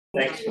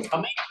Thanks for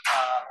coming.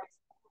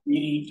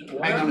 Meeting to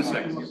order. Hang on a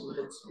second.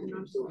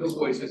 This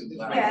voice isn't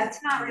loud. Yeah, it's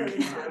not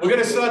really. We're going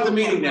to start the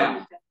meeting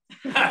now.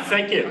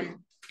 Thank you.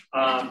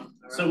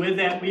 So with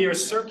that, we are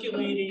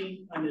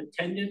circulating an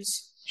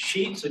attendance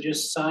sheet. So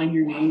just sign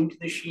your name to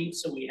the sheet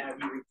so we have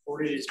you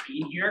reported as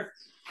being here.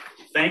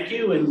 Thank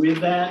you. And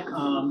with that,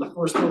 the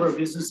first order of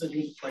business is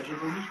the Pledge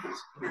of Allegiance.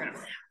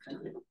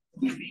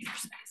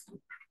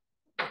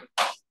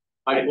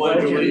 I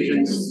pledge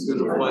allegiance to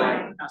the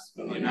flag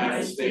of the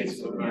United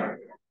States of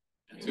America,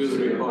 and to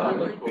the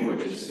republic for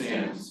which it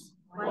stands,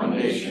 one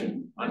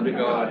nation, under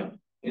God,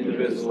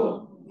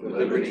 indivisible, with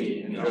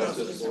liberty and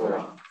justice for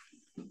all.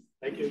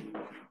 Thank you.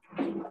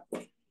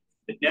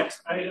 The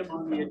next item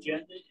on the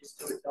agenda is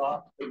to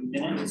adopt the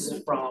minutes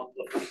from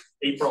the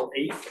April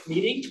 8th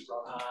meeting.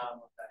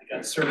 I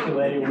got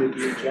circulated with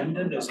the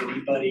agenda. Does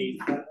anybody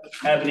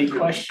have any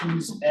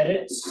questions,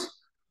 edits?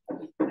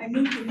 I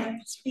move the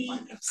minutes be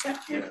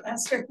accepted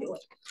as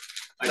circulated.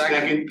 I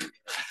second.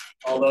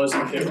 All those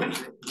in favor?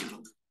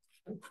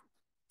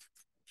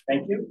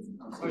 Thank you.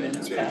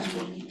 Minutes passed.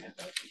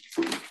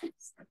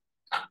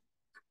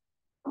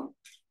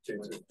 Give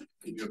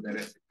you a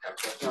minute.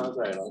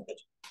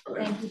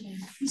 Thank you,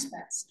 he's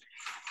fast.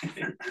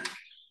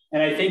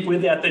 And I think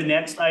with that, the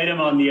next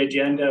item on the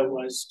agenda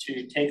was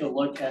to take a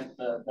look at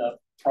the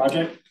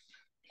project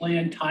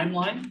plan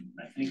timeline.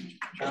 I think,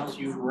 Charles,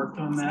 you worked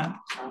on that.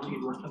 Charlie,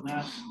 you worked on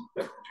that.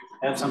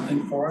 Have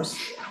something for us?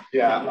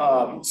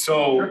 Yeah,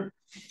 so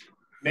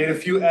made a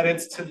few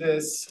edits to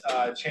this.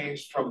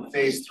 Changed from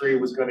phase 3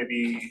 was going to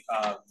be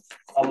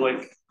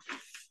public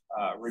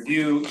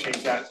review,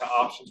 changed that to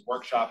options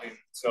workshopping.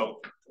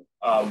 So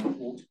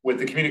with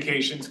the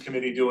communications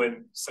committee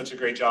doing such a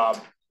great job,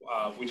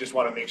 we just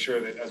want to make sure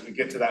that as we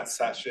get to that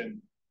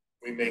session,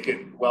 we make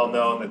it well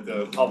known that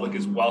the public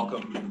is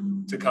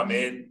welcome to come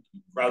in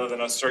rather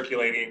than us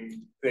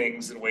circulating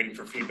things and waiting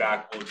for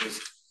feedback. We'll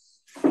just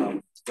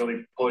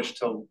really push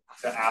to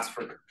ask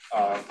for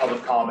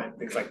public comment,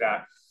 things like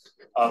that.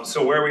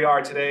 So where we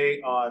are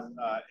today on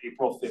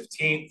April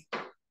 15th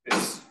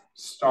is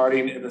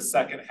starting in the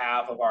second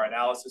half of our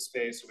analysis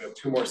phase. So we have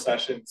 2 more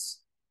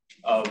sessions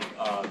of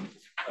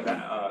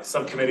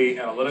subcommittee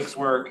analytics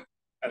work,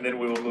 and then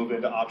we will move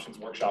into options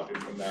workshopping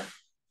from there.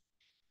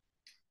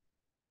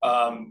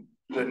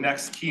 The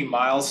next key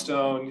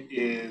milestone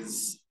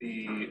is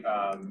the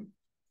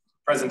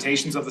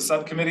presentations of the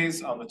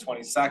subcommittees on the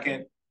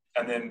 22nd,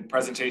 and then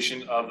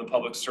presentation of the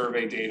public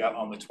survey data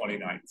on the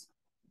 29th.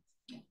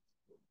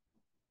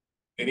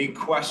 Any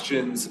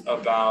questions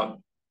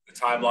about the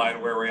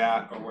timeline, where we're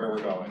at, or where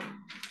we're going?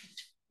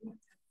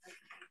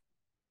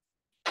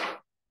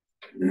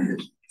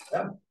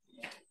 Yeah.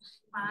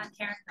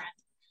 Karen Grant.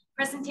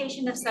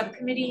 Presentation of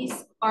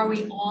subcommittees. Are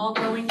we all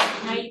going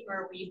tonight, or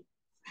are we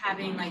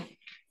having like,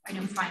 I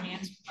know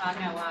finance,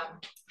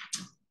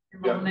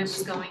 enrollment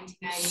was going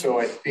tonight. So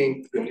I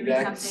think the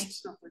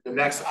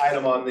next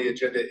item on the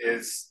agenda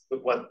is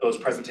what those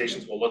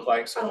presentations will look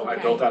like. So I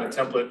built out a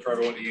template for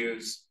everyone to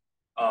use.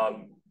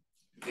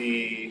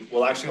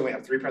 We'll actually only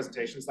have 3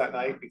 presentations that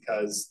night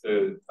because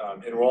the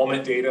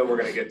enrollment data we're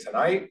going to get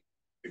tonight.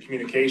 The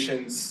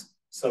communications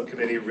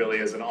subcommittee really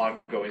is an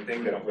ongoing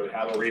thing. They don't really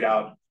have a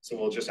readout. So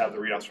we'll just have the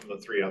readouts from the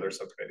 3 other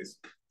subcommittees.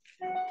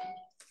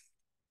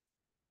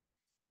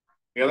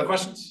 Any other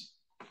questions?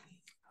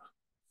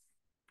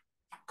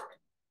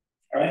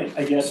 All right,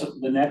 I guess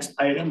the next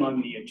item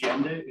on the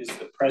agenda is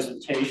the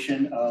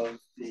presentation of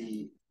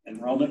the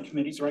enrollment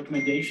committee's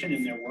recommendation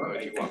in their work.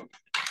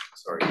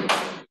 Sorry.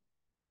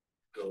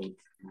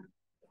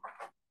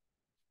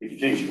 You can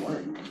change your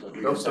order.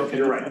 Nope, so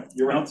you're right.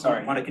 You're right.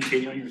 Sorry, I want to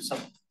continue on your sub.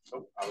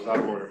 Oh, I was out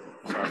of order.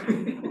 Sorry.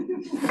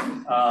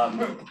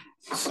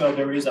 So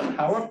there is a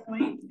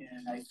PowerPoint,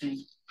 and I think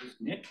is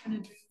Nick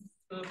going to do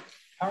the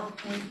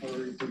PowerPoint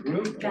or the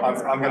group?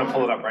 I'm going to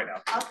pull it up right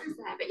now. I'll present,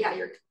 but yeah,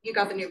 you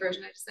got the new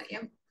version I just sent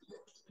you.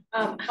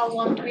 How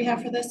long do we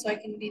have for this so I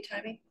can be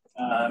timing?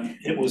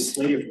 It was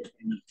slated for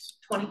 20 minutes.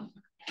 20.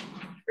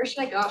 Where should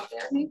I go up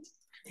there, maybe?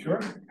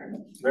 Sure,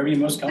 wherever you're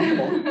most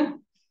comfortable.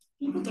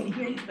 People can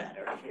hear you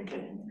better if you're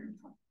doing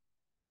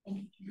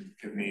it.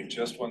 Give me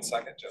just 1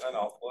 second, Jen, and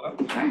I'll pull it up.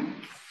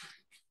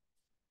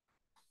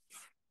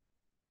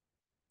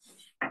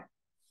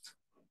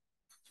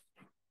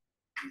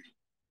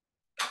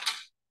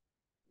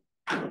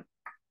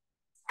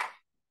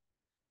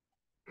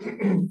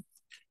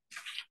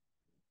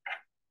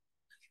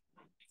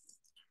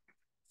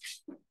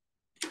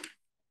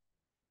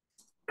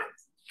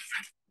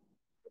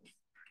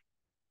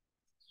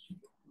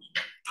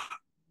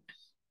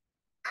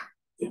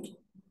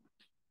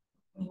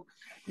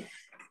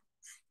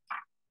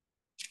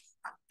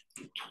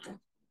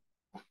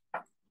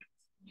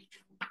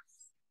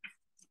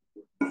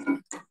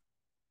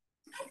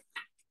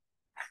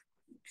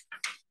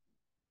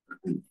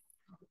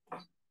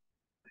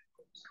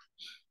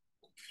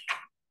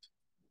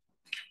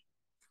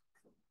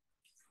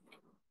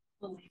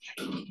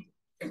 Sure.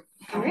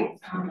 All right.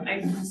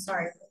 I'm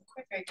sorry, real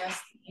quick. I guess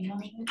the email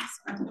is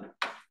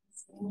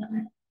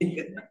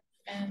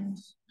and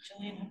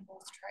Jillian have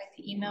both tried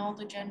the email.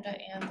 emailed agenda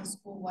and the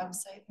school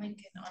website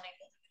link and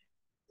unable.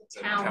 It's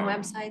a Town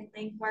website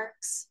link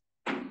works.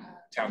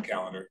 Town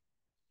calendar.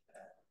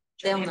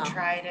 They'll They've know.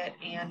 tried it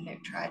and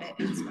Nick tried it.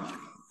 It's not. That's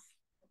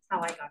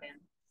how I got in.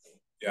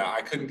 Yeah,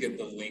 I couldn't get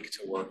the link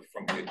to work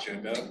from the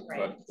agenda, Right.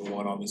 but the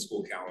one on the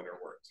school calendar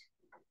worked.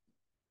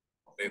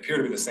 They appear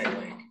to be the same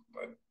link,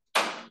 but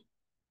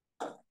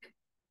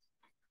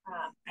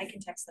I can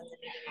text them the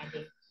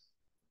meeting ID.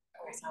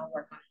 I'll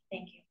work on it.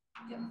 Thank you.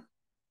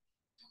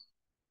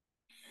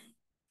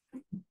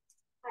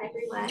 Hi,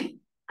 everyone.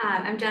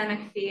 I'm Jenna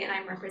McPhee, and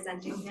I'm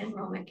representing the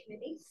enrollment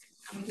committee.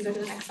 We can go to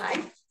the next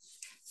slide.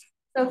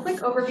 So a quick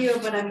overview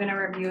of what I'm going to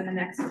review in the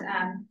next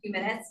few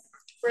minutes.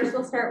 First,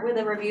 we'll start with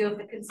a review of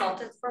the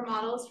consultants for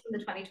models from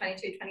the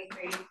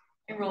 2022-23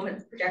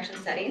 enrollment projection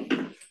study.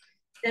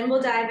 Then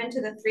we'll dive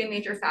into the three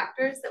major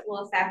factors that will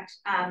affect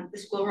the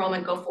school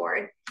enrollment go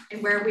forward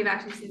and where we've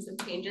actually seen some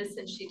changes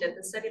since she did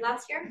the study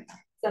last year.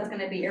 So that's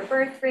going to be your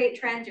birth rate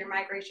trends, your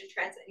migration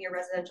trends, and your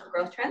residential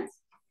growth trends.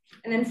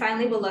 And then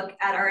finally, we'll look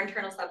at our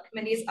internal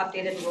subcommittee's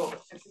updated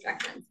enrollment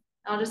projections.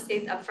 I'll just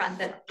state up front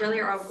that really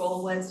our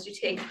goal was to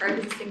take our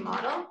existing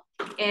model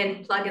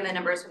and plug in the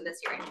numbers from this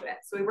year into it.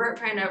 So we weren't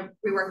trying to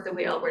rework the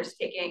wheel. We're just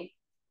taking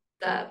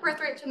the birth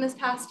rates from this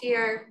past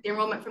year, the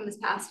enrollment from this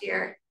past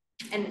year,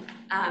 and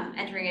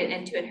entering it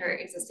into her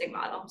existing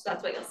model. So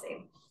that's what you'll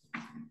see.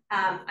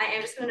 I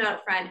am just going to note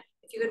up front,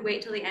 if you could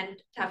wait till the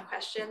end to have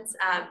questions,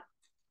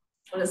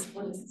 we'll just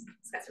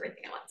discuss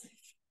everything at once.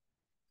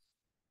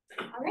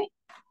 All right.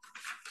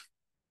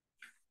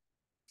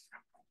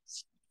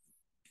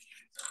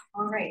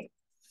 All right.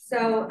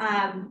 So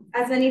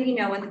as many of you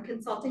know, when the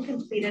consultant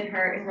completed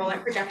her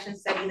enrollment projection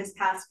study this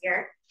past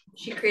year,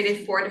 she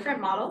created 4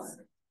 different models.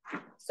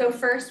 So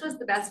first was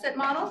the best fit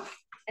model,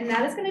 and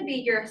that is going to be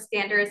your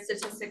standard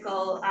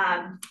statistical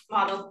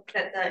model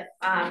that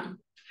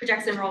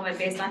projects enrollment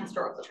based on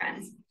historical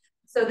trends.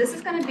 So this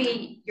is going to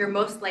be your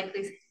most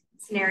likely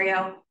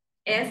scenario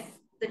if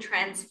the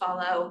trends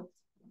follow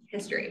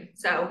history.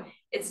 So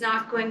it's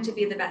not going to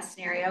be the best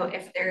scenario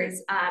if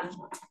there's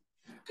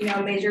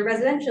major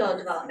residential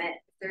development,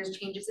 if there's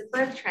changes in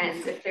birth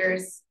trends, if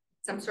there's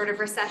some sort of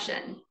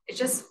recession. It's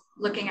just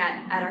looking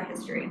at our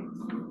history.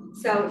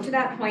 So to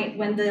that point,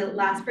 when the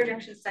last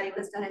projection study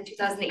was done in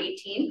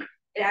 2018,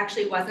 it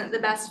actually wasn't the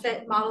best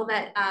fit model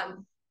that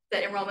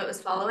that enrollment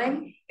was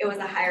following. It was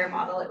a higher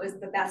model. It was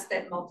the best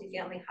fit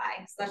multifamily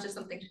high. So that's just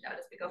something to note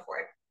as we go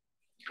forward.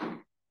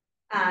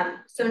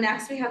 So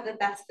next we have the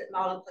best fit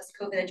model plus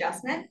COVID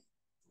adjustment.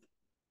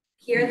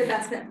 Here, the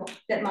best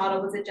fit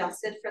model was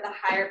adjusted for the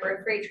higher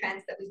birth rate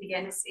trends that we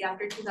began to see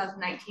after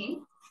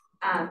 2019.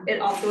 It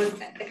also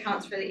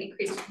accounts for the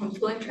increased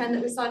homeschooling trend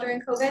that we saw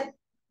during COVID.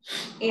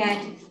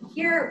 And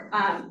here,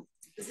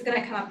 this is going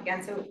to come up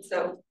again,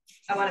 so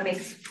I want to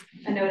make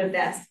a note of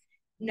this.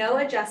 No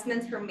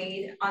adjustments were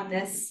made on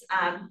this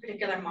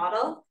particular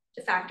model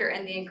to factor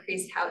in the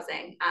increased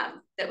housing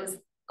that was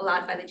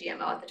allowed by the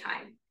GMO at the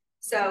time.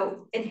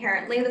 So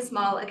inherently, this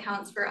model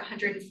accounts for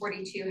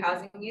 142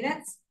 housing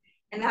units,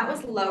 and that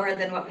was lower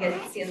than what we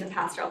had seen in the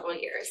past several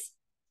years.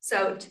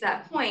 So to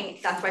that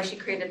point, that's why she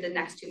created the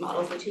next 2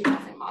 models, the 2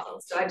 housing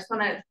models. So I just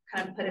want to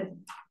kind of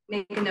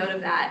make a note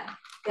of that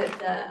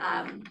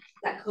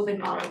that COVID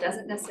model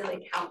doesn't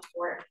necessarily account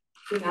for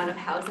the amount of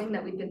housing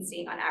that we've been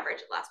seeing on average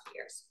the last few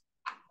years.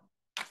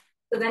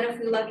 So then if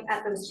we look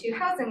at those 2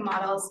 housing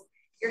models,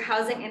 your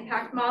housing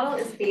impact model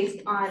is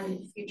based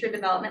on future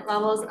development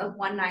levels of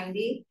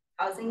 190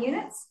 housing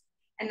units.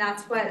 And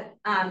that's what,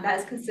 that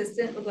is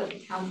consistent with what the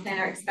town plan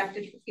are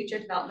expected for future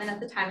development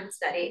at the time of the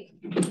study,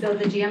 though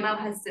the GMO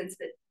has since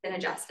been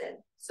adjusted.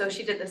 So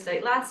she did the study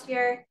last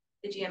year,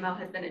 the GMO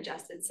has been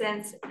adjusted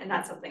since, and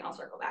that's something I'll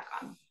circle back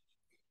on.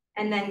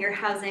 And then your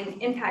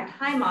housing impact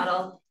high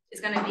model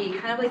is going to be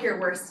kind of like your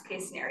worst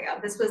case scenario.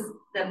 This was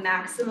the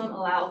maximum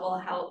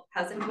allowable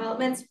housing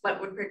developments. What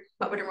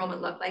would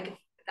enrollment look like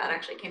if that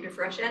actually came to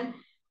fruition?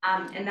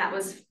 And that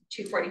was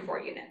 244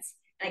 units.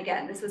 And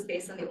again, this was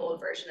based on the old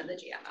version of the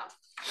GMO.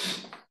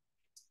 All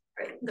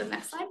right, go to the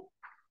next slide. All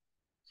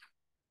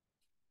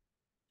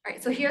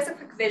right, so here's a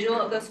quick visual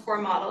of those 4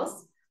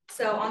 models.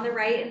 So on the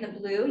right in the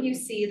blue, you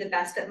see the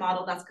best fit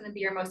model. That's going to be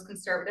your most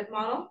conservative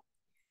model.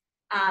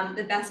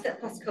 The best fit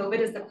plus COVID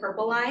is the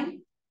purple line.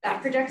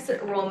 That projects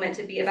the enrollment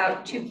to be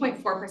about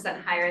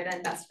 2.4% higher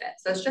than best fit.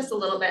 So it's just a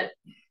little bit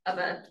of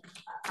a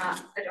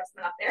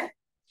adjustment up there.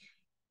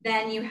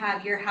 Then you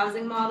have your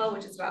housing model,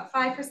 which is about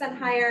 5%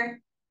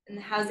 higher. And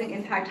the housing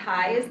impact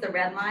high is the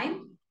red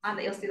line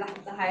that you'll see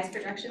the highest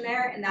projection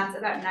there. And that's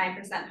about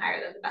 9%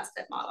 higher than the best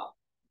fit model.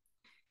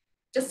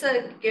 Just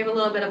to give a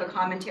little bit of a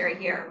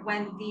commentary here,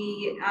 when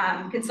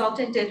the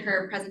consultant did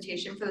her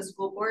presentation for the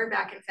school board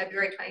back in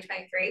February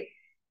 2023,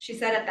 she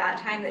said at that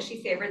time that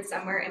she favored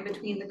somewhere in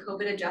between the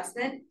COVID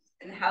adjustment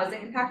and the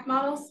housing impact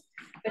models.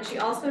 But she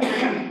also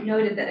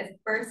noted that if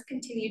births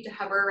continued to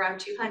hover around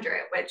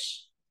 200,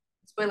 which,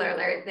 spoiler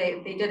alert,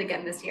 they did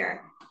again this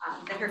year,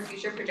 that her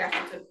future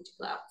projections would be too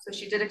low. So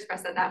she did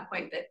express at that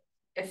point that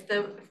if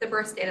the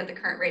birth stayed at the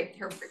current rate,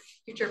 her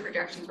future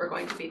projections were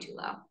going to be too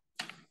low.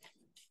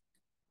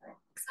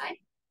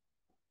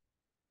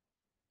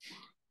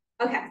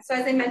 so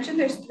as I mentioned,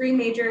 there's three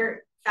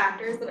major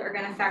factors that are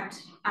going to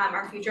affect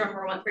our future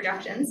enrollment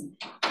projections.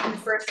 And the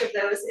first of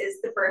those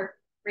is the birth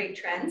rate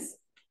trends.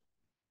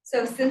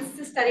 So since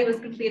the study was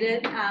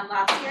completed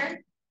last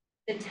year,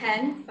 the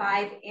 10,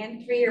 5,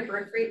 and 3-year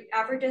birth rate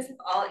averages have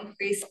all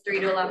increased 3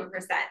 to 11%.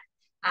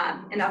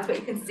 And that's what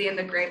you can see in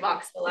the gray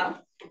box below.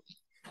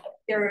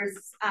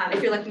 There's,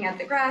 if you're looking at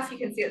the graph, you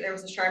can see that there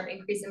was a sharp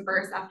increase in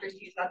births after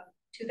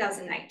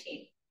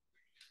 2019.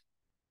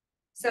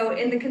 So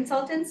in the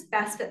consultant's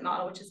best fit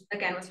model, which is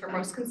again was her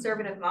most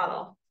conservative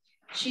model,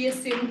 she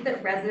assumed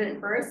that resident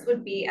births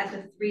would be at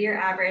the 3-year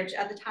average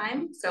at the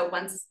time. So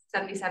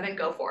 177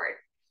 go forward.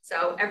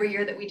 So every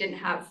year that we didn't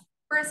have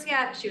births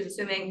yet, she was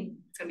assuming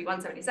it's going to be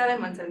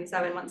 177,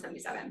 177,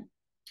 177.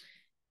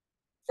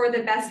 For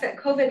the best fit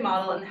COVID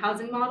model and the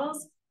housing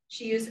models,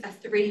 she used a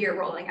 3-year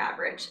rolling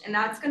average, and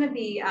that's going to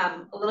be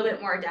a little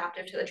bit more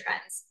adaptive to the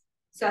trends.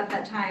 So at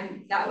that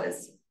time, that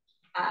was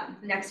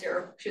next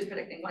year, she was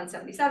predicting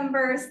 177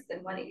 births,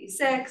 then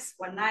 186,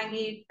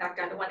 190, back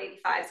down to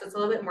 185. So it's a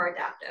little bit more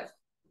adaptive.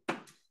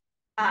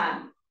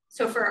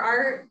 So for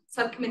our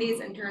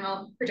subcommittee's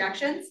internal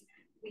projections,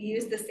 we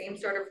use the same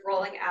sort of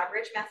rolling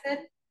average method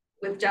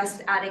with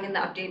just adding in the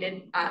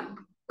updated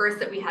births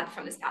that we had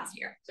from this past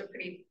year. So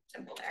pretty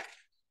simple there.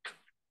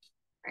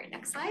 All right,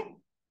 next slide.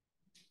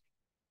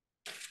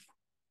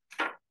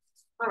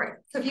 All right,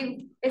 so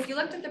if you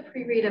looked at the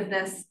pre-read of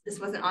this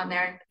wasn't on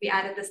there. We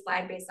added this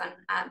slide based on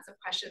some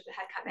questions that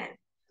had come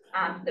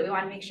in that we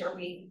want to make sure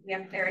we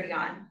have clarity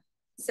on.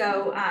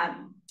 So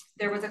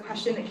there was a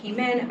question that came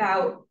in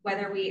about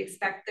whether we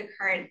expect the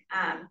current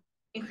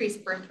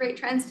increased birth rate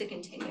trends to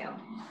continue.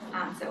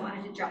 So I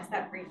wanted to address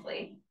that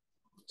briefly.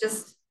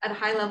 Just at a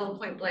high level,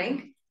 point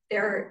blank,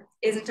 there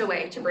isn't a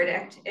way to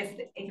predict if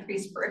the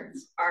increased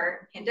births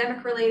are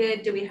pandemic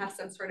related. Do we have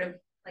some sort of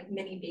like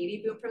mini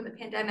baby boom from the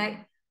pandemic?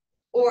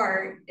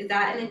 Or is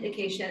that an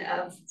indication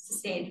of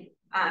sustained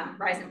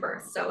rise in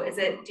births? So is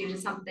it due to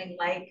something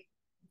like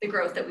the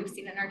growth that we've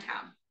seen in our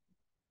town?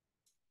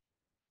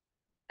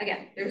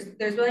 Again, there's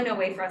really no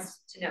way for us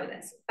to know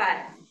this,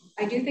 but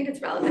I do think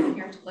it's relevant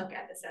here to look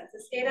at the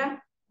census data.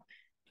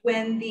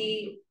 When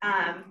the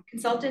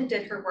consultant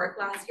did her work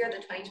last year, the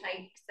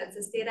 2020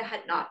 census data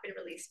had not been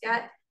released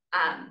yet.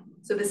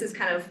 So this is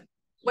kind of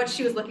what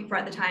she was looking for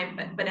at the time,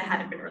 but it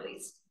hadn't been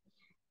released.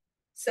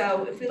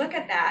 So if we look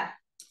at that,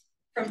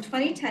 from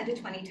 2010 to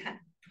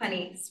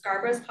 2020,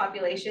 Scarborough's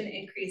population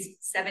increased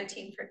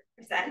 17%,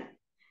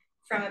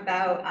 from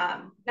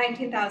about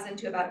 19,000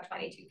 to about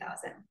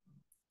 22,000.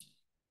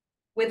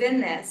 Within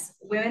this,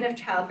 women of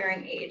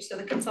childbearing age, so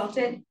the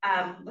consultant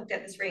looked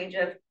at this range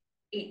of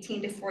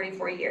 18 to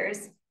 44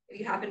 years. If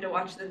you happen to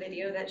watch the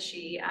video that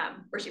she,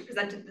 where she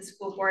presented to the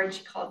school board,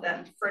 she called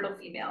them fertile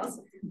females,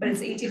 but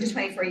it's 18 to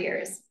 24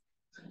 years.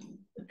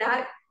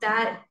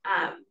 That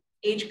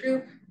age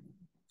group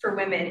for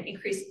women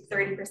increased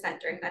 30%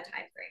 during that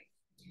time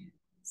frame.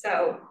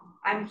 So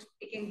I'm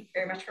speaking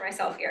very much for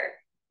myself here.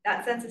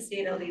 That census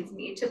data leads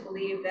me to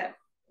believe that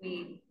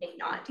we may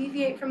not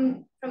deviate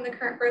from the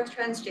current birth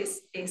trends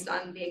just based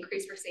on the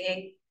increase we're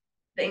seeing,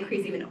 the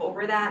increase even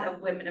over that of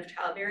women of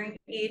childbearing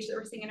age that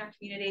we're seeing in our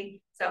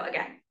community. So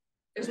again,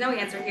 there's no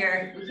answer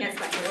here. We can't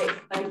speculate,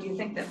 but I do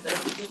think that the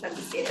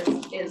census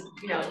data is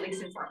at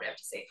least informative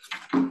to see.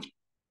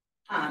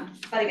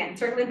 But again,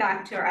 circling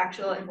back to our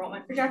actual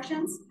enrollment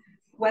projections,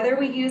 whether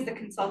we use the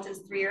consultant's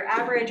 3-year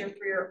average or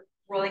 3-year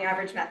rolling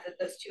average method,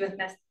 those two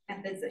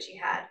methods that she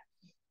had,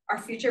 our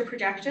future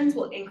projections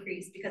will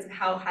increase because of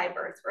how high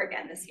births were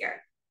again this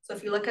year. So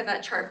if you look at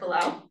that chart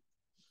below,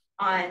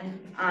 on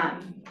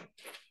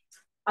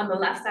the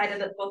left side of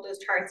both those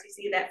charts, you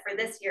see that for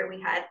this year, we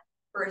had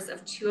births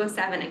of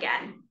 207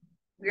 again.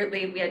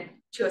 Weirdly, we had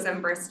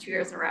 207 births 2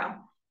 years in a row.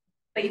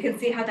 But you can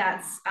see how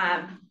that's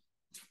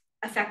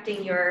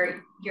affecting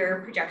your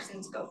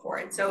projections go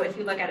forward. So if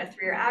you look at a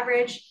 3-year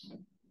average,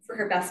 for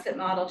her best fit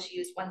model, she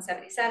used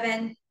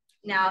 177.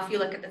 Now, if you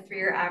look at the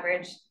 3-year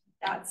average,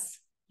 that's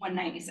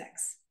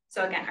 196.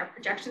 So again, our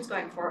projections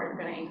going forward are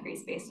going to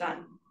increase based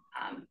on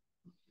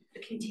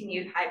the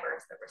continued high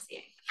births that we're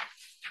seeing.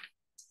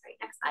 All right,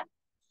 next slide.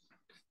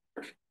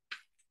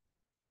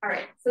 All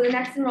right, so the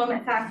next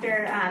enrollment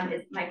factor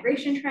is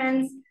migration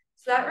trends.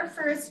 So that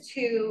refers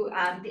to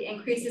the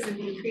increases and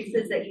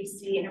decreases that you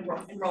see in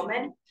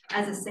enrollment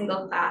as a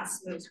single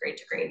class moves grade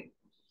to grade.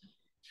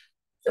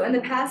 So in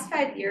the past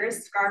 5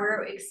 years,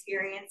 Scarborough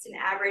experienced an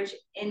average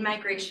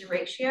in-migration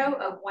ratio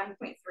of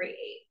 1.38.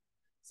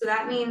 So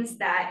that means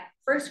that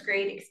first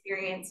grade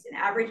experienced an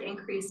average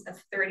increase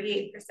of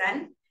 38%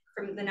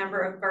 from the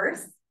number of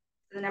births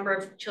to the number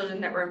of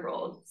children that were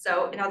enrolled.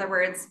 So in other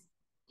words,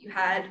 you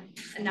had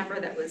a number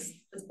that was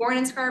born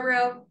in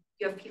Scarborough,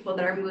 you have people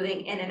that are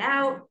moving in and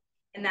out,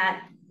 and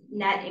that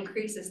net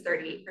increase is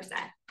 38%.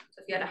 So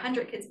if you had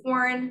 100 kids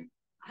born,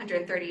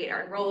 138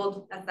 are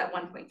enrolled, that's that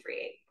 1.38.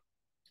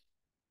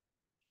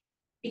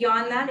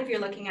 Beyond that, if you're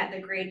looking at the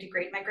grade to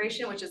grade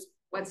migration, which is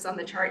what's on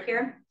the chart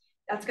here,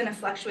 that's going to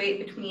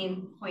fluctuate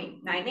between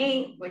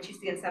 0.98, which you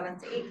see in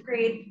 7th to 8th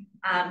grade,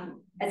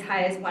 as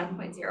high as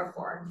 1.04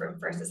 from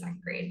 1st to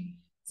 2nd grade.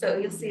 So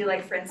you'll see,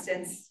 like, for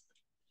instance,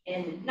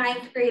 in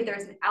 9th grade,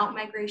 there's an out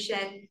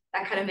migration.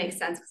 That kind of makes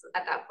sense because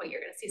at that point,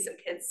 you're going to see some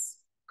kids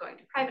going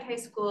to private high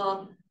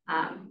school,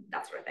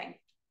 that sort of thing.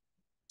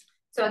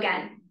 So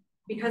again,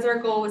 because our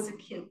goal was to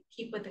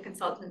keep with the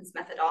consultant's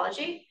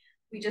methodology,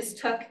 we just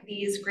took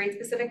these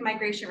grade-specific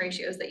migration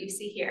ratios that you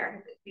see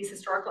here, these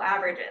historical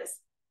averages,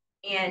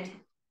 and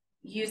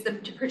used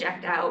them to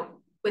project out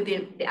with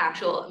the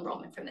actual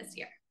enrollment from this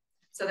year.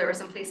 So there were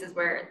some places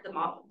where the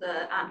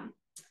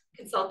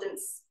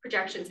consultants'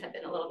 projections had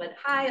been a little bit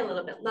high, a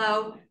little bit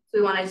low. So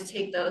we wanted to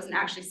take those and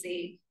actually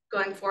see,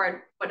 going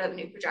forward, what are the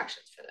new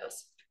projections for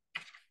those.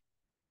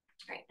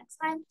 All right, next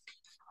slide.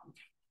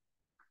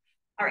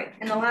 All right,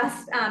 and the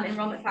last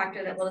enrollment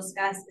factor that we'll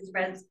discuss is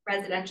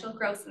residential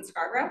growth in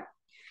Scarborough.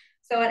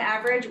 So on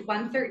average,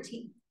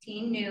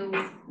 113 new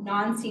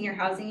non-senior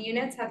housing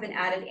units have been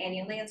added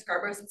annually in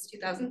Scarborough since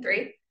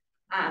 2003.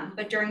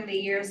 But during the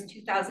years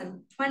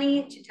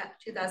 2020 to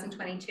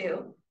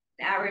 2022,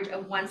 an average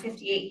of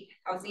 158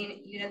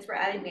 housing units were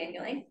added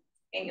annually,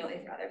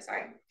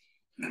 sorry.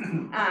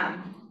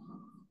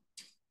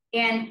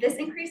 And this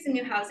increase in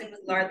new housing was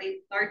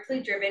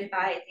largely driven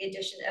by the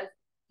addition of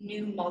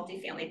new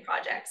multifamily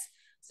projects.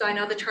 So I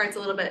know the chart's a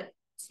little bit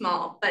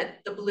small, but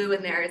the blue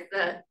in there is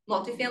the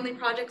multifamily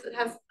projects that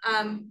have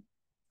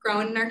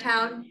grown in our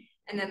town.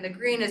 And then the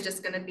green is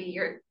just going to be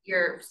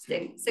your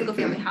single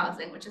family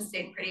housing, which has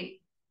stayed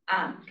pretty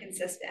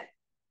consistent.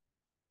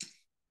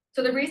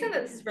 So the reason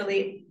that this is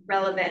really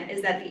relevant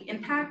is that the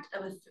impact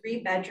of a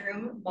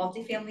 3-bedroom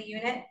multifamily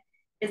unit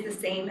is the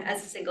same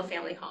as a single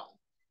family home.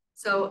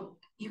 So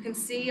you can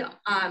see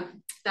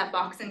that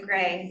box in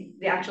gray,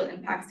 the actual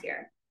impacts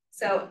here.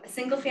 So a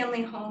single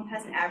family home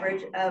has an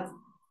average of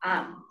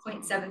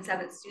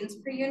 0.77 students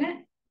per unit.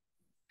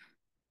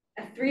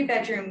 A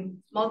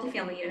 3-bedroom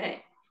multifamily unit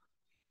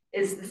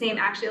is the same,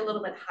 actually a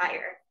little bit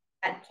higher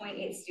at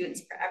 0.8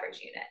 students per average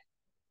unit.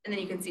 And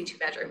then you can see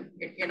 2-bedroom,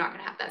 you're not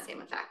gonna have that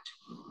same effect.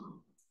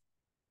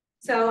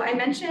 So I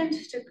mentioned,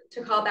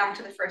 to call back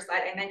to the first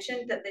slide, I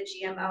mentioned that the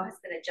GMO has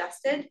been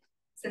adjusted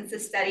since the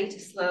study to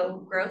slow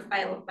growth by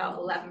about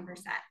 11%.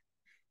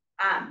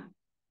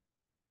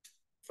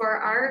 For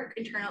our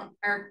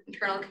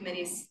internal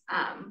committee's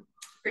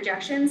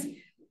projections,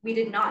 we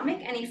did not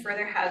make any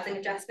further housing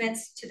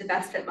adjustments to the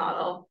best fit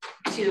model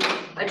to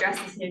address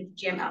this new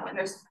GMO, and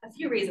there's a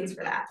few reasons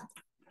for that.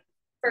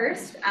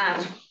 First,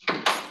 I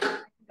can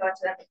go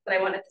into that, but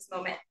I want at this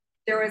moment,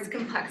 there was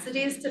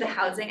complexities to the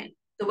housing,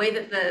 the way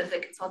that the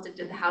consultant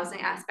did the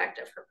housing aspect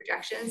of her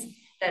projections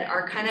that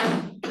are kind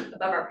of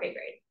above our pay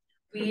grade.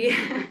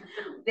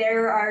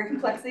 There are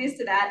complexities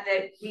to that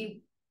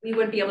we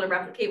wouldn't be able to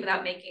replicate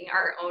without making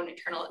our own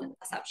internal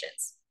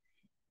assumptions.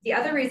 The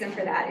other reason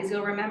for that is,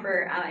 you'll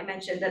remember I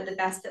mentioned that the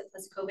best fit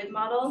plus COVID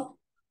model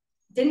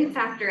didn't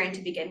factor in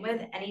to begin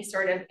with any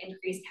sort of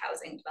increased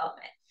housing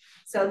development.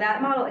 So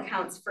that model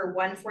accounts for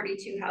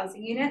 142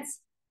 housing units,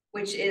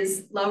 which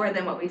is lower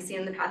than what we've seen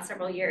in the past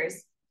several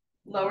years,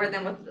 lower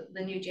than what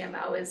the new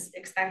GMO is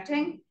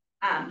expecting.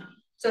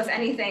 So if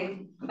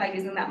anything, by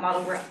using that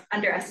model, we're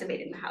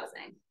underestimating the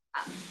housing.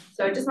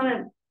 So I just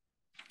want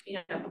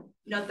to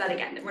note that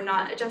again, that we're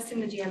not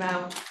adjusting the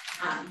GMO,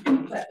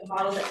 but the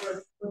model that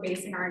we're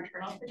basing our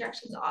internal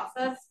projections off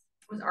of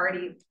was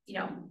already,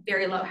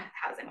 very low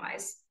housing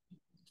wise.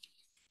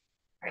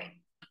 All right.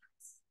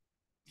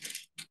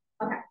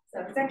 Okay,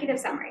 so executive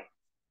summary.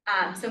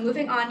 So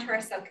moving on to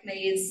our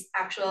subcommittee's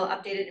actual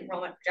updated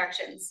enrollment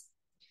projections.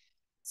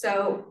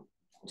 So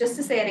just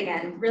to say it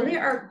again, really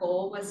our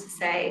goal was to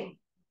say,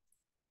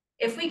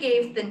 if we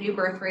gave the new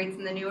birth rates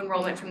and the new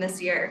enrollment from this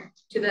year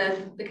to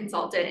the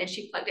consultant and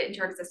she plugged it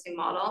into her existing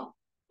model,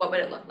 what would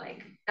it look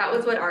like? That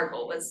was what our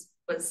goal was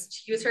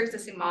to use her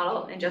existing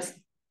model and just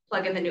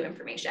plug in the new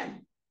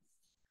information.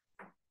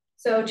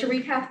 So to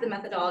recap the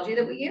methodology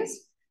that we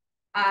use,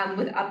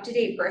 with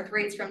up-to-date birth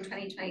rates from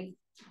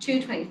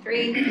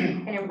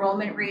 2022-23 and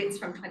enrollment rates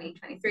from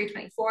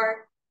 2023-24,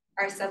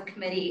 our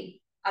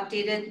subcommittee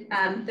updated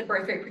the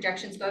birth rate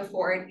projections going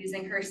forward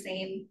using her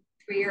same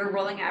 3-year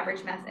rolling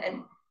average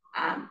method,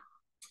 the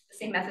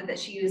same method that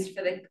she used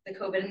for the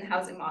COVID and the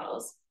housing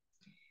models.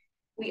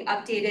 We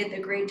updated the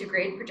grade to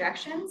grade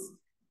projections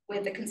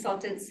with the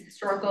consultant's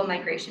historical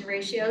migration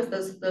ratios.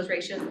 Those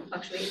ratios will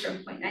fluctuate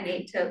from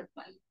 0.98 to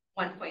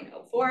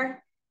 1.04.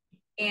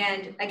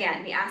 And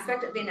again, the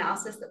aspect of the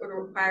analysis that would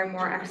require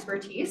more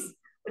expertise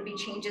would be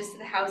changes to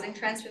the housing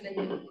trends for the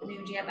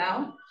new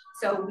GMO.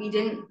 So we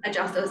didn't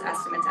adjust those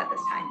estimates at this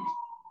time.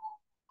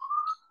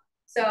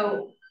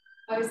 So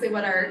obviously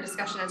what our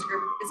discussion as a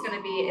group is going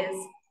to be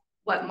is,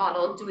 what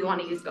model do we want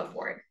to use go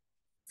forward?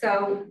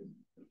 So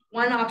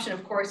one option,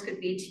 of course, could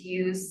be to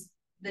use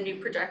the new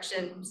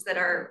projections that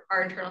our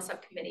internal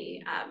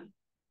subcommittee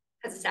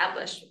has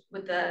established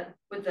with the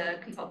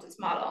consultant's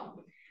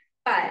model.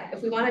 But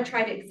if we want to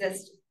try to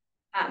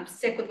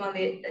stick with one of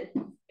the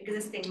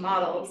existing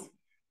models,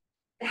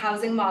 the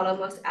housing model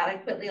most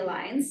adequately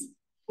aligns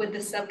with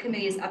the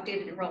subcommittee's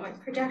updated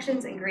enrollment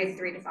projections in grades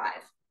 3 to 5.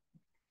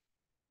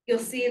 You'll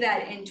see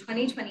that in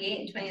 2028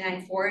 and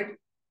 2029 forward,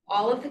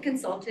 all of the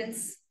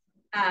consultants'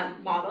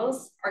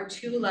 models are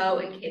too low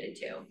in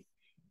K-2.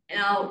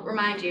 And I'll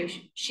remind you,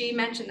 she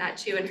mentioned that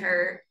too in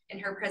her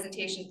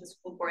presentation to the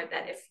school board,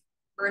 that if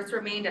births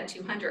remained at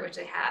 200, which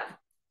they have,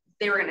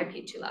 they were going to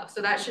be too low.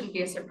 So that shouldn't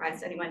be a surprise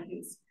to anyone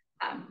who's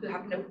who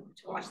happened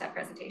to watch that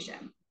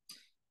presentation.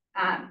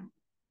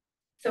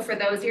 So for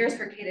those years,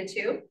 for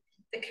K-2,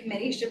 the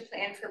committee should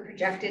plan for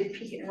projected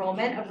peak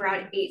enrollment of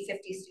around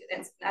 850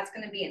 students. And that's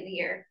going to be in the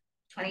year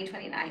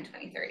 2029,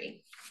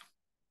 2030.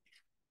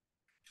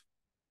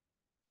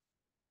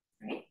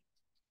 Right?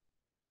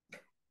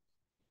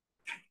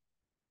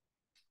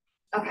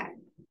 Okay,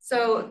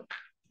 so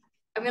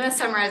I'm going to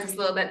summarize this a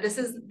little bit. This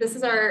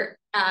is our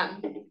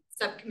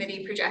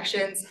subcommittee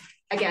projections,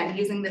 again,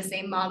 using the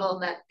same model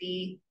that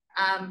the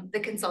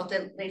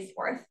consultant laid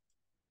forth.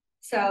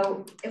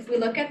 So if we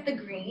look at the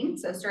green,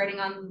 so starting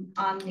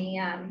on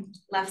the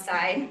left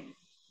side,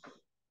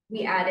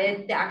 we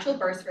added the actual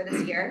births for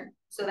this year.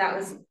 So that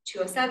was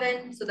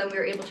 207. So then we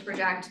were able to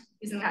project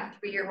using that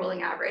 3-year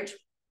rolling average.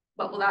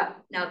 What will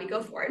that now be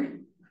go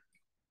forward?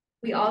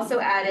 We also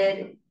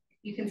added,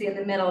 you can see in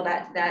the middle,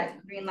 that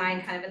green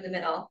line kind of in the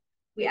middle,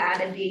 we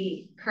added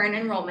the current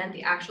enrollment,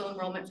 the actual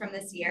enrollment from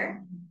this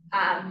year,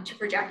 to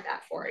project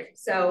that forward.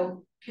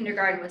 So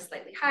kindergarten was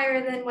slightly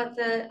higher than what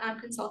the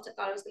consultant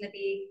thought it was going to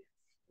be.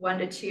 1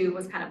 to 2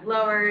 was kind of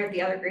lower.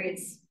 The other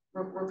grades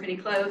were pretty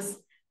close.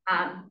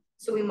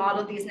 So we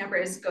modeled these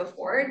numbers go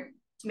forward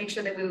to make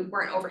sure that we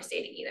weren't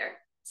overstating either.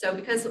 So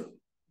because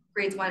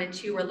grades 1 and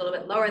 2 were a little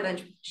bit lower than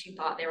she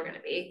thought they were going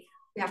to be,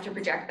 we have to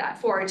project that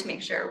forward to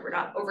make sure we're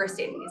not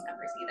overstating these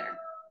numbers either.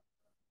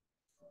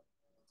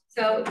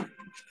 So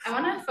I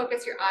want to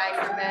focus your eye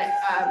for a bit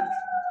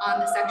on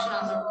the section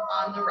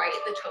on the right,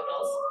 the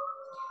totals.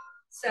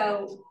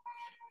 So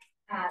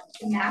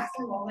the max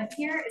enrollment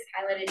here is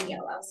highlighted in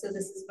yellow. So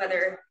this is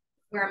where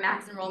our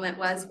max enrollment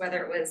was,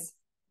 whether it was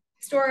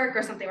historic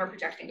or something we're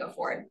projecting go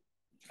forward.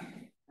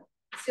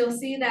 So you'll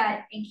see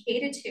that in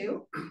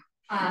K-2,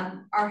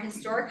 our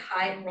historic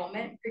high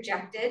enrollment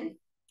projected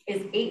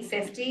is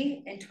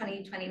 850 in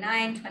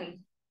 2029,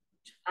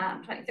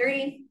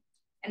 2030.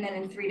 And then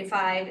in 3 to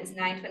 5 is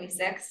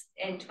 926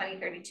 in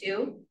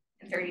 2032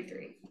 and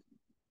 33.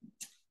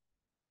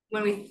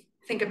 When we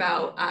think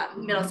about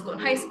middle school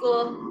and high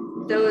school,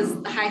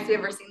 the highest we've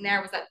ever seen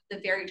there was at the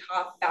very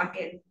top back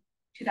in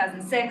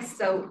 2006.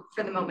 So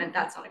for the moment,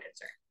 that's not a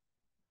concern.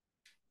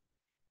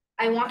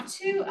 I want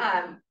to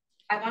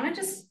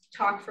just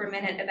talk for a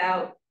minute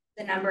about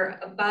the number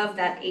above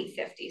that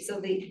 850. So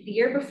the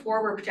year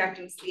before we're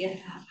projecting to be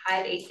a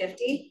high of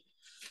 850.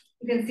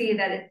 You can see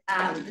that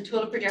the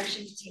total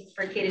projection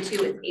for K-2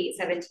 is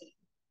 817.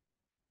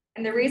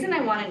 And the reason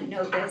I want to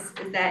note this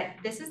is that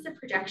this is the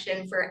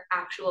projection for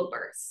actual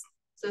births.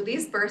 So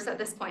these births at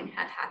this point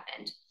have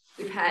happened.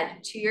 We've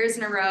had 2 years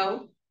in a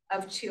row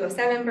of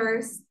 207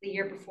 births. The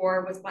year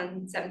before was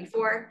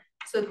 174.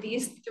 So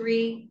these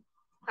 3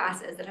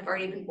 classes that have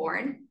already been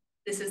born,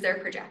 this is their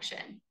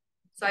projection.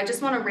 So I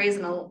just want to raise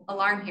an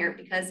alarm here,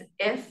 because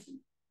if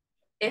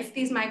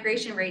these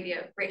migration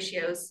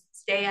ratios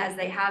stay as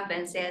they have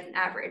been, stay as an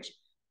average,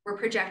 we're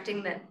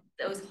projecting that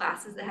those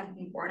classes that have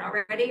been born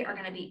already are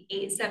going to be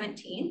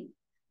 817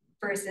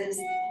 versus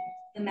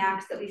the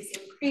max that we've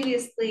seen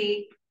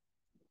previously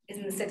is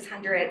in the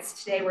 600s.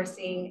 Today we're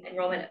seeing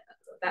enrollment of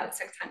about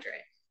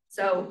 600.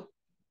 So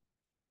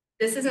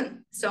this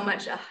isn't so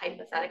much a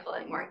hypothetical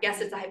anymore. Yes,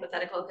 it's a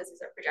hypothetical because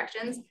these are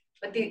projections,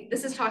 but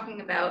this is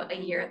talking about a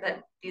year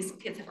that these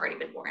kids have already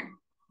been born.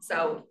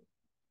 So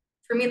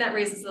for me, that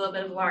raises a little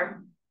bit of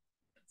alarm.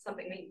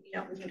 Something we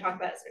can talk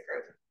about as a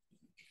group.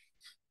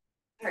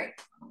 All right,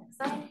 next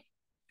slide.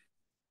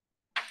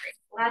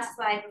 Last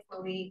slide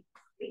before we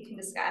can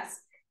discuss.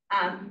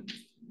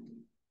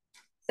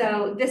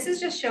 So this is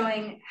just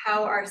showing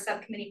how our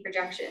subcommittee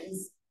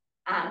projections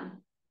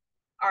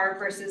are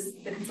versus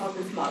the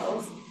consultant's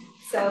models.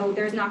 So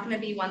there's not going to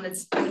be one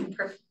that's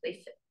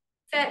perfectly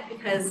fit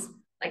because,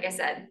 like I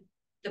said,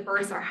 the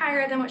births are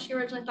higher than what she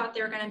originally thought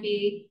they were going to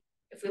be.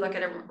 If we look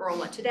at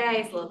enrollment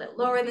today, it's a little bit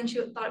lower than she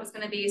thought it was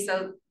going to be.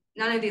 So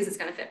none of these is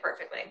going to fit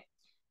perfectly.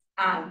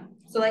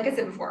 So like I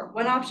said before,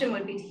 one option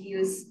would be to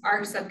use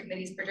our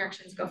subcommittee's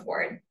projections go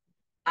forward.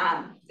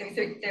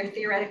 They're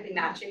theoretically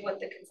matching what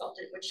the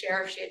consultant would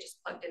share if she had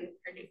just plugged in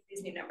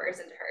these new numbers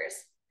into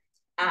hers.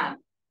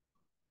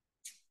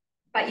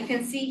 But you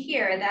can see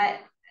here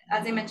that,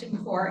 as I mentioned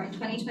before, in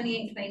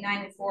 2028,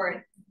 29, and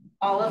forward,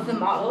 all of the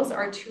models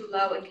are too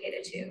low in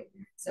K-2.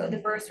 So the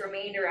births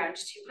remained around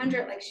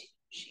 200, like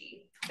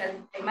she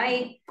said they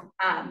might.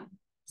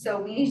 So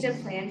we need to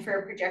plan for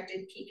a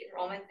projected peak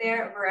enrollment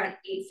there of around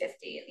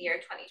 850 in the year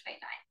 2029.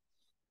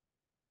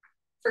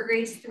 For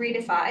grades 3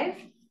 to 5,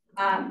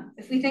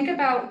 if we think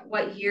about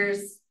what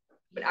years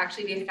would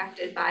actually be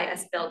affected by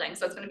us building,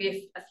 so it's going to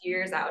be a few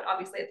years out,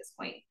 obviously at this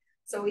point.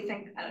 So we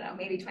think, I don't know,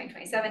 maybe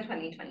 2027,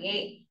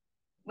 2028.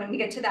 When we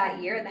get to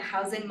that year, the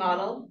housing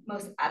model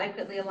most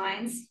adequately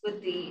aligns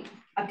with the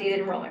updated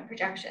enrollment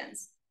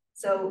projections.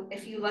 So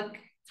if you look,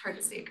 it's hard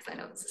to see because I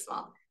know this is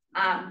small.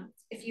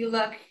 If you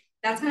look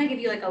that's gonna give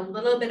you like a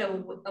little bit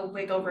of a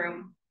wiggle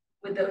room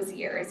with those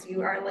years.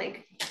 You are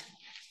like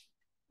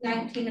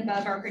 19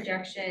 above our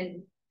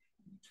projection,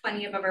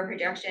 20 above our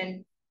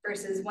projection,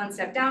 versus one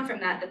step down from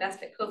that, the best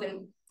fit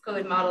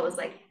COVID model is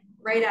like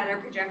right at our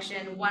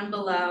projection, one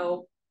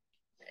below.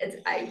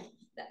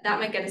 That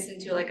might get us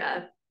into like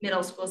a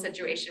middle school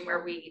situation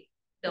where we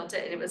built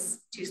it and it was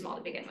too small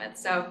to begin with.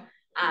 So,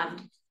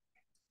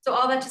 so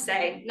all that to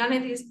say, none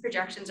of these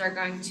projections are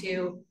going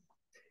to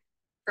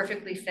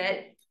perfectly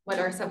fit what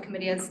our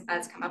subcommittee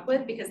has come up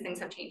with, because things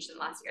have changed in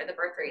the last year, the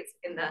birth rates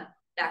in the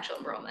actual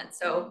enrollment.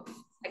 So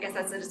I guess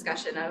that's a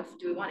discussion of,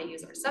 do we want to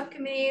use our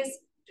subcommittees?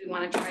 Do we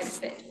want to try to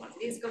fit into one of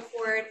these go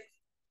forward?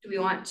 Do we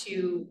want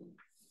to,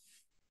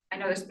 I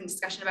know there's been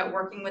discussion about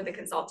working with the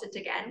consultant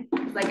again.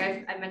 Like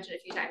I've mentioned a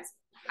few times,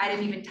 I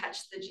didn't even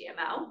touch the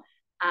GMO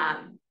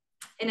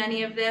in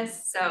any of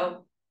this.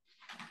 So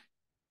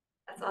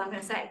that's all I'm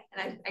going to say.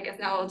 And I guess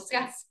now we'll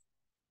discuss.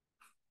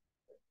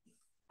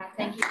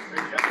 Thank you.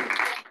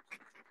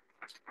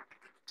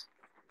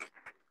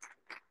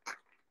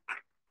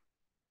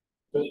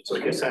 So I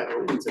guess that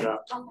opens it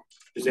up.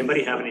 Does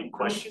anybody have any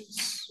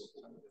questions?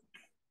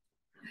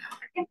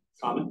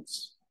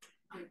 Comments?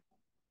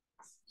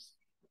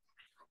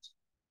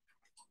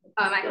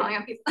 Am I calling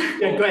on people?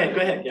 Yeah, go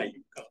ahead. Yeah,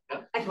 you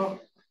go.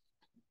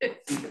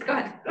 Go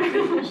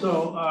ahead.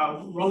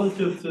 So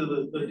relative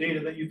to the data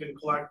that you've been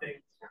collecting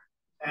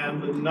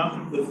and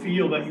the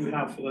feel that you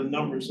have for the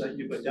numbers that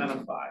you've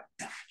identified,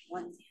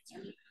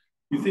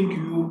 you think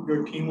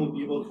your team will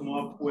be able to come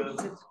up with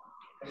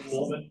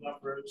enrollment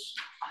numbers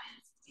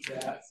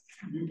that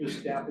you've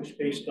established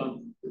based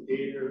on the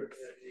data and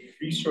the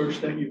research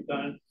that you've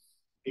done,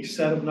 a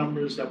set of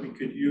numbers that we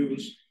could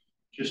use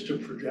just to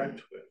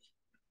project with,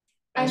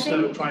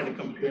 instead of trying to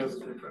compare the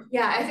different?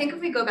 Yeah, I think if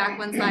we go back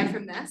one slide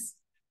from this,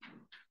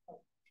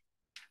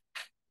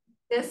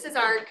 this is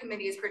our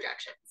committee's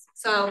projections.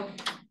 So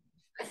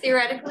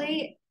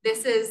theoretically,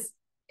 this is,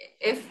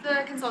 if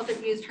the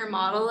consultant used her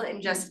model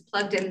and just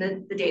plugged in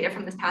the data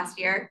from this past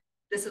year,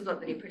 this is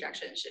what the new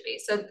projection should be.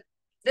 So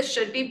this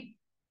should be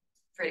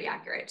pretty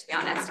accurate, to be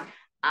honest.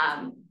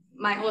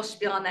 My whole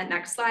spiel on that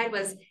next slide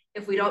was,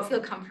 if we don't feel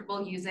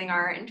comfortable using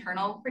our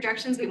internal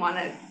projections, we want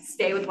to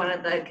stay with one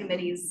of the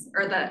committees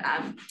or the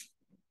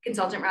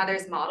consultant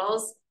rather's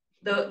models.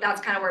 Though that's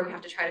kind of where we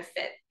have to try to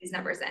fit these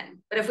numbers in.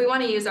 But if we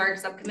want to use our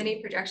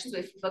subcommittee projections,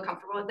 we feel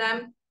comfortable with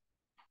them,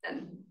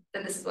 then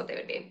this is what they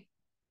would be.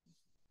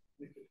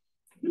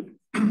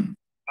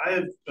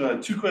 I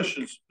have two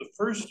questions. The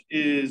first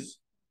is,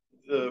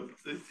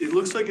 it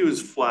looks like it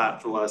was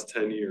flat for the last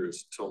 10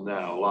 years till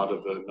now. A lot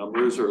of the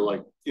numbers are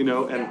like, you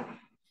know, and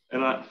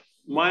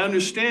my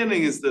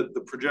understanding is that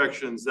the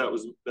projections, that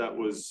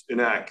was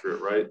inaccurate,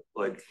 right?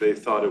 Like they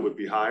thought it would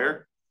be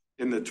higher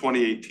in the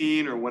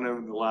 2018 or whenever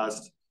the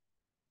last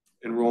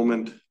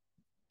enrollment.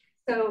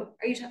 So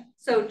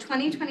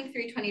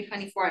 2023,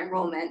 2024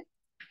 enrollment,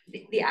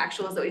 the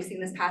actuals that we've seen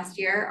this past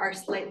year are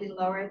slightly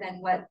lower than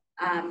what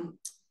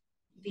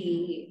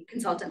the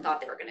consultant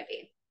thought they were going to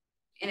be.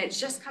 And it's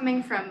just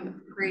coming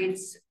from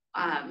grades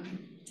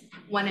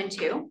 1 and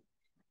 2.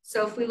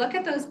 So if we look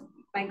at those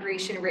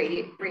migration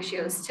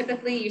ratios,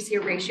 typically you see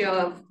a ratio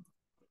of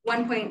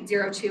 1.02 and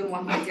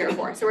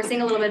 1.04. So we're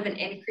seeing a little bit of an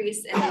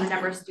increase in the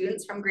number of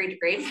students from grade to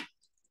grade.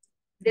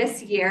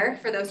 This year,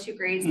 for those two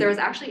grades, there was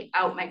actually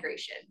out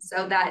migration.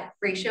 So that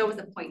ratio was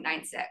a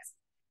 0.96.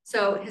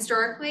 So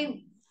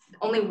historically,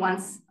 only one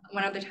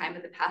other time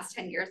in the past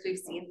 10 years, we've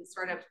seen this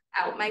sort of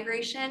out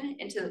migration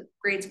into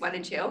grades 1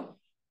 and 2.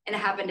 And it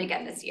happened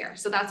again this year.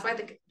 So that's why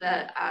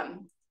the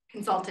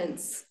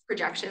consultants'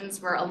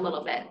 projections were a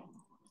little bit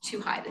too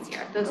high this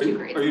year. Those two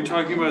grades. Are you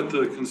talking about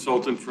the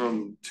consultant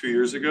from 2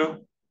 years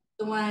ago?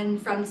 The one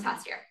from this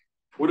past year.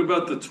 What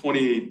about the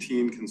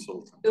 2018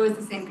 consultant? It was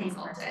the same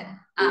consultant.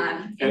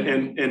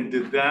 And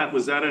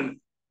was that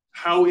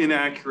how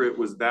inaccurate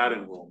was that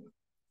enrollment?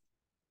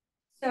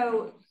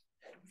 So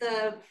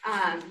the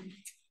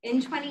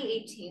in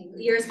 2018,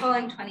 years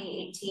following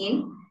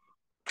 2018,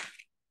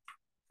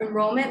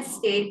 enrollment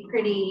stayed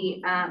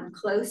pretty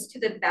close to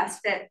the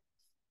best fit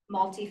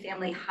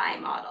multifamily high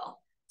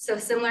model. So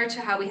similar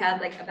to how we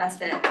had like a best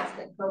fit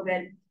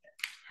COVID,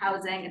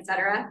 housing, et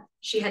cetera,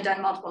 she had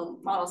done multiple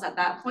models at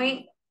that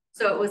point.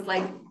 So it was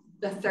like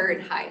the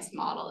third highest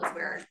model is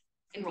where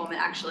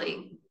enrollment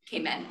actually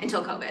came in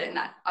until COVID, and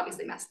that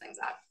obviously messed things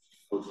up.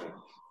 Okay.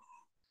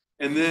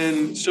 And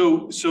then,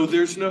 so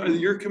there's no,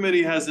 your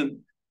committee hasn't,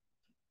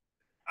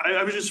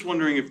 I was just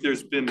wondering if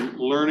there's been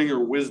learning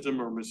or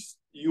wisdom or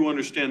you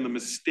understand the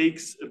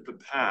mistakes of the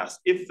past,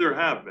 if there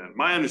have been.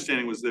 My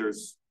understanding was there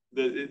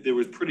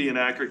was pretty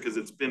inaccurate because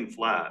it's been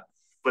flat,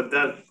 but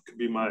that could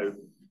be my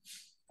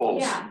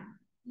false. Yeah,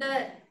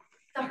 the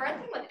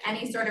hard thing with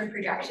any sort of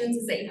projections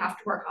is that you have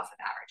to work off of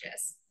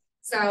averages.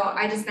 So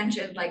I just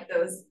mentioned like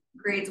those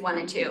grades 1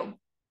 and 2.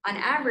 On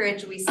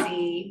average, we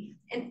see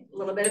a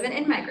little bit of an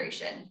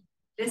in-migration.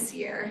 This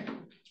year,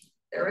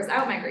 there was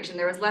out-migration,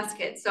 there was less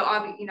kids. So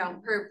you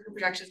know, her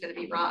projection is going to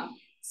be wrong.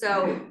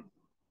 So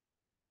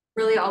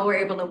really all we're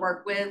able to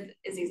work with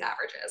is these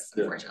averages,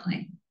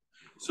 unfortunately.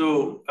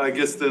 So I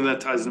guess then that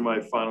ties into my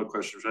final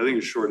question, which I think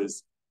is short,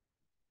 is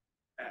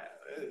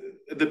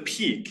the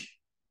peak,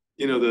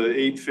 you know, the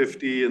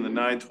 850 and the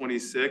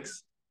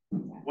 926.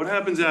 What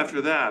happens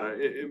after that?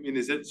 I mean,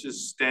 is it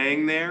just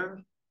staying there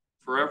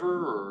forever,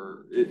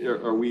 or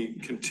are we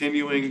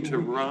continuing to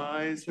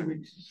rise?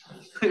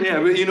 Yeah,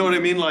 but you know what I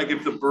mean? Like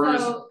if the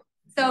burst.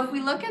 So if we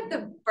look at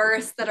the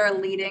bursts that are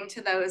leading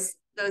to those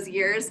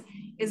years,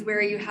 is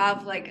where you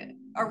have like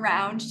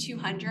around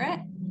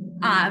 200.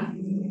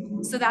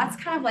 So that's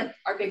kind of like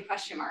our big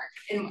question mark,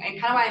 and kind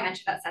of why I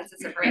mentioned that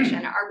census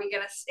information. Are we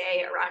going to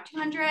stay around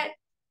 200?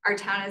 Our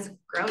town has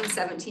grown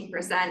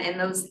 17%, and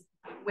those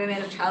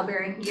women of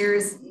childbearing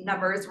years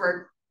numbers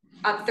were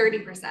up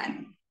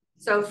 30%.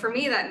 So for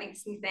me, that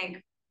makes me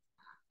think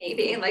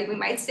maybe like we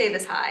might stay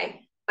this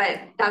high, but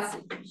that's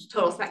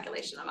total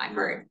speculation on my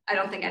part. I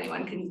don't think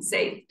anyone can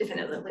say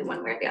definitively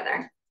one way or the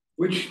other.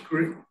 Which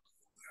grade?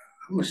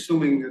 I'm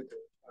assuming that the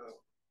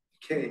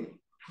K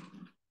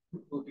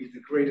will be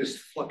the greatest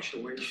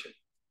fluctuation.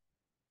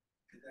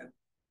 And then,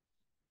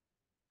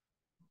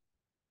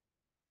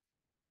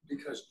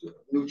 because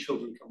new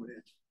children coming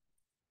in.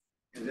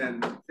 And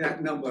then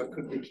that number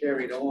could be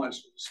carried on, so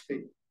to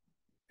speak.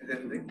 And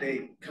then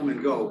they come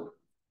and go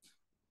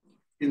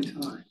in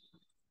time.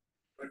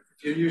 But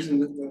if you're using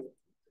the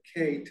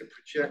K to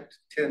project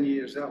 10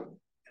 years out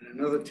and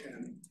another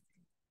 10,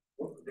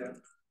 what would that?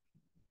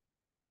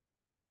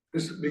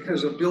 This,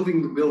 because of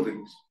building the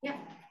buildings. Yeah.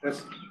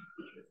 That's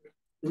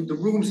the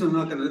rooms are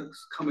not going to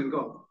come and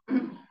go.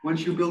 Mm-hmm.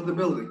 Once you build the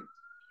building,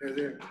 they're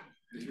there.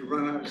 If you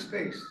run out of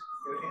space,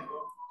 you hand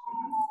off,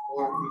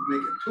 or you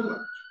make it too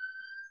large.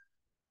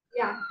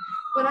 Yeah.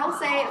 What I'll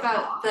say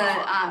about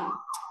the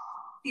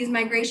these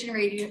migration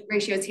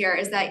ratios here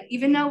is that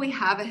even though we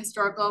have a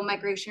historical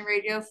migration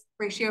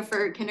ratio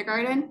for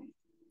kindergarten,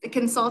 the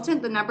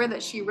consultant, the number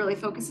that she really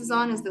focuses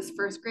on is this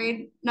first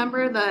grade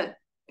number. That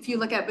if you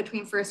look at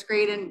between first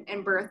grade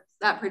and birth,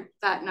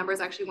 that number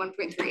is actually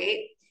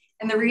 1.38.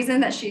 And the reason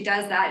that she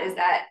does that is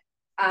that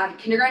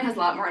kindergarten has a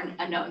lot more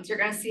unknowns. You're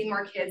going to see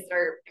more kids that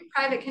are in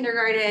private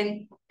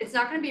kindergarten. It's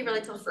not going to be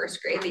really till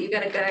first grade that you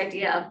get a good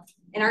idea of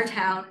in our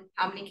town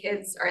how many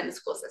kids are in the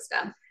school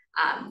system.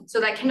 So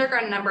that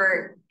kindergarten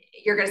number,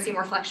 you're going to see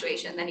more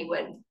fluctuation than you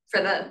would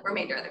for the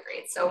remainder of the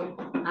grades. So,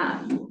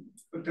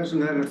 but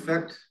doesn't that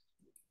affect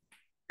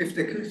if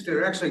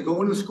they're actually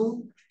going to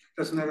school?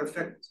 Doesn't that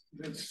affect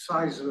the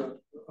size of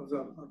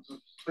the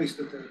place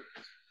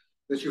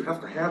that you have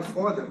to have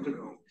for them to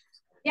go?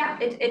 Yeah,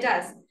 it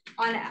does.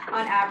 On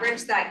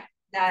average,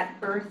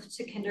 that birth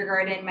to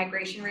kindergarten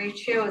migration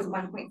ratio is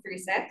 1.36,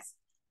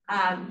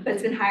 but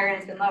it's been higher and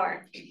it's been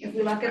lower. If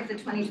we look at the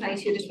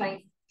 2022 to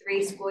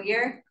 23 school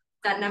year,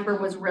 that number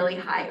was really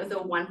high. It was a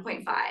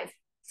 1.5.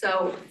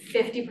 So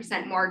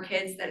 50% more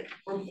kids that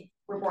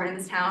were born in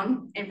this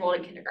town enrolled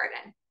in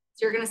kindergarten.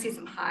 So you're going to see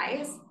some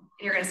highs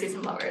and you're going to see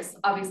some lowers.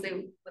 Obviously,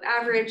 with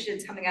average,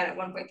 it's coming out at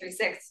 1.36.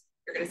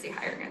 You're going to see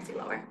higher, you're going to see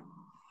lower.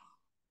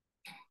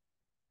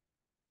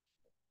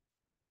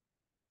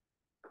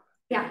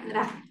 Yeah,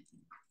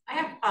 I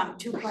have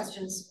 2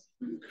 questions.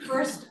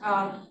 First,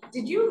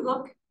 did you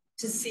look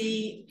to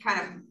see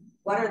kind of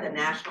what are the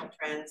national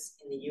trends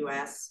in the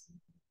US?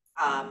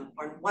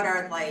 Or what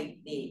are like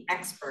the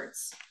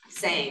experts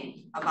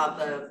saying about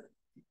the,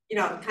 you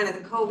know, kind of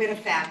the COVID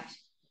effect,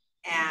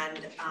 and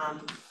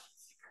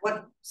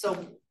what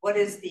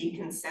is the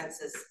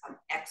consensus of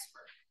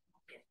experts?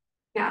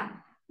 Yeah.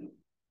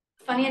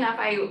 Funny enough,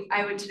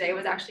 I today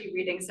was actually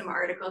reading some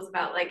articles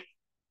about like,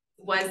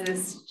 was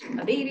this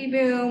a baby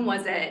boom?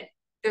 Was it,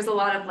 there's a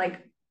lot of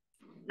like,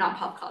 not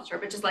pop culture,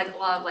 but just like a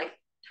lot of like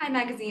Time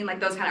Magazine, like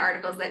those kind of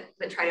articles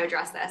that try to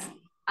address this.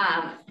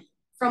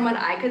 From what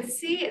I could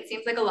see, it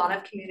seems like a lot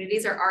of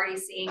communities are already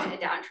seeing a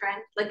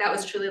downtrend. Like that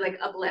was truly like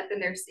a blip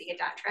and they're seeing a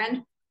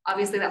downtrend.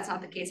 Obviously that's not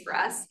the case for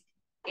us.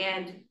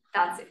 And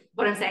that's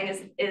what I'm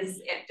saying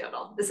is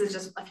anecdotal. This is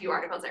just a few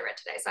articles I read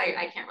today. So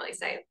I can't really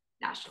say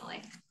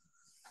nationally.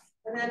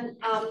 And then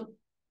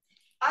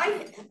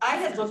I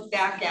had looked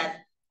back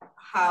at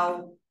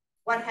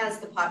what has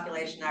the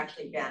population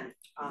actually been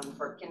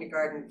for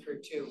kindergarten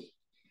through 2.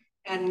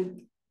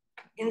 And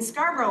in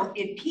Scarborough,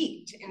 it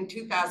peaked in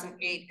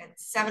 2008 at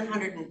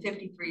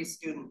 753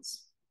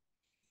 students.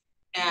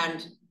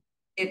 And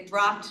it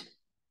dropped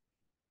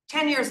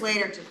 10 years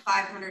later to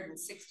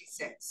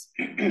 566.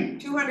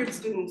 200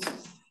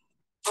 students,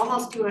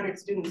 almost 200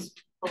 students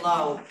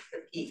below the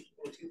peak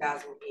in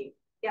 2008.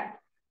 Yeah.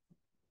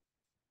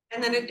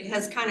 And then it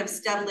has kind of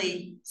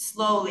steadily,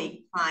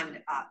 slowly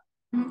climbed up.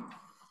 Mm-hmm.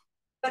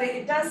 But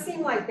it does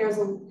seem like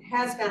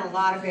has been a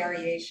lot of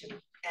variation.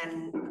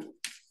 And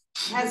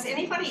has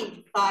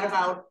anybody thought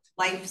about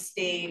life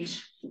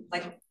stage?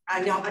 Like,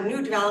 I know a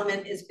new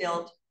development is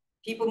built,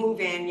 people move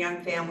in,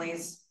 young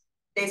families,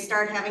 they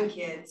start having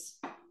kids,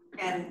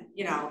 and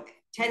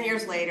 10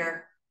 years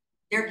later,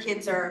 their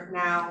kids are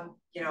now,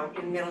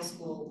 in middle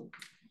school,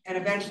 and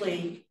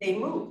eventually they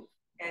move,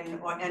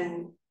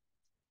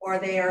 or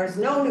there's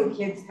no new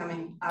kids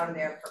coming out of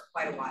there for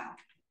quite a while.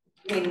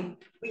 I mean,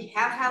 we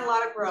have had a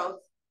lot of growth,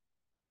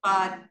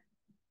 but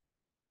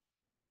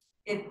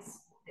there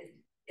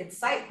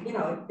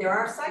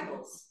are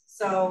cycles.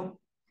 So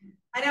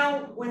I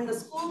know when the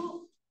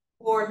school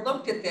board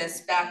looked at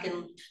this back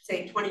in,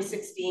 say,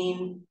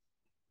 2016,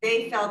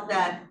 they felt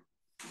that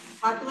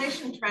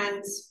population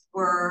trends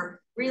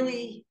were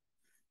really,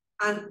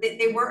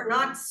 they were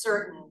not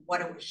certain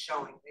what it was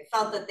showing. They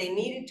felt that they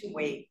needed to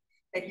wait,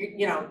 that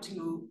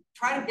to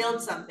try to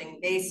build something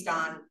based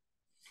on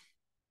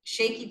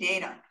shaky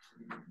data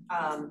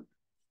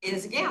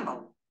is a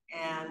gamble.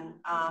 And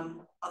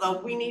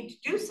although we need to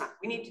do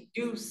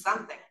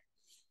something,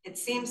 it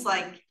seems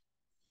like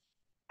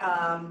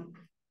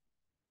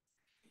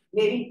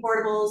maybe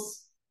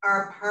portables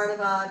are part of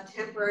a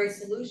temporary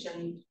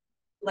solution.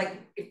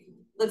 Like,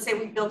 let's say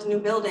we built a new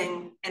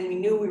building and we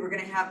knew we were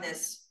going to have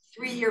this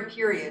 3-year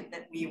period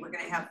that we were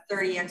going to have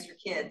 30 extra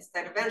kids,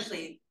 that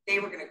eventually they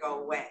were going to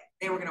go away.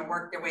 They were going to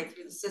work their way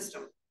through the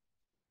system.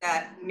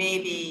 That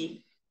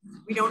maybe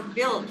we don't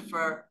build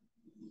for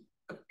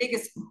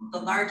the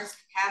largest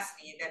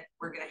capacity that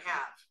we're going to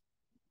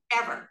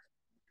have ever.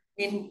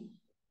 I mean,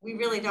 we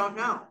really don't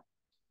know.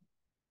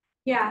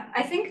 Yeah,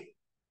 I think,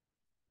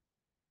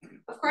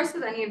 of course,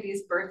 with any of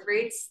these birth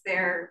rates,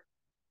 they're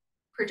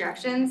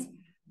projections,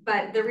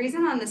 but the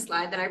reason on this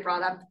slide that I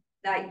brought up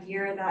that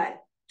year,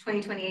 that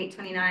 2028,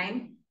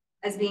 29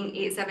 as being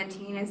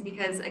 817 is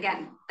because,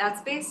 again,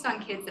 that's based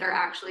on kids that are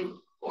actually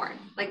born.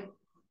 Like,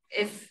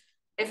 if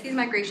these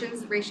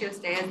migrations ratios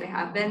stay as they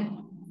have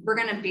been, we're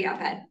going to be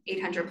up at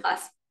 800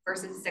 plus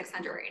versus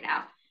 600 right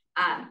now.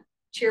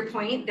 To your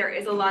point, there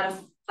is a lot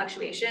of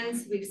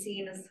fluctuations. We've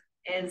seen as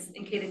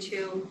in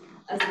K-2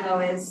 as low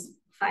as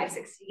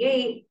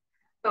 568,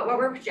 but what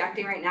we're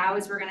projecting right now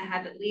is we're going to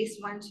have at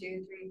least 1, 2,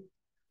 3,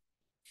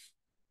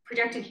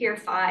 projected here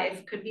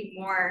 5, could be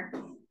more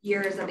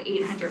years of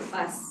 800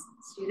 plus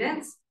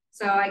students.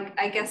 So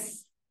I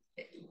guess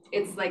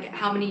it's like,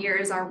 how many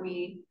years are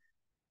we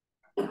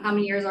going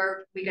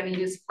to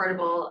use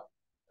portable?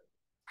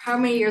 How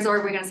many years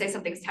are we going to say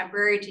something's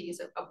temporary to use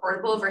a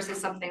portable versus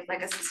something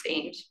like a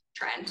sustained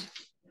trend?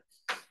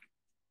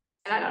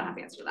 And I don't have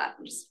the answer to that.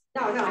 I'm just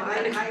no,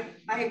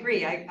 I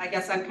agree. I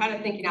guess I'm kind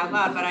of thinking out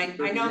loud, but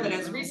I know that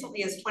as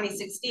recently as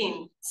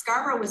 2016,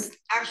 Scarborough was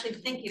actually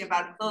thinking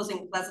about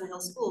closing Pleasant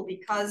Hill School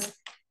because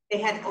they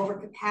had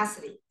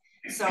overcapacity.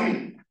 So,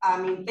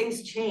 I mean,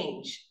 things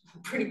change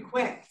pretty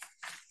quick.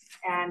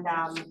 And,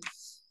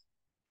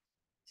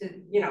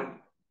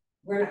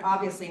 we're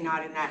obviously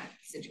not in that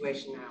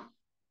situation now.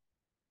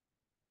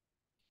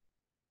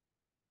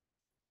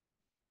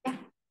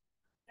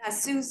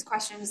 Sue's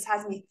question just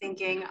has me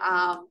thinking,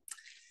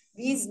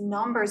 these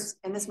numbers,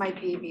 and this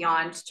might be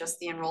beyond just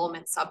the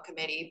enrollment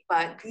subcommittee,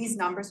 but these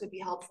numbers would be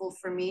helpful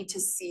for me to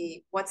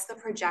see what's the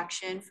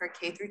projection for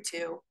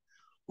K-2,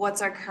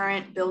 what's our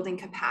current building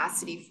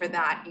capacity for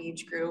that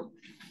age group,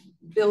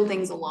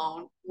 buildings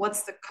alone,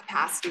 what's the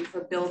capacity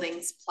for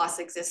buildings plus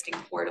existing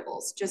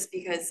portables, just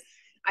because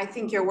I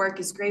think your work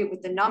is great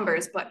with the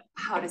numbers, but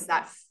how does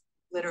that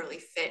literally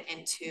fit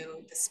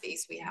into the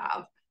space we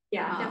have?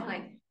 Yeah,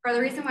 definitely. For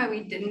the reason why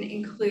we didn't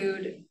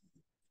include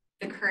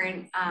the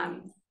current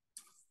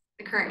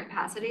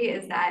capacity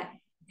is that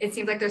it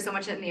seems like there's so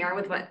much in the air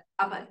with what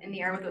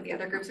the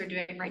other groups are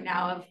doing right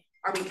now. Of,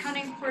 are we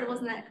counting portables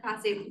in that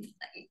capacity?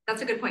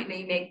 That's a good point that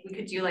you make. We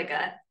could do like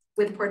a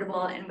with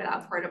portable and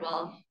without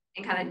portable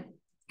and kind of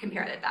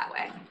compare it that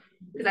way,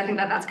 because I think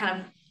that that's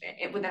kind of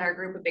within our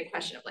group a big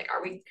question of like,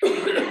 are we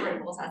counting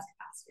portables as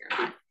capacity or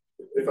not?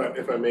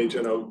 If I may,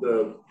 Jenna,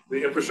 the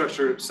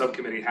infrastructure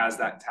subcommittee has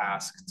that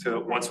task to,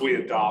 once we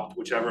adopt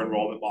whichever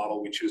enrollment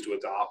model we choose to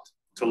adopt,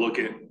 to look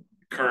at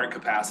current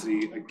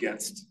capacity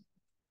against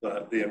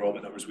the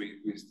enrollment numbers we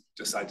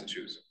decide to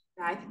choose.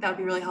 Yeah, I think that would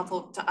be really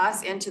helpful to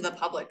us and to the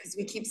public, because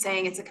we keep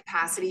saying it's a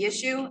capacity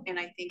issue, and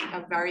I think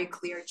a very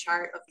clear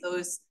chart of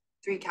those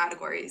 3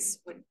 categories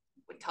would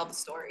tell the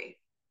story.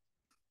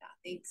 Yeah,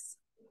 thanks.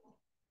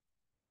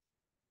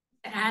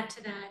 To add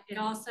to that, it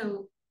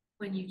also,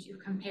 when you do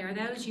compare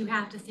those, you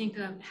have to think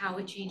of how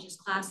it changes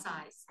class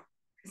size.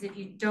 Because if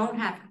you don't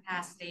have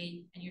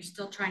capacity and you're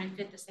still trying to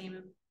fit the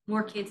same,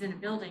 more kids in a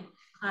building,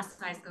 class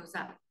size goes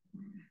up.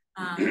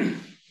 And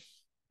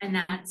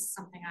that's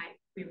something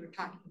we were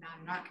talking about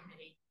in our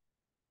committee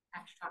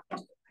after talking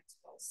to the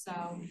principals.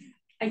 So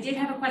I did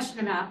have a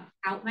question about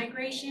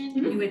out-migration.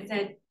 You had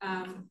said,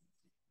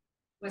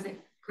 was it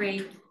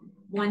grade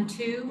 1,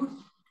 2?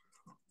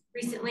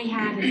 Recently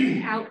had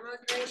an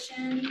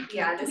out-migration.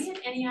 Yeah. Do we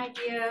have any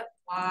idea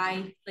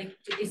why? Like,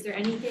 is there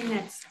anything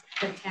that's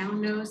the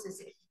town knows? Is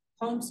it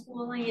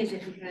homeschooling? Is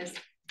it because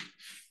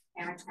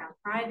parents found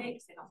private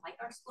because they don't like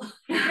our school?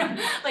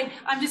 Like,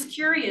 I'm just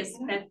curious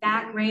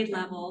that grade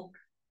level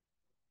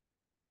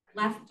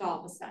left all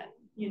of a sudden.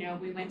 You know,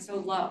 we went so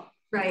low.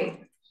 Right.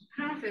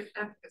 I don't know if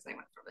I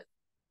went from it.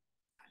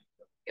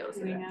 Do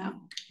we know?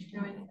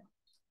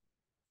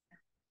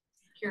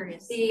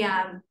 Curious.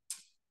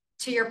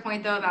 To your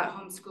point though about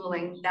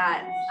homeschooling,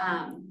 that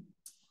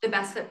the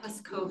Best Fit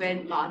plus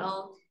COVID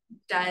model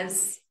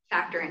does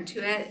factor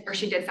into it, or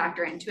she did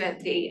factor into it,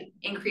 the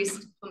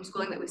increased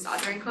homeschooling that we saw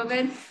during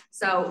COVID.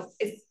 So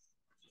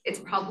It's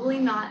probably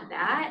not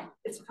that.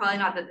 It's probably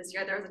not that this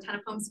year there was a ton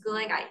of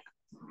homeschooling.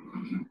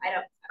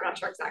 I'm not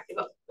sure exactly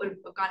what would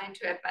have gone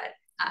into it, but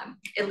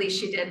at least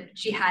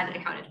she had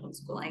accounted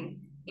homeschooling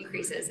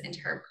increases into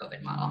her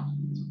COVID model.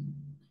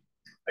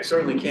 I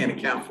certainly can't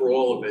account for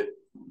all of it,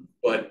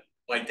 but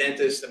my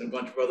dentist and a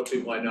bunch of other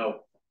people I know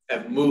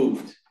have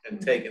moved and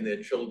taken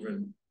their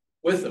children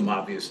with them,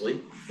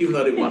 obviously, even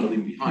though they want to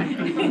leave behind.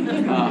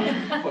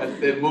 But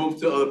they've moved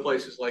to other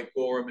places like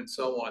Gorham and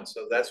so on,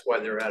 so that's why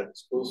they're out of the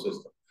school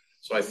system.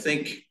 So I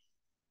think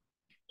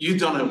you've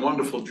done a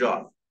wonderful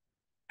job.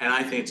 And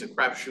I think it's a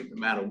crapshoot no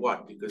matter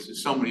what, because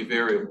there's so many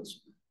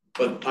variables.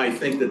 But I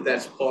think that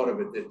that's part of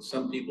it, that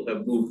some people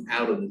have moved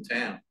out of the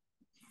town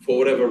for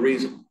whatever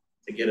reason,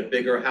 to get a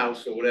bigger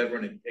house or whatever,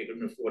 and they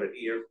couldn't afford it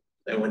here,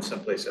 they went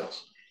someplace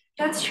else.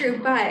 That's true,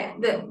 but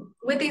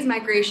with these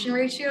migration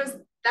ratios,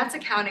 that's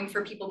accounting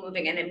for people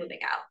moving in and moving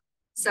out.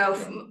 So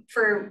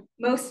for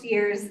most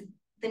years,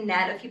 the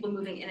net of people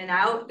moving in and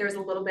out, there's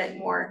a little bit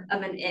more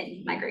of an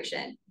in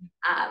migration.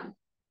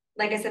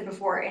 Like I said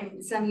before,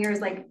 in some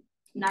years, like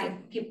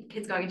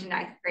kids going into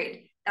 9th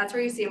grade, that's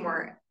where you see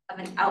more of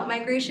an out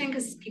migration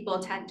because people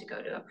tend to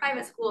go to a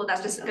private school.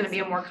 That's just going to be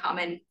a more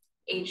common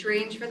age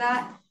range for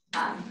that.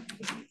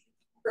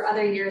 For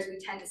other years, we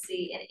tend to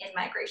see an in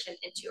migration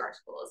into our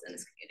schools in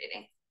this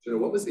community. So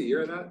what was the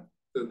year of that?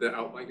 The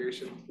out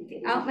migration?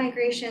 The out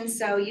migration,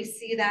 so you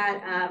see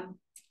that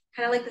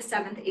kind of like the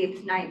 7th,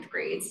 8th, 9th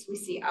grades, we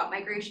see out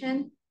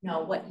migration.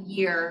 No, what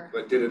year?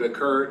 But did it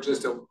occur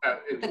just in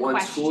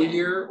one school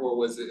year,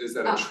 or is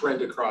that a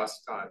trend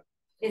across time?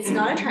 It's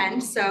not a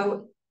trend.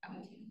 So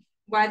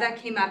why that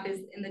came up is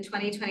in the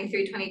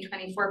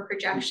 2023-2024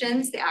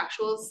 projections, the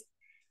actuals,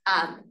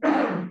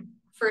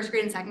 first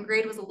grade and second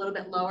grade was a little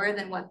bit lower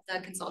than what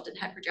the consultant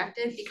had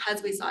projected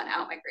because we saw an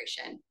out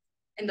migration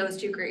in those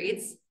 2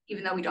 grades,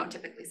 even though we don't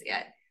typically see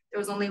it. There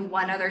was only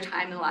one other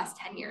time in the last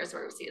 10 years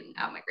where we've seen an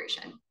out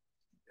migration.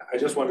 I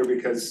just wonder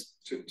because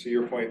to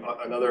your point,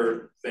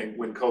 another thing,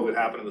 when COVID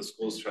happened and the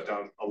schools shut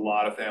down, a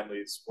lot of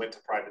families went to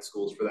private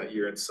schools for that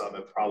year and some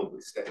have probably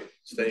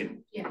stayed.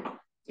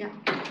 Yeah.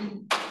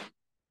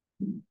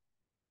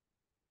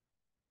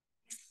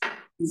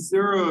 Is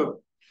there a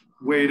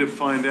way to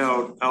find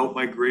out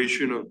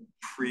migration of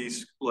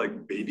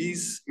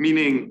babies?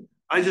 Meaning,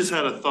 I just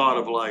had a thought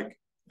of like,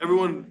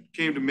 everyone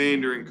came to Maine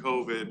during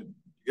COVID to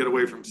get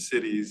away from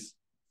cities,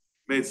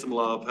 made some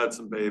love, had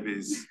some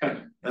babies,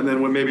 and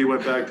then when maybe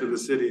went back to the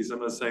cities.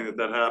 I'm not saying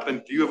that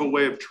happened. Do you have a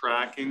way of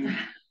tracking?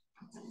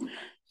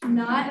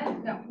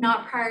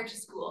 Not prior to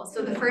school.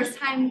 So the first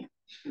time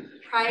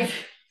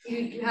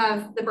you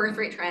have the birth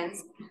rate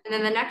trends, and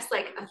then the next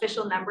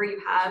official number you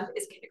have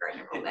is kindergarten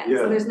enrollment.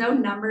 Yeah. So there's no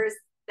numbers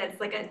that's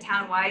like a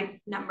town-wide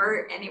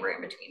number anywhere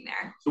in between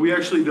there. So we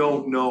actually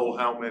don't know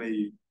how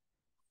many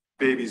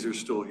babies are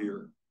still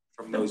here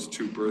from those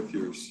 2 birth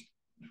years.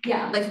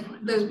 Yeah, like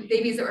those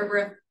babies that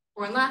were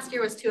born last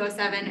year was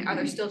 207. Are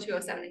there still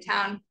 207 in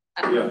town?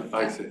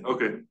 I see.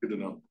 Okay, good to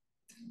know.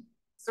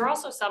 Is there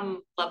also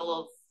some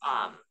level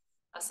of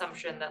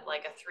assumption that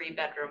like a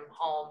 3-bedroom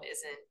home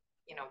isn't,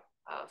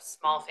 a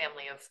small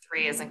family of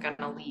 3 isn't going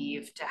to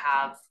leave to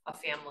have a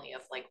family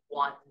of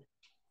 1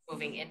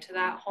 moving into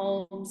that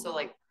home? So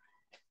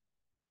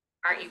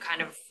aren't you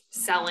kind of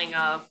selling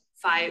a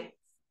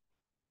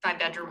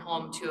 5-bedroom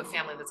home to a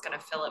family that's going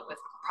to fill it with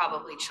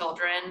probably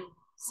children?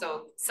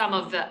 So some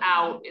of the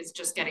out is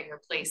just getting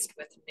replaced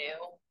with new.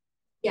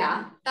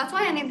 Yeah, that's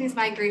why any of these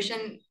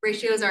migration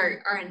ratios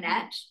are a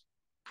net.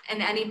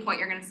 And at any point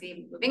you're going to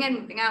see moving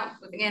in, moving out,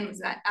 moving in,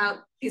 moving out.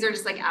 These are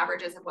just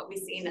averages of what we've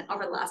seen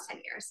over the last 10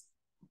 years.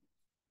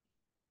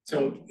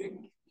 So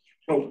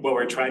what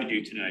we're trying to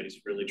do tonight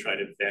is really try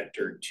to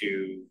vector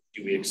to,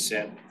 do we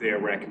accept their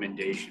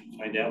recommendation?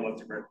 Find out what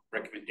the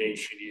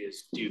recommendation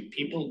is. Do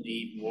people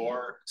need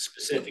more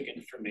specific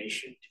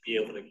information to be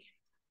able to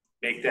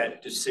make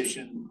that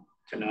decision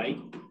tonight?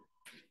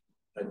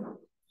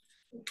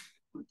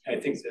 I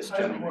think this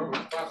gentleman. I have more of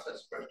a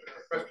process question,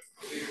 or a question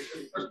for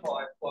leadership. First of all,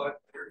 I applaud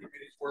your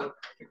committee's work.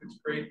 I think it's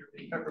great. You're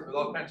being peppered with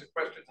all kinds of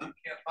questions that you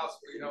can't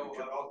possibly know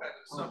about all kinds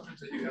of assumptions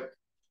that you have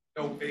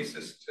no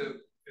basis to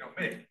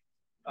make.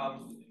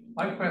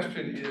 My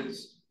question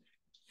is,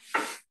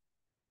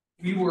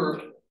 we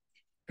were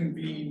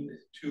convened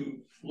to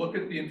look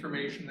at the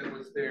information that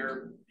was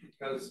there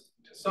because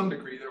to some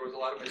degree there was a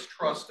lot of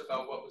mistrust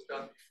about what was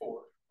done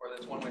before, or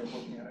that's one way of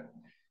looking at it.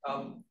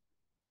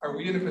 Are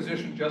we in a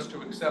position just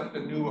to accept a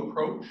new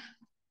approach?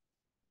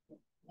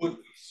 Would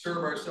we serve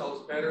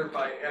ourselves better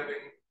by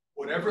having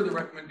whatever the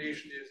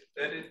recommendation is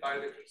vetted by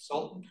the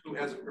consultant who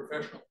has a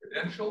professional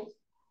credential?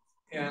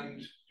 And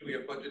do we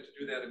have budget to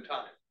do that in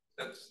time?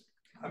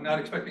 I'm not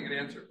expecting an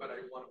answer, but I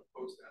want to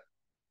pose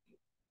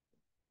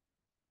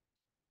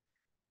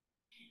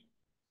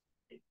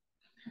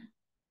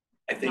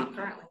I that. think not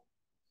currently.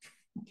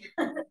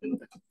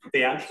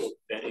 The actual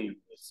vetting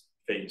was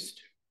phase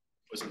 2.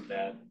 Wasn't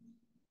that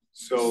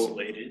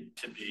slated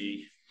to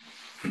be?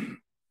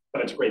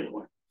 But it's a great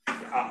point.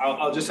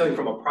 I'll just tell you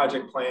from a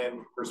project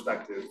plan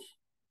perspective,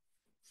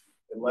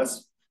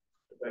 unless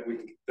the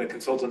the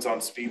consultant's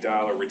on speed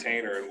dial or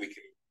retainer, and we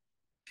can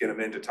get them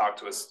in to talk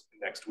to us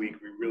next week.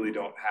 We really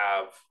don't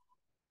have,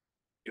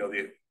 you know,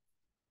 the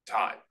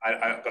time.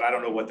 But I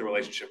don't know what the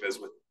relationship is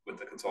with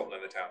the consultant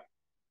and the town.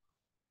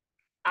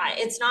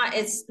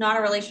 It's not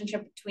a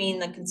relationship between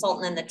the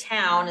consultant and the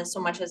town as so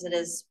much as it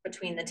is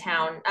between the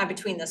town,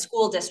 between the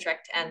school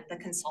district and the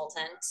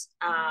consultant.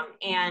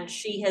 And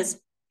she has,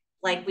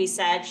 like we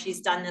said,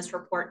 she's done this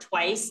report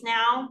twice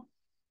now.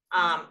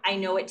 I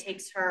know it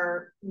takes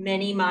her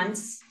many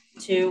months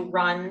to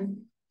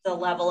run the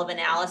level of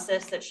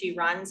analysis that she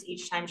runs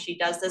each time she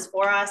does this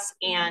for us,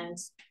 and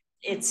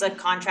it's a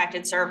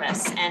contracted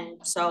service.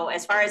 And so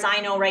as far as I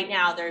know right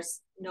now,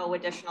 there's no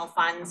additional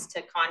funds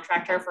to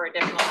contract her for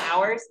additional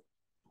hours.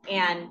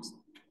 And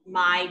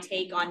my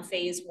take on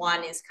phase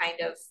one is kind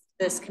of,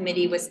 this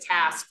committee was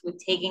tasked with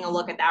taking a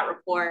look at that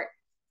report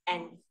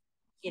and,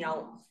 you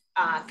know,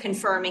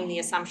 confirming the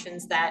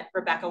assumptions that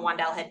Rebecca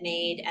Wandell had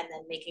made, and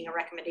then making a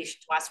recommendation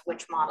to us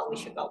which model we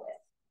should go with.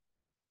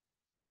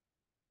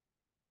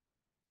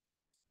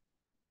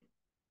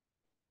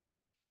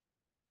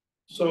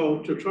 So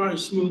to try and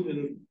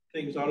smoothen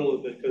things out a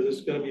little bit, because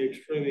it's going to be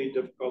extremely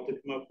difficult to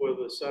come up with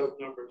a set of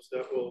numbers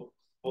that will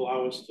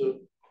allow us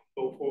to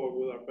go forward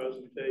with our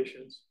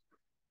presentations.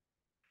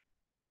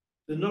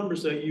 The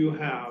numbers that you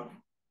have,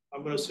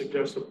 I'm going to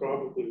suggest are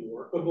probably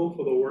workable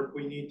for the work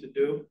we need to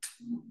do.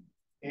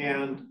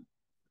 And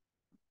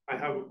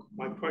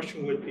my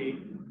question would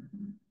be,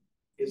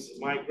 is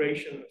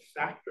migration a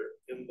factor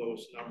in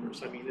those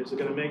numbers? I mean, is it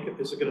going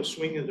to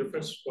swing the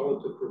difference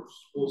relative to the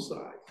school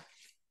side?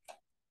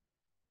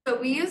 So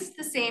we used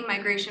the same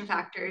migration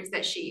factors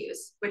that she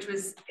used, which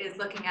is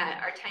looking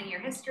at our 10-year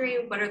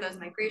history. What are those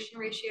migration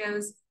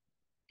ratios?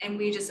 And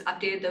we just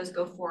updated those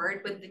go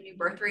forward with the new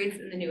birth rates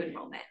and the new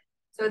enrollment.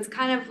 So it's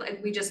kind of like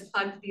we just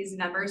plugged these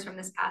numbers from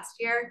this past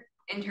year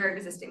into her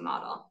existing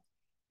model.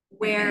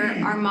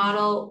 Where our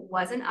model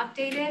wasn't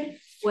updated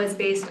was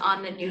based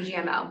on the new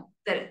GMO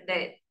that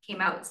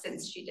came out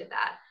since she did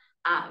that.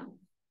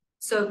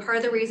 So part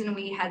of the reason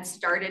we had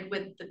started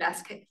with the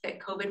best fit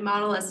COVID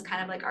model as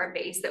kind of like our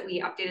base that we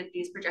updated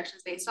these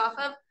projections based off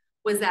of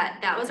was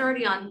that was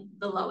already on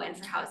the low end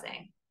for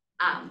housing.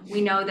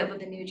 We know that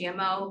with the new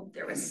GMO,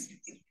 there was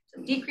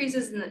some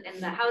decreases in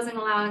the housing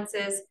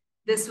allowances.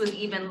 This was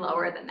even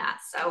lower than that.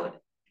 So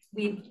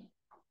we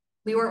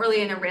weren't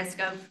really in a risk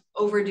of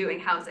overdoing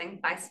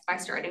housing by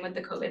starting with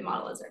the COVID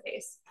model as our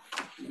base.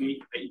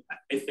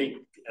 I think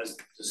as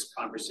this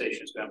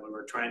conversation has been, what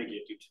we're trying to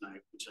get to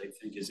tonight, which I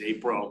think is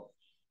April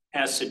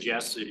has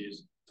suggested,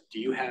 is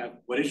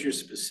what is your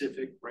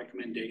specific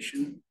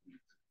recommendation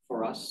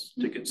for us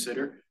to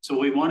consider? So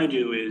what we want to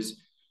do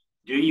is,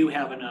 do you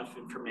have enough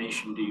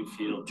information, do you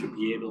feel, to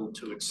be able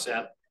to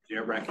accept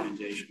their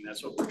recommendation?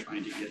 That's what we're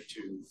trying to get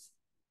to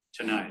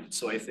tonight.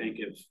 So I think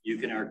if you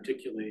can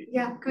articulate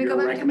can we go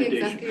back to the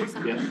executive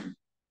summary? Yeah.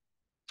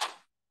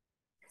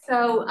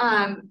 So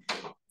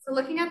so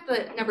looking at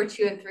the number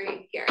 2 and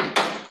 3 here,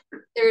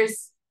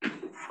 there's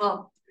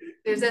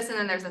this, and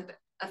then there's a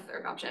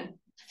third option.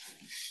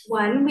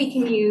 One, we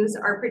can use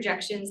our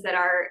projections that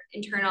our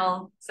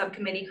internal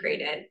subcommittee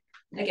created.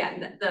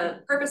 Again, the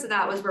purpose of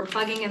that was we're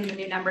plugging in the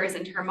new numbers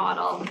into her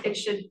model. It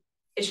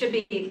should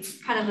be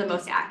kind of the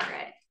most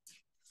accurate.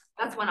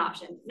 That's one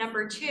option.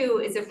 Number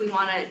 2 is if we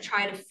want to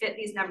try to fit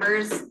these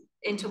numbers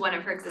into one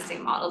of her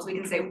existing models, we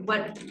can say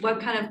what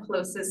kind of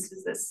closest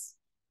is this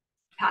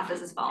path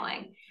this is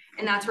following.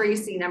 And that's where you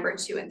see number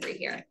 2 and 3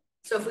 here.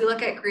 So if we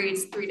look at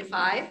grades 3 to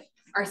 5,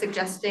 our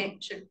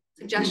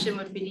suggestion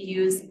would be to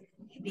use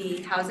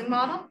the housing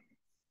model.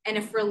 And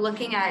if we're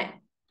looking at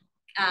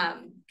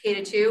K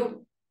to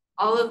 2,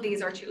 all of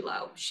these are too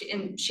low. She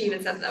even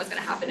said that was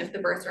going to happen if the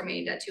births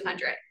remained at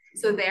 200.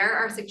 So there,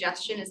 our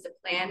suggestion is to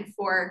plan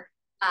for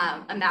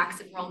a max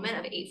enrollment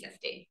of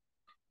 850.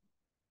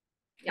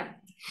 Yeah.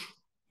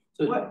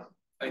 So what?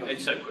 I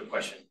just had a quick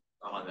question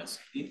on this.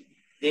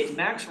 The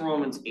max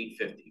enrollment's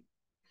 850,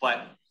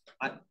 but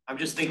I'm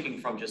just thinking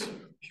from just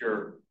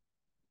pure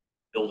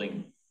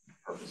building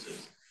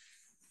purposes.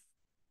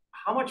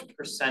 How much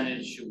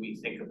percentage should we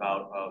think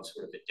about of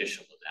sort of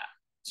additional to that?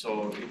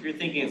 So if you're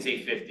thinking it's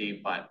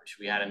 850, but should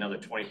we add another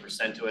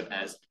 20% to it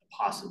as a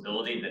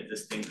possibility that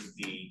this thing could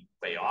be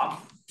way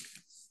off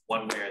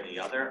one way or the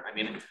other? I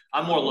mean,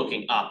 I'm more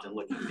looking up than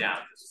looking down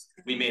because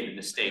we made a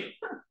mistake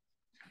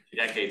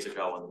decades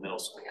ago in the middle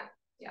school.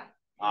 Yeah.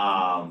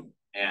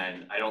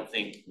 And I don't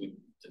think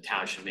the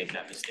town should make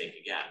that mistake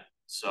again.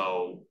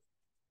 So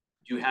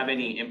do you have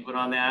any input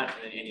on that?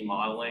 Any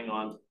modeling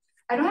on?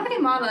 I don't have any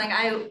modeling.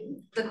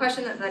 The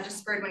question that just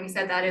spurred when you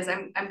said that is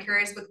I'm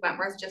curious with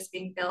Wentworth just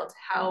being built,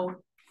 how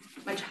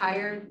much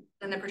higher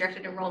than the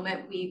projected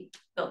enrollment we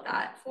built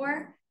that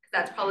for?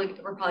 Because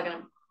we're probably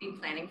going to be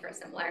planning for a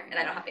similar, and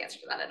I don't have the answer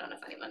to that. I don't know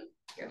if anyone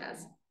here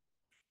does.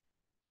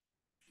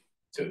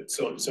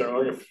 So in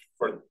order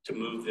to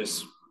move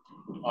this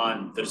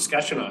on, the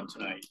discussion on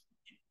tonight,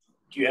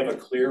 do you have a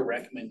clear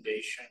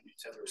recommendation? You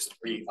said there's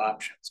 3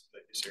 options,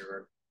 but is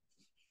there?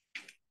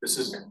 This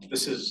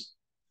is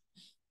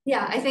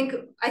Yeah, I think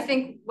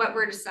what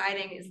we're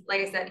deciding is,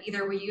 like I said,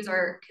 either we use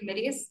our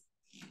committees,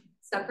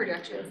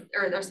 sub-projections,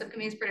 or their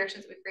subcommittees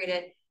projections we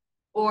created,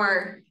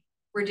 or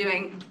we're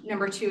doing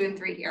number 2 and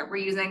 3 here. We're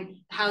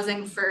using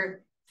housing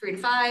for 3 to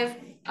 5,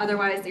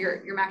 otherwise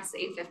your max is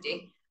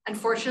 850.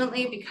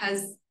 Unfortunately,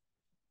 because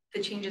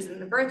the changes in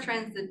the birth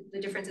trends, the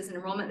differences in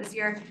enrollment this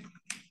year,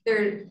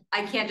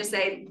 I can't just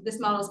say this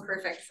model is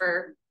perfect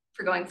for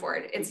going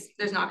forward.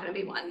 There's not going to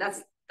be one.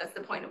 That's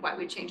the point of why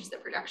we changed the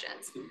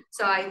projections.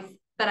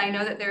 But I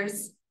know that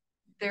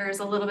there's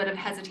a little bit of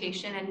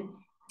hesitation and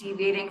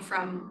deviating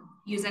from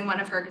using one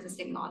of her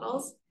existing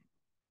models,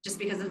 just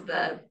because of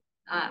the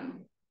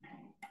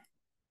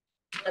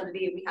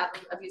validity we have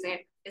of using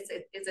its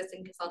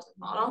existing consultant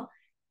model.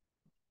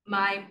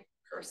 My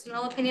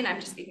personal opinion,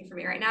 I'm just speaking for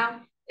me right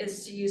now,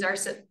 is to use our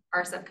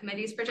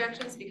subcommittee's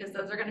projections, because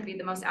those are going to be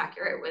the most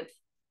accurate with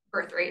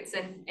birth rates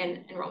and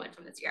enrollment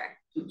from this year.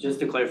 Just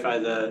to clarify,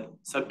 the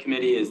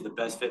subcommittee is the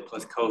best fit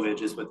plus COVID,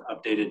 just with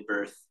updated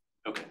birth.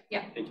 Okay.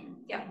 Yeah. Thank you.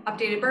 Yeah.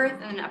 Updated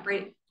birth and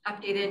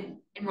updated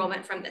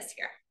enrollment from this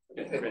year.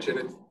 Okay. And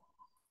Janet,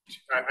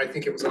 I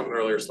think it was on an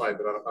earlier slide,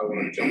 but I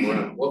want to jump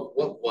around. What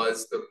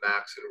was the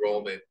max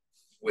enrollment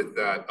with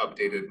that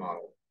updated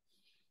model?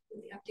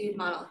 The updated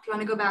model. If you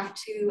want to go back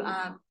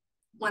to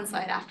one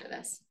slide after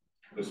this.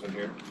 This one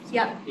here?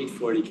 Yep.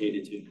 840 K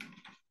to 2.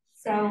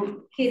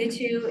 So K to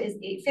 2 is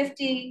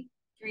 850,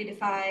 3 to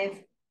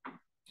 5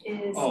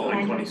 is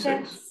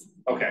 926.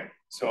 Okay,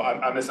 so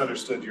I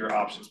misunderstood your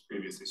options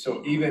previously.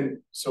 So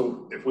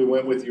if we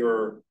went with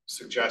your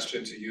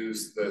suggestion to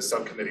use the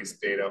subcommittee's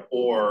data,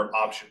 or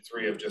option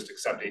 3 of just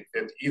accept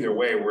 850, either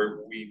way,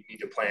 we need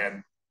to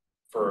plan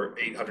for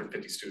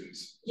 850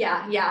 students.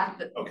 Yeah.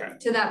 Okay.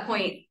 To that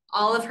point,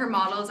 all of her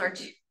models are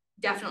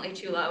definitely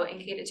too low in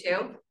K to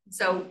 2.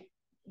 So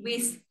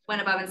we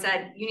went above and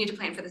said, you need to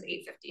plan for this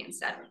 850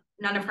 instead.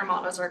 None of her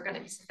models are going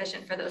to be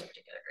sufficient for those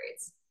particular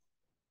grades.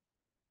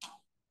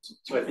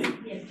 So I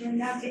think, and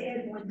not to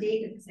add more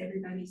data, because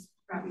everybody's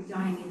probably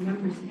dying in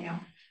numbers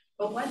now.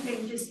 But one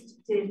thing,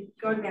 just to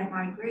go to that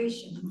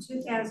migration, in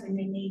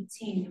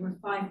 2018, there were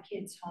 5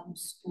 kids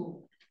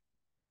homeschooled.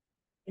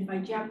 If I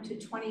jump to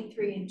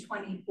 23 and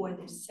 24,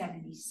 there's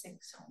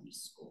 76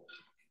 homeschooled.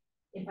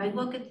 If I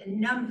look at the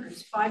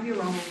numbers,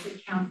 5-year-olds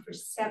account for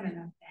 7 of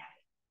that.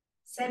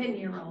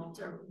 7-year-olds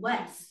are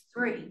less,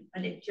 3,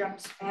 but it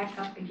jumps back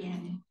up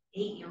again,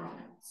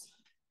 8-year-olds.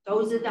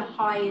 Those are the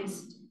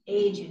highest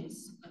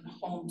ages of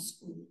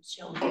homeschooled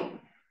children.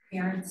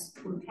 Parents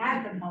who've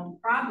had them home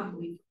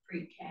probably for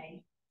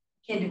pre-K,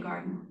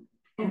 kindergarten,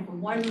 and for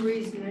one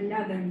reason or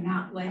another,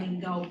 not letting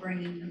go,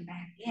 bringing them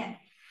back in.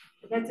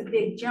 But that's a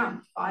big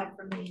jump, 5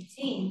 from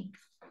 18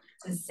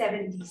 to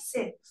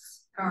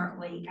 76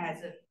 currently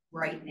as of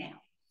right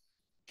now.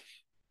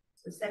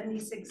 So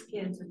 76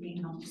 kids are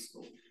being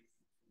homeschooled.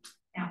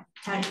 Now,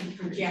 how do you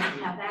project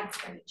how that's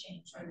going to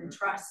change, or the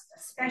trust,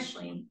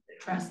 especially the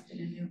trust in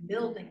a new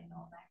building and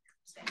all that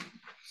kind of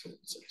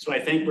stuff? So I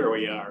think where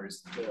we are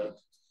is the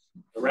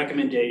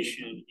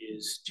recommendation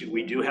is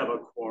we do have a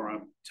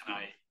quorum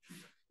tonight.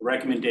 The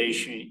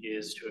recommendation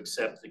is to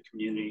accept the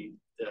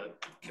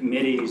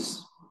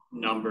committee's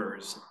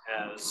numbers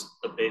as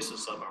the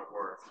basis of our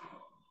work.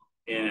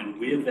 And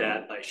with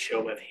that, by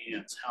show of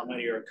hands, how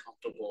many are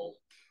comfortable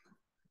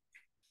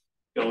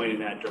going in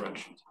that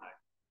direction tonight?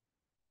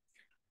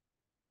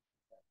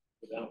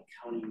 Without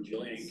counting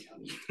Jillian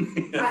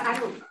counting. I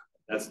don't.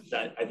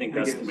 I think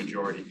that's the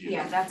majority view.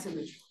 Yeah, that's a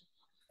majority.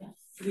 Yes.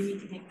 We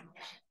need to make.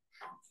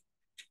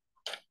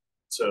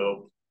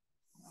 So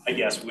I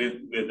guess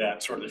with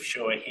that sort of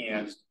show of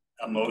hands,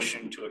 a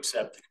motion to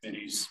accept the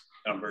committee's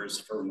numbers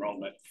for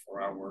enrollment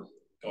for our work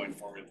going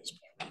forward at this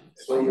point.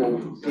 So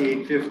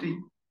 850.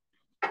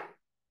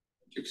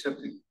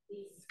 Accepting.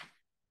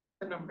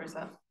 The numbers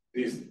up.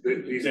 These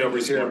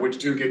numbers here, which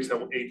do get to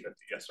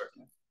 850, yes, sir.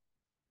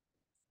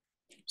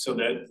 So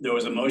that there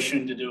was a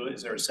motion to do it.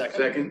 Is there a second?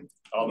 Second.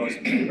 All those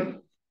in favor?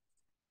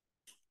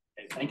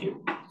 Okay, thank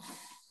you.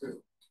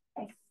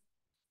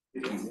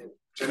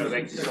 Jenna,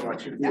 thank you so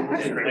much.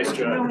 Nice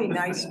job. Really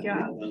nice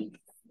job.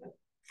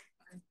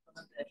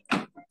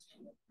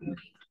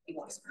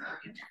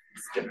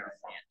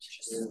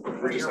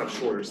 We're just not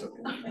sure or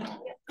something.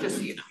 Just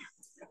so you know.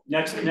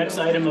 Next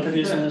item of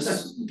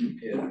business.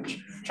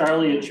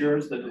 Charlie, it's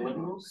yours, the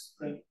deliverables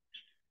that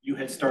you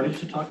had started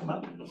to talk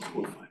about.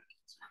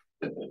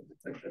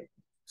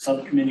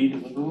 Subcommittee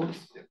deliverables.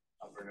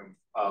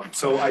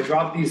 So I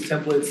dropped these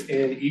templates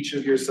in each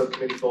of your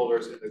subcommittee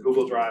folders in the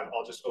Google Drive.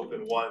 I'll just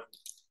open one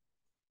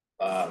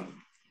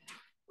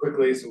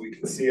quickly so we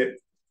can see it.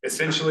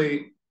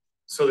 Essentially,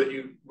 so that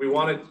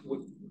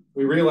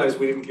we realized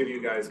we didn't give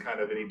you guys kind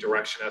of any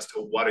direction as to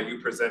what are you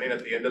presenting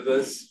at the end of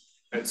this.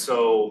 And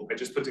so I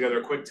just put together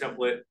a quick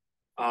template,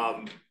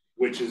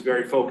 which is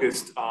very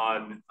focused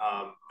on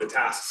the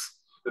tasks,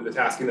 the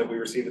tasking that we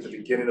received at the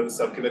beginning of the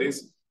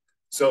subcommittees.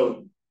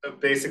 So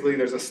basically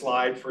there's a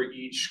slide for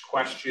each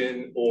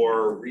question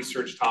or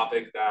research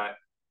topic that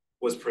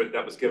was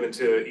given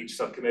to each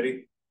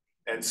subcommittee.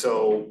 And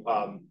so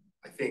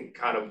I think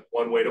kind of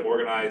one way to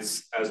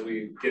organize as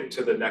we get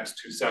to the next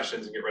two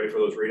sessions and get ready for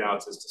those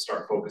readouts is to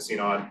start focusing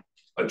on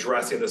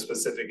addressing the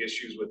specific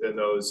issues within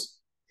those,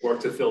 work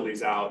to fill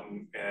these out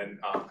and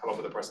come up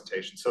with a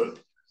presentation. So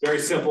very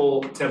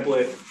simple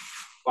template.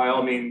 By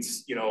all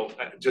means, you know,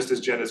 just as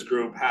Jenna's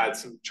group had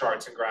some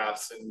charts and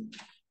graphs and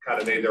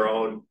kind of made their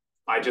own,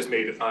 I just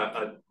made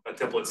a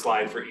template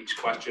slide for each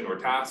question or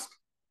task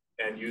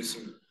and use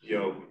some, you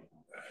know,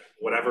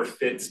 whatever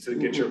fits to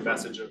get your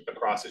message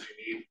across as you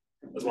need,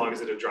 as long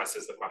as it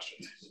addresses the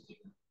questions.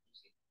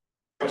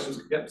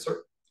 Questions? Yep,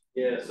 sir.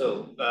 Yeah,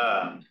 so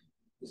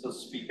this will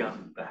speak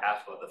on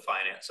behalf of the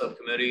finance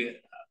subcommittee.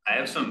 I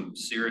have some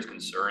serious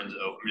concerns.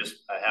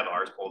 I have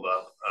ours pulled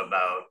up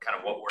about kind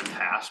of what we're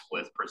tasked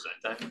with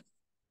presenting.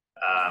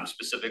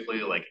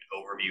 Specifically like an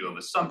overview of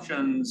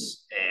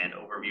assumptions and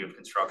overview of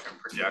construction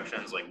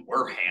projections. Like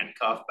we're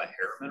handcuffed by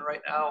Harriman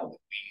right now.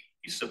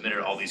 We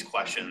submitted all these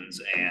questions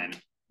and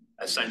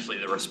essentially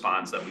the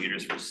response that we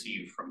just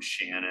received from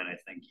Shannon, I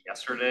think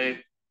yesterday,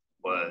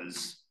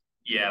 was,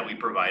 yeah, we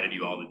provided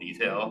you all the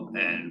detail.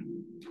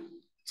 And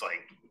it's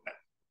like,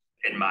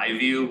 in my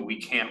view, we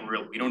can't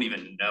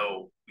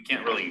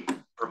really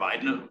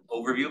provide an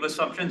overview of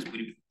assumptions.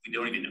 We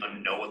don't even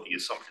know what the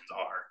assumptions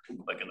are,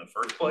 like in the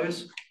first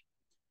place.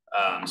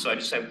 So I'm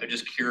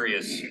just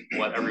curious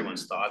what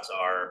everyone's thoughts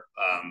are,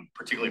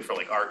 particularly for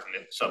like our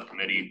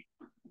subcommittee,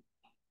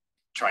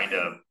 trying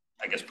to,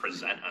 I guess,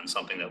 present on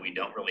something that we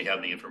don't really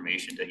have the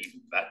information to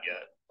even vet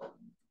yet.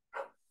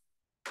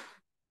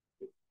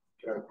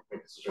 Can I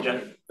make a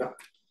suggestion? Yeah.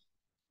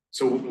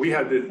 So we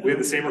had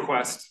the same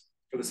request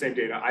for the same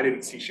data. I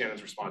didn't see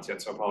Shannon's response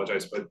yet, so I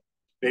apologize, but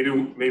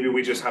maybe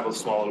we just have a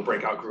small little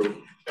breakout group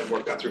and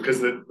work that through, because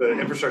the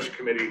infrastructure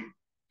committee,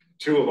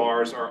 two of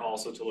ours are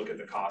also to look at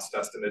the cost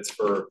estimates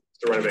for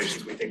the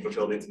renovations we think the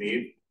buildings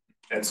need.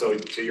 And so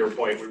to your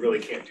point, we really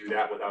can't do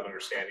that without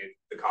understanding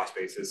the cost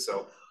basis.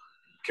 So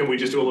can we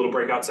just do a little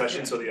breakout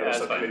session so the other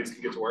subcommittees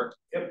can get to work?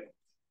 Yep.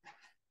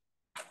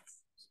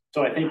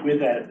 So I think with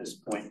that at this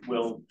point,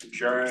 we'll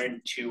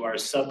adjourn to our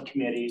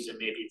subcommittees and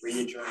maybe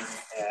re-adjourn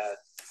at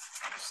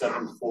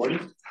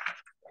 7:40.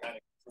 That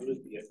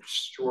included the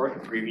short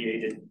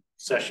abbreviated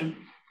session.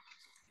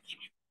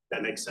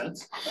 That makes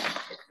sense.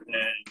 And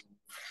then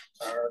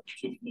our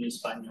two committees,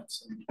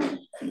 finance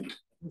and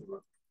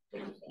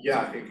yeah,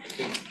 I think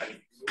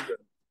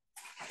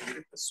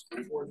the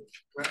school board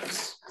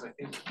reps, because I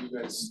think you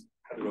guys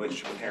have a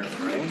relationship with Harriman,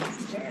 right?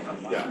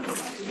 Yeah.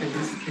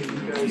 Can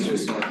you guys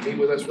just meet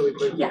with us really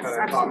quick? Yes,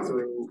 kind of talk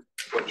through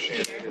what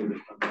Shannon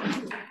and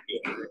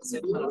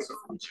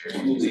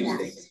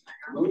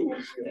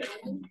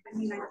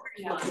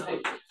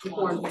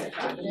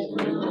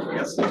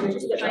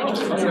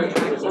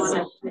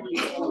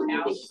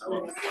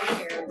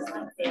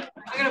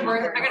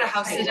I got a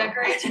house to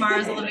decorate.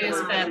 Tomorrow's Olivia's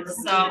 5th,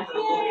 so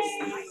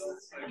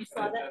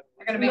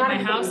I gotta make my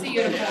house a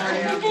unicorn.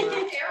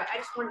 I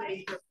just wanted to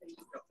be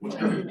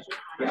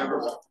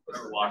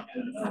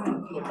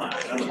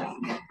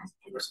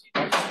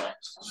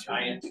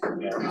giant.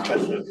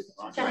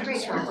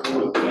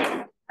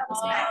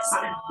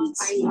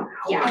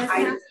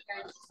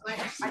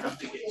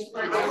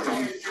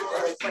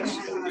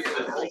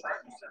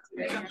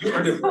 You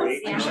earned it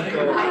great. You should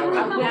go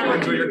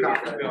enjoy your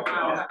cocktail.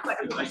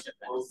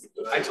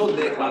 I told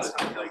Nick last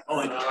time, like, oh,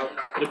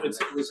 if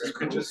you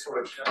could just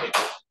sort of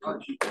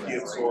be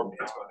absorbed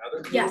into another.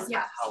 Yes,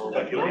 yeah.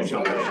 But you'll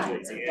jump in.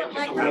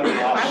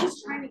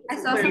 I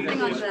saw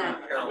something on the,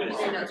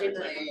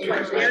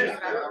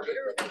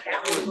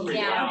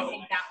 Yeah, I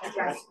think that was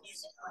right.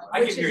 I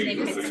can hear you.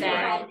 Which is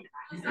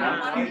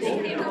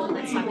they enrolled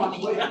in something.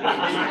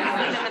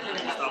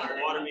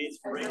 Water means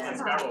break.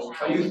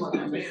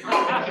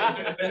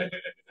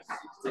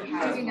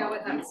 do you know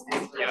what that's?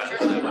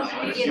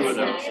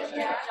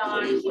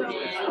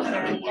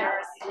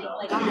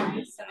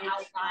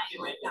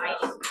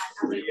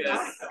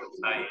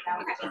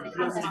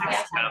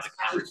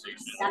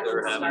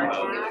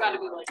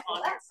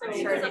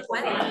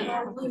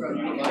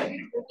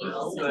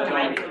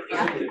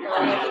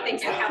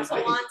 Things your council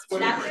wants,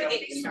 that's the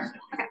big start.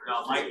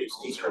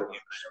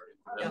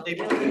 They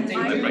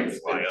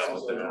fly up.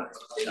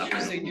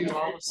 They do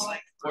all the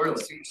site.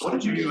 What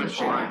did you do in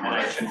Shannon?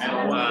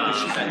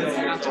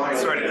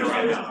 Sorry to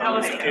interrupt. That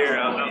was here.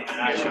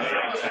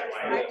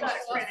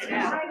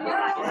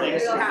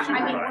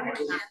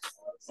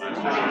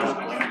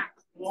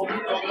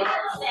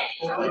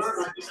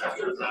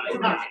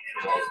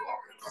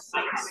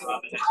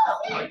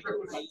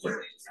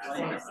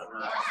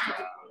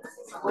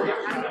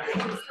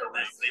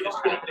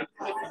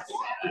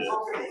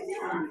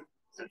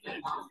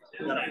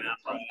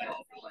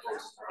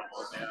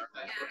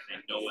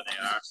 Know what they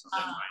are.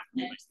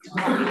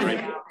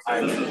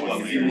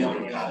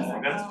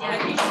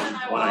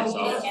 What I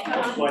saw.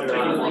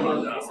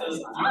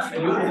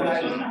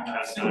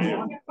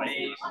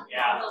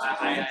 Yeah,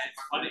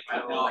 I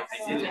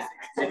did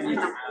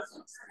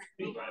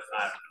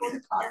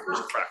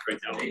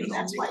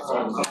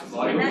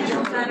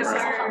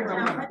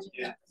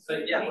But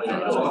yeah, more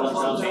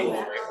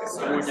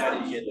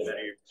data you get, the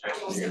better your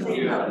projection.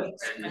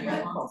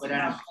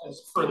 But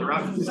further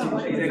out.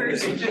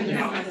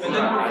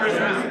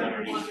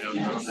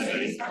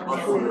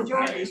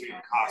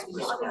 Cost per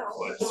square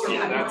foot. So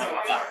that's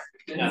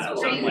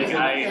like I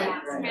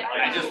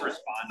just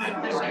responded.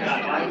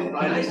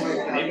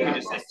 Maybe we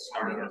just like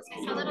start.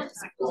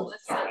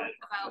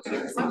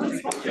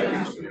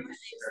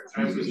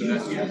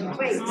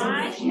 Wait, I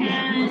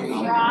can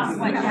drop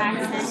what Jack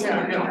sent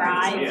in the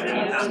drive to.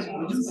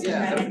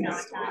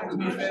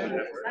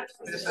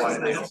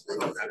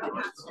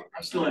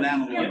 I'm still an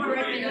animal.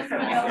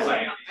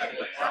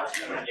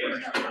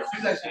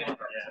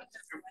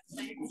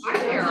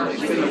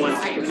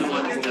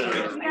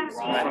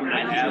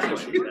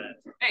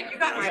 Hey, you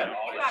got my.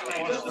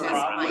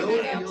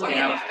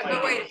 But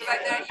wait, but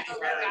then you go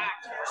back.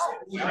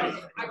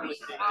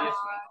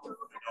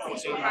 I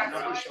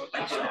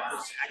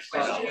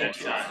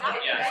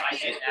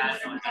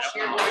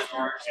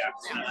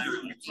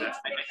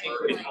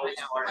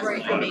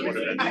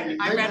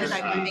read it, I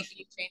didn't make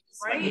any changes.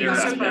 Right?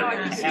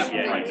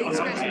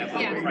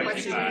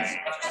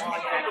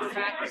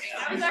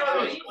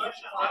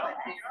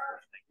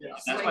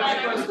 That's why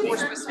I was more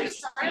specific.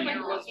 Started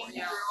looking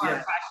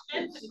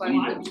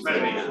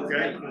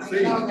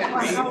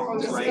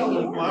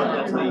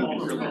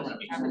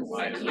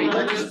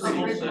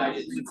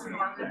through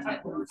our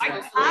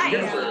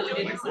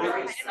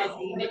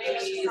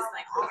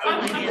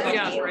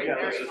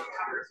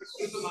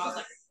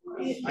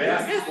questions.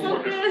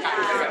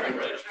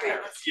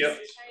 Yep.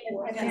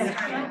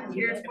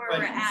 Here's where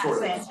we're at, so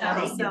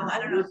I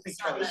don't know if we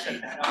saw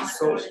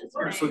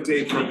that. So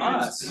Dave, for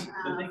us,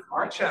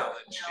 our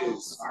challenge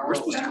is, we're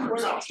supposed to come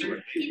out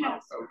to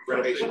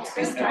renovations.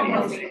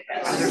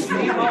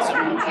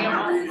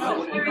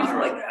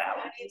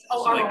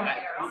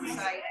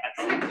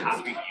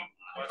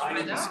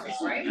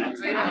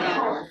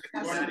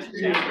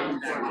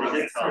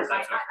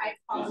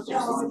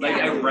 Like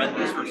I read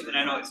this first, and I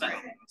know it's not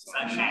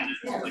Shannon,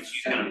 like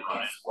she's gonna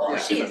run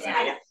it. She is,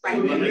 right.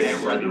 Like I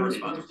read the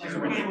response. Yeah, I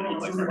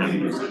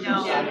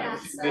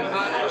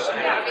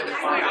mean, the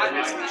point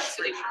obviously is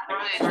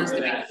to just to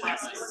make the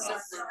process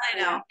simple. I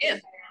know. Yeah.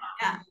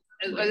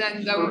 And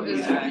then that was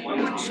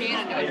what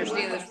Shannon to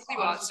understand this really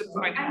well, it's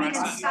simplifying the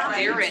process.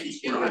 They're in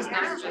too, it's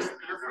not just the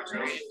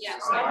refrigerated. Yeah,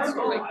 so it's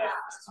like,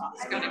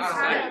 it's gonna go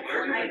back.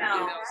 I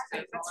know.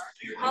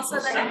 Also,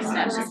 the next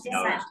step is to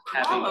send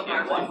all of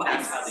our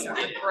requests.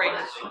 Right.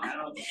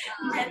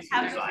 And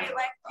have to be like,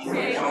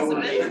 okay,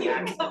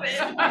 Elizabeth, come in.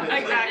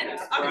 Exactly.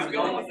 I'm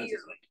going with you.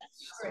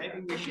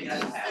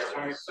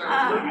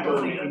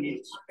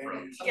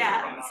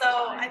 Yeah, so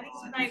I think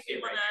tonight we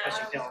wanna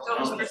go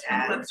over some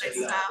website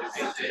stuff.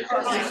 It's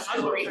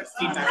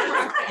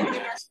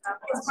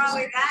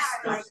probably that,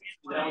 like.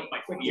 Well,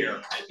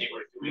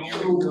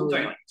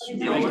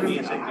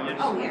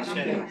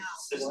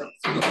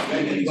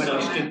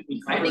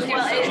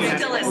 it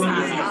still is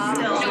not,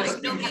 still like.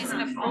 Nobody's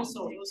enough also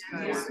those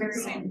guys,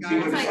 same guys.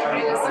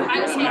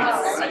 I was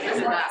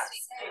thinking last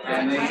week.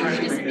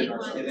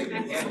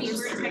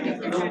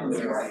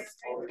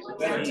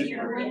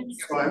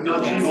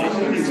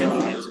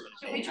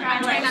 We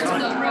try not to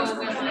go rogue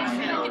with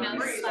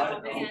like, stuff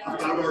again.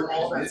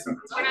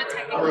 We're not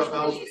technically.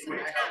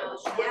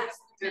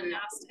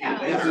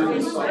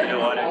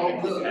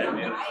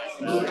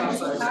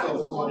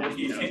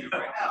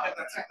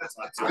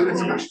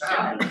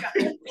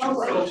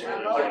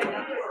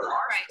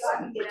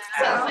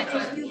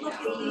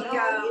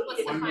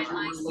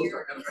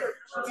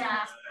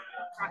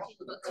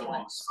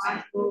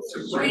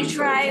 We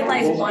try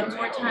like one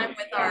more time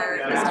with our,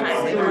 this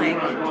time with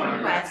like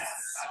requests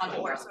on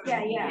board.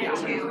 Yeah.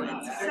 Too.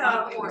 And so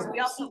of course, we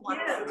also want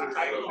to.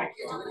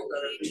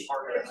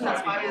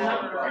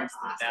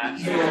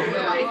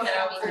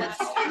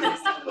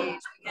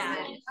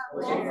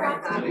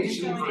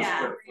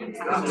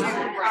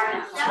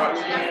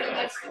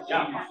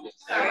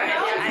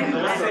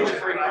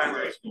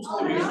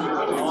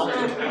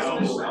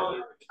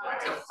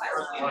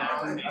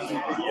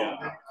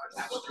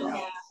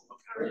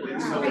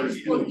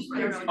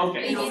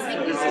 Okay. Maybe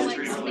it's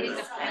like submitting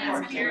the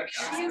plans here.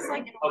 She is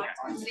like an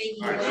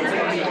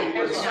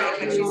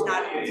She's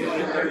not.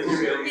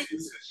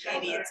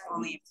 Maybe it's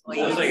only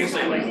employees. I was like,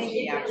 say like.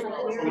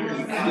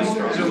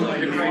 So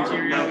the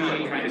criteria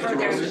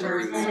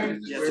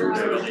Yes, sir,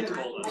 they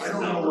told us.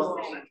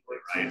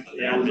 Right?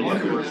 Yeah.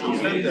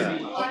 Said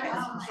that.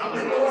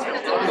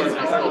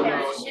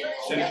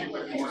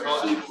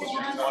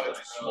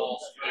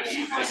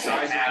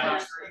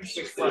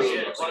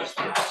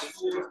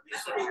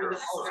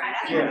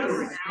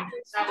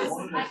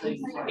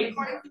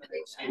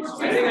 I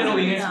think I know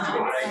the answer to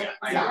it.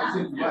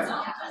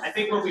 I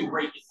think when we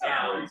break it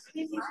down.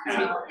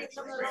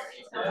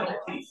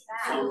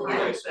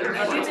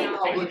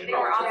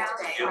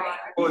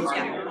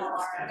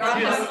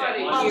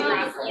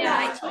 Yeah,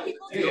 I told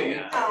people to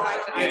Yeah,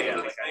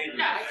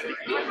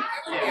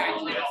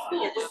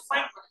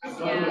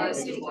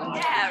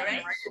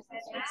 right.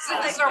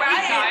 That's all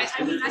right, guys.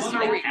 That's all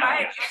right.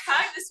 Time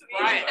this week.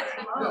 Right.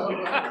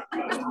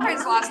 What's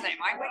his last name?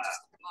 I might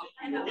just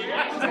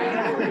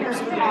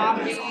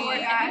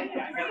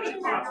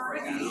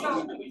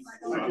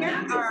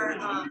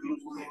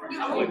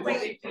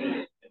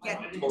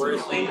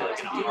Notoriously, like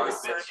in a hard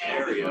bit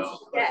scenario,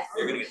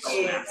 you're gonna get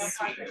smacked. So it's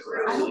like,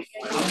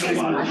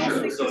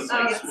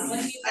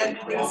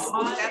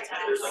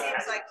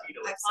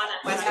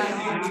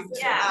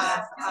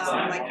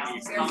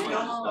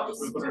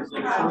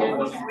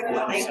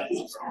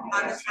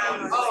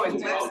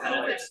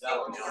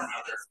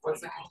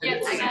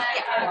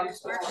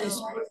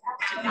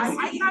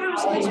 I thought it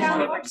was the town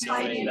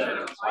website.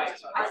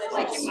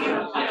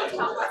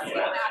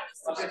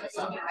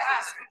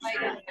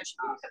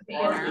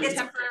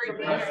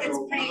 It's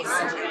based.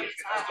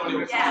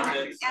 Yeah,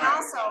 and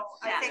also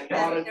I think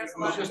that there's a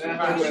lot of discussion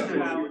about.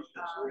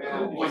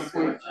 It's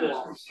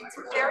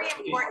very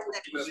important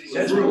that we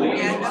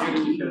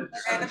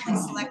randomly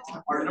selected.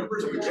 Our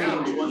numbers would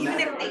change. Even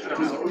if they do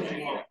it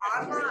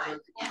online,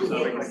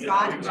 they've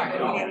got to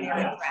put in their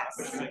address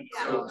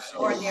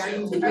or their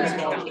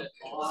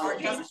or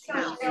just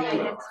count.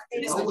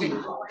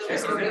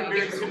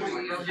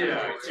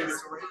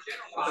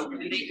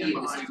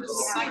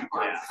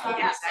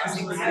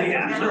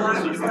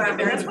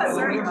 That's what's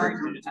very hard.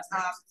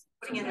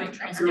 Putting in a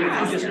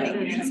transcription,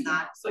 it's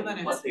not. So then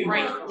it's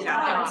right.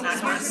 Yeah,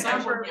 it's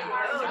not.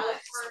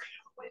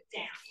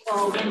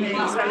 Well, when they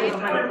started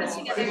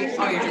putting together,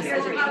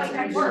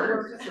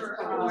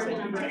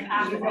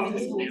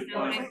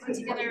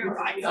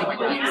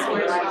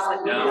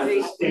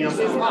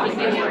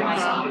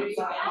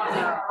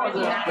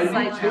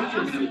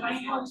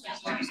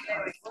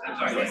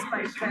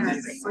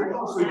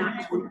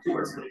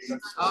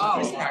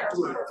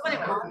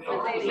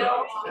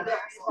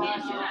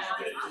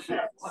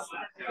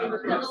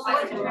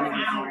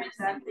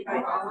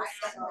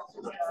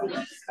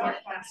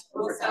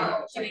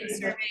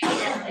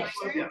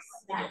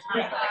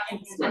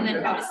 and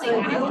then obviously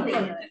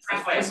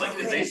it's like,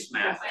 did they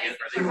smack it?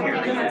 Are they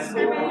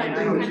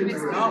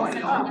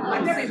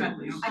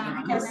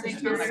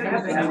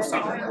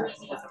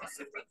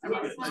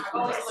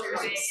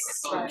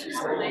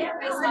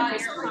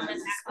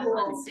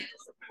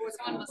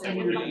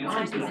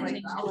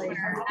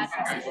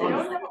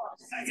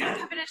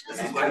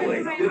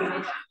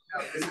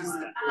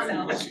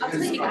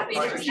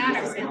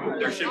here?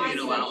 There should be an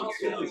allowance.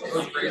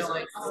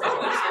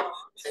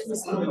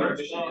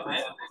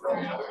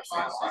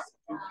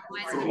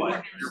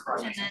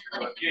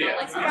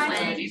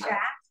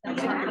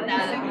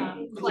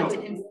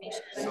 Collected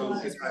information.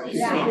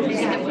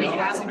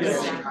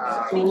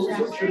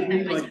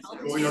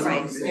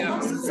 Right.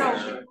 So,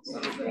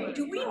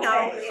 do we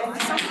know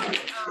if someone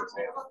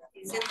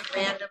is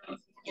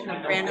in the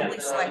randomly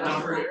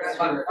selected group,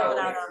 fill it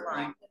out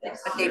online, but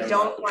they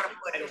don't want to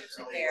put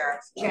their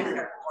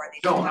gender or they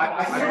don't.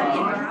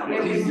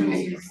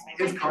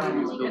 His card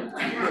was built.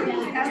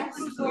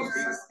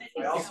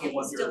 I also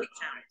wonder.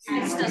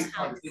 It still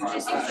counts.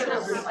 Just sort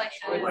of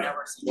reflection of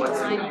whatever.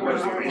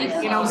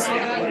 You know, so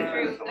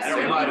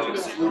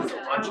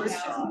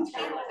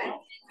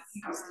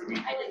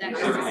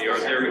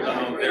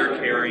They're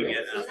carrying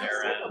it on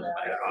their end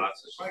by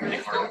cost. I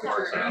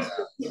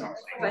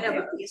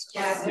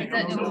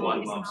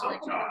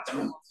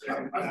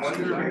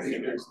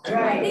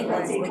think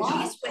that's the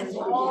case with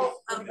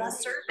all of the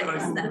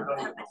surveys that have been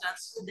done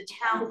through the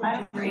town.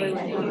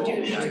 You do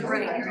need to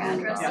write your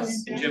address.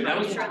 And Jim, that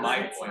was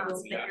my point,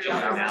 the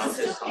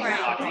analysis, talking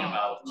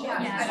about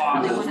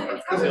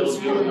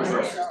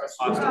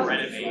cost to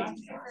renovate.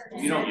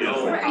 You don't know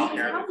how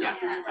they're,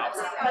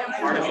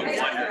 part of me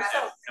wonders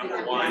if number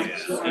one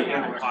is the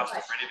cost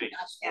of renovation.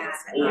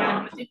 Or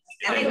and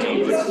then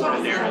maybe put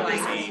in there,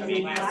 maybe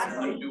a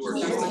newer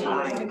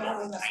system.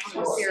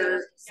 Their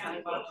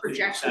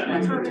projection.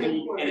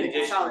 In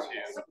addition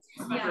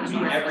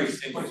to every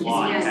single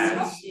lot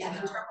has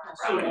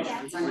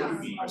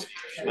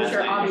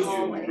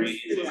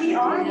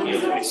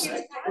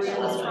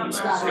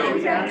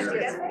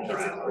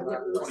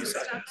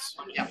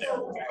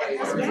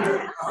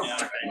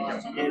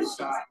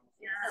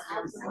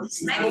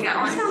I think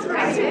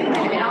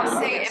I'll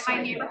say in my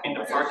neighborhood. in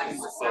the parking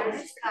lot.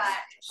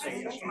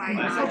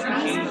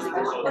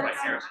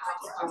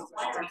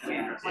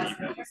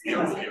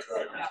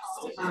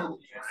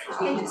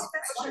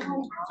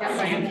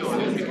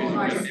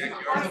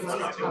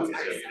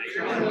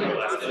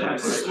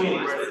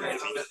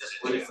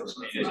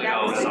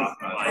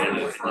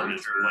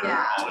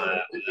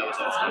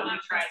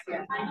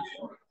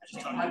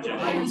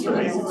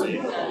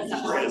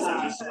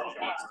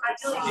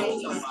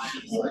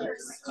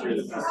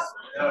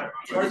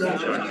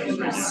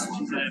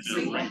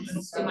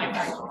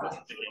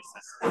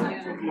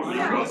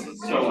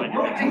 So,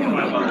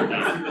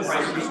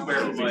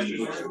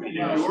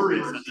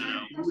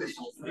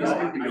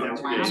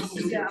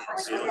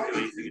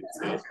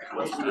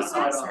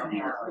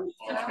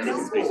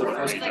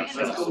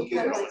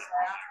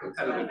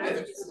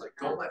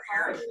 Don't let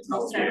parents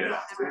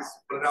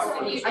put it out.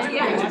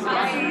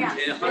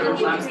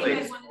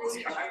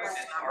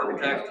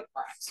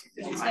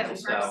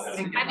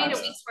 I made a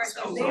week's worth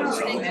of things. I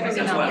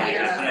just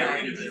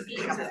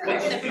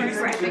wanted to do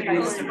like an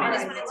intro,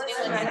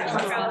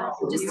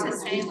 just to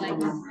say like.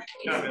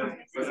 I was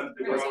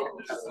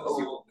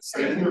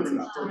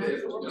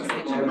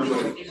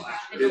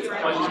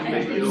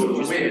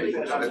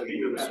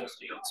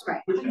just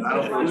like.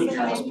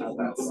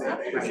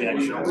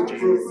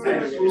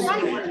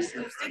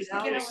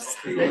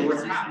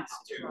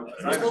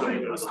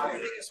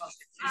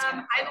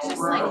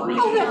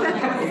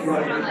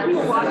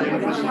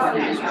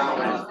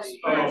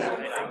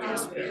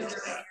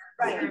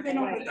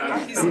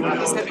 He's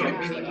having a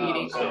mini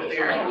meeting over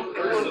there.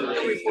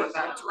 He'll report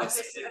back to us.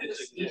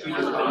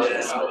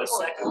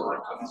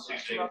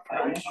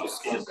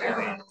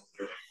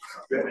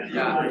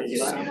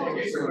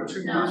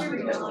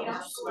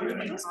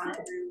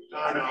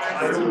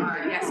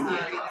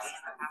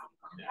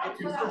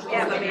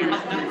 Yeah, but man.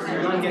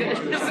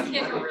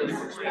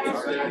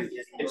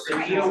 It's the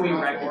DOE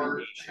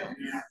recommendation.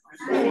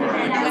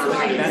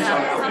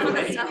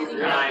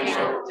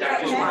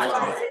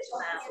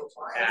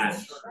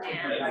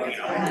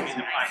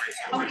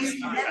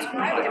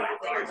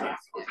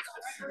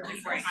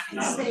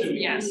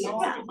 Yes.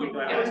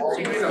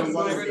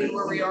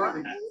 Where we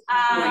are?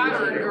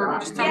 Or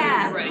just tell me when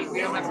you're ready. We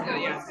don't have to go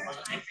yet.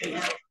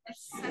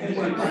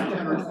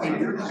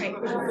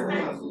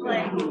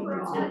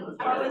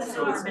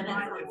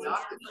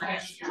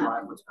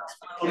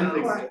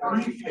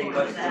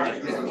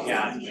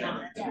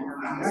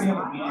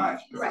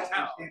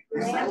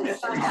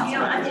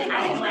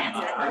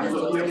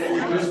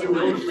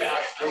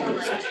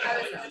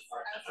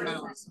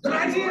 Good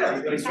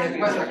idea.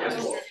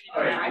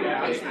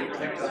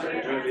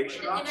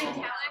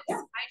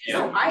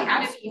 I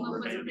have came up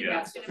with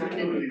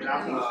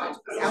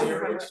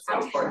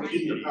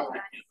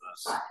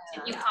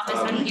if you comment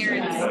on here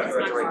and it's not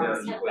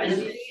like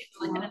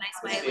in a nice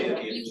way, like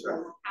if you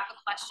have a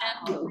question,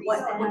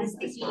 what is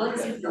the key?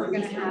 We're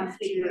gonna have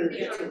to.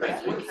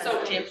 So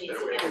Jim needs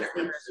to answer.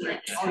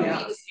 Oh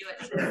yeah.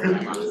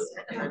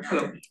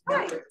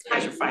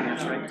 How's your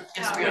finance, right?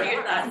 Yes, we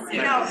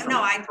are.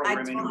 No, I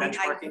totally, I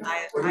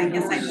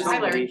guess I just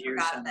forgot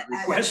that.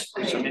 Request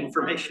for some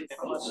information. Yeah,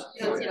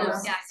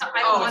 so I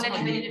don't want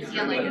anybody to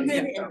feel like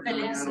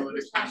it's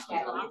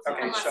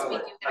Okay,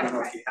 so I don't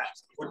know if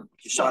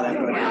you saw that,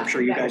 but I'm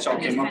sure you guys all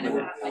came up with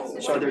it.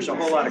 So there's a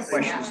whole lot of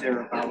questions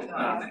there about.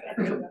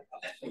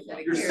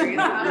 You're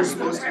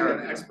supposed to have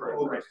an expert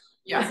over.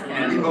 Yeah,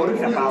 and we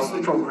voted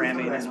about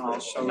programming and all.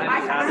 So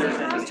rather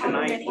than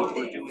tonight, what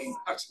we're doing,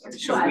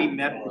 so we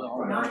met with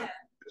all.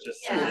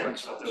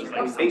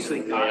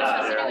 Basically,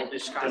 all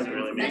this kind of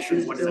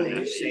information, what do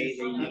they say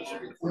they need?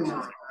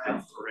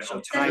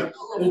 So tonight,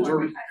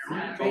 we're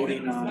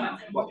voting on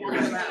what we're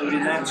going to include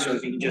in that, so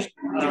if you can just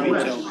give me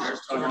till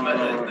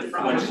tomorrow.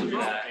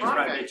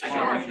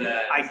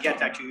 I get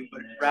that to you,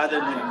 but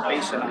rather than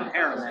base it on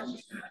Harriman,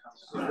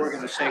 we're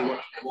going to say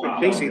what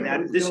basically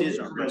that this is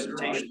our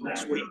presentation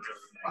next week.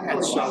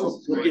 And so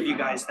we'll give you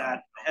guys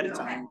that ahead of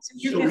time.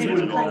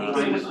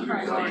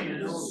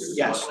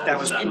 Yes, that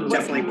was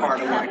definitely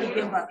part of what.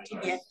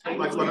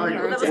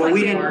 Well,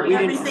 we didn't,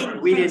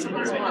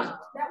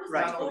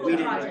 right, but we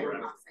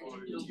didn't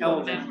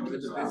tell them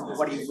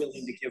what are you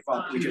willing to give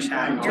up. We just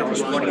had them tell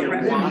us what are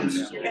your wants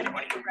and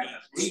what are your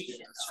needs.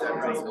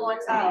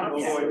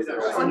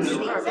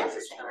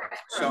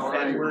 So,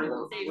 and we're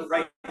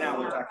right now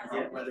we're talking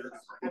about whether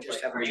we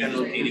just have a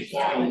general meeting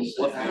on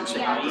what wants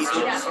and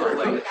needs, or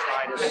like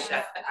try to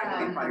set a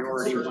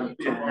priority when we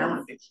can.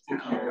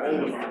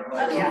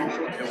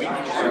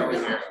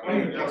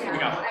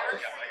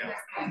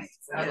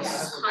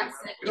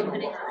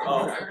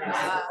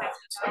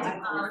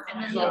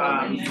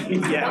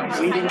 Yeah,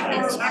 we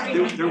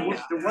didn't,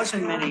 there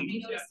wasn't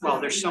many, well,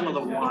 there's some of the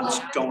wants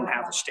don't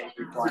have a state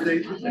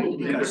requirement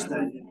because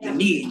the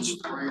needs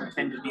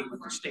tend to be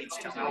what the states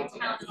tell them.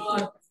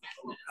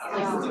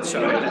 So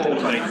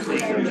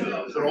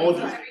they're all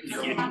just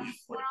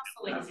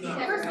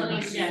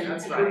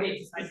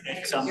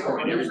at some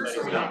point, everybody's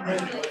not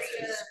ready.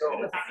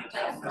 Oh,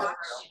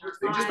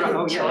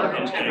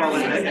 yeah. Well,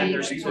 and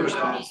there's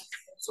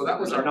so that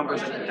was our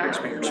numbers of the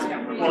taxpayers.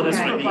 Well, that's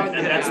what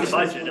that's the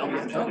budget.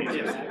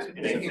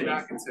 They came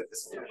back and said,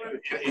 this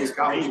is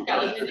Harriman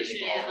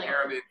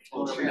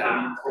told you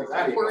that.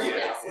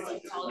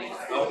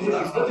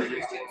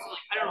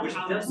 Which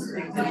does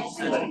make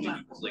sense,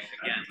 like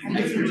again,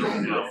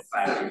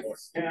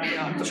 they're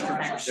not just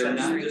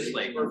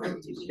like,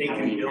 they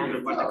can build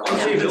it, but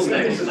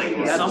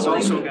that's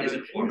also gonna, a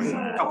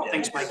couple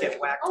things might get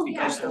whacked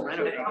because they're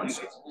renovating.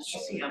 So,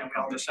 you know, we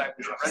all decide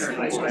which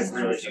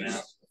renovating.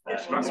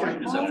 structure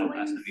is that the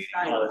last meeting.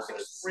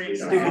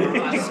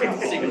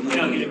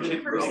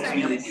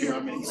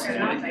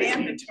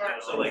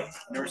 So like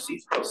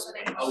nurses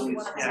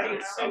always right.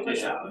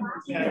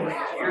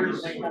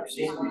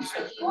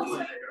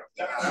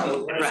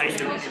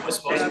 It was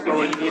supposed to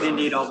go, you didn't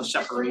need all the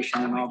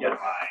separation and all that.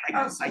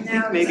 I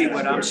think maybe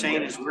what I'm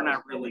saying is we're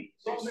not relying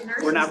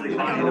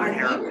on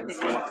Harriman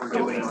for what we're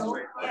doing. I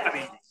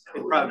mean,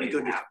 it'd probably be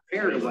good to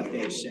compare to what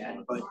they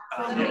said, but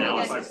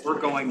we're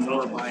going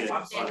more by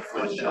what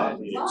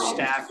the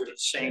staff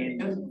is saying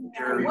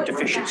their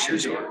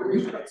deficiencies are.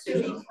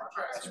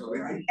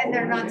 And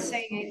they're not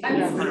saying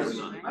anything.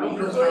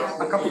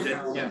 A couple did,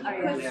 yeah.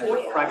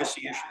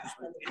 Privacy issues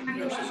with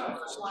nurses'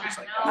 office,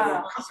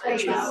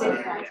 things like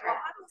that.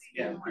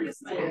 Yeah.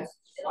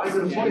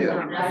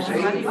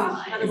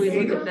 How do we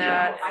look at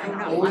that? I don't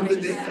know.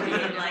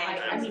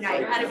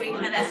 How do we,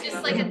 that's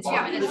just like a,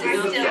 yeah, it's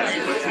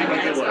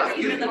still.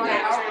 Even the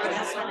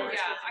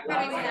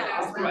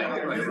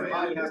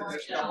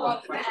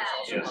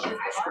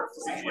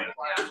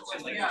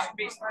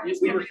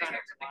We were kind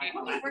of. I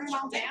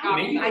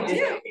do.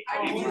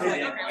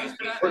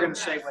 We're gonna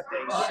say what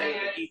they say the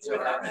needs are,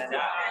 and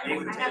they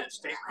would take a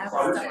statement of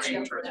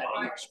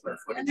square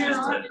footage. Yeah,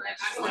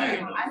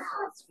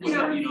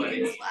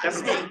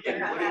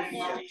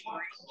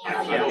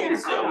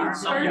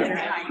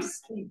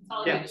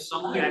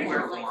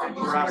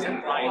 we're out of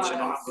compliance in a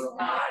number of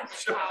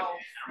lines.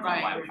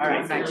 Right. All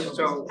right, thanks.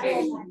 So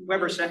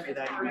whoever sent me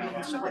that email.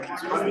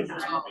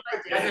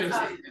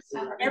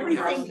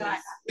 Everything got,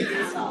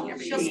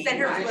 she'll spend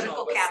her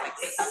political capital.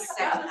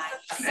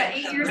 She's got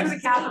 8 years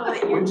of capital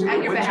at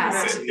your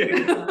behest.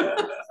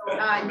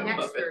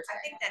 Next Thursday. I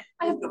think that.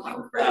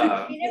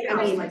 I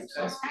mean,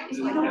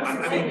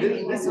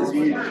 this is.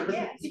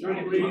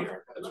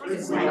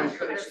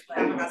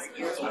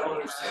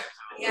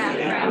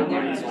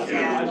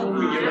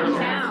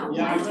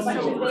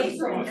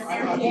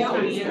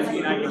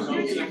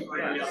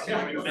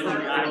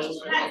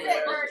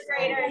 First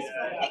graders,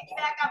 pick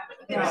back up when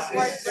you get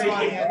sports.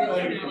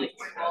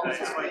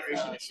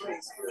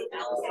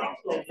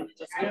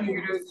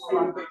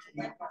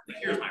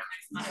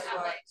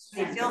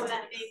 They feel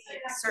that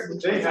a certain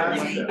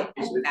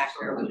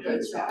factor with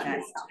those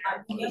that's,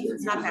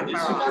 it's not that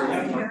far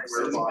off.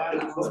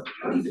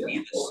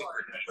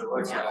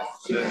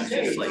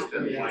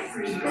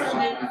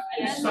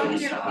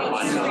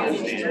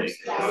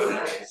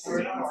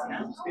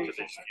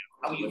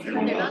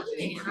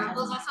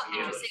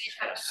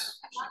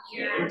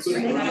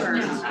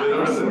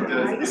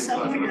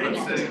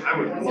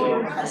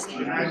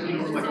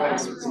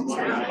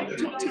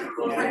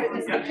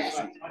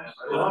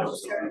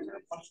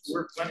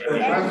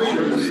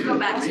 Go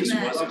back to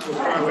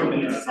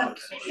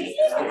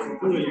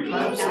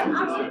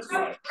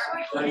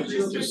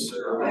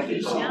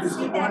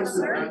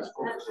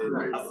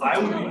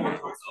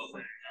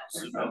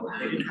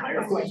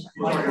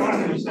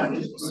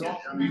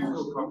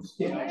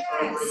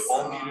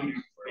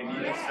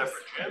Maybe a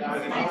separate gym,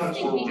 I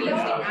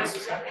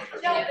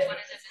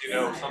you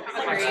know, something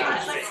like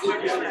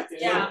that.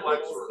 Yeah, I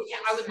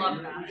would love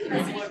that.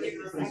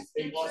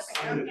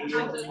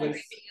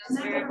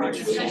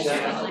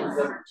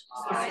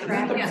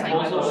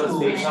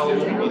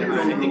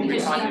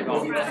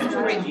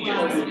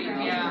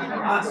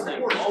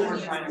 All we're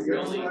trying to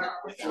really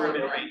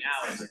determine right now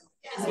is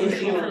the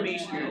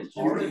information that's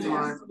already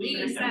on the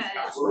internet.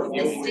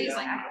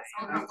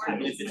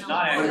 If it's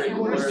not accurate,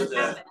 what are the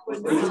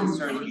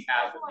concerns we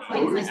have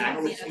with the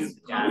accuracy of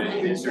the data?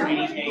 Is there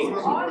anything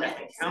that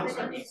can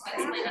counsel these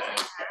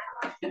things?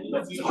 In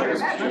the future,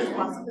 answer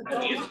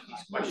these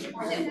questions.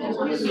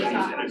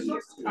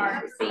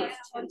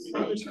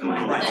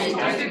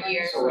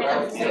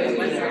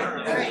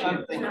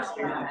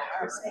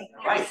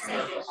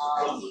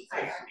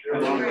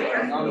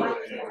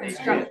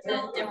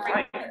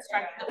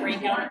 Construct the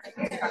breakout of the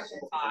construction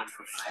costs.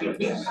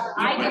 I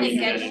didn't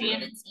get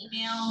Shannon's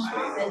email.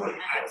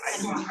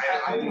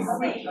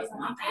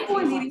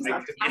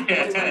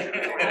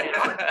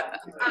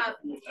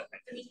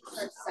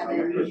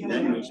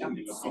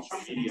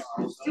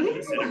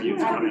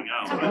 Interviews coming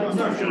out.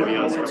 It's gonna be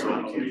on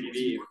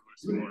TV.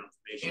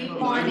 He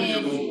wanted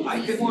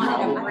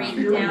a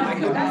breakdown of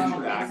the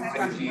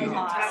construction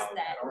costs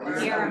that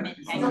Harriman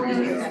had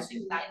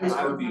used. I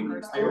would be.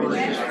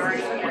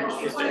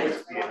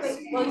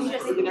 Well, you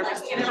just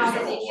give it how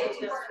they get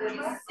to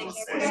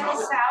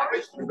 46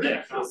 hours. So we pay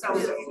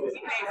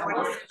for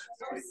it.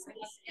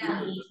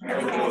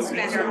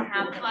 Spend or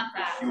have them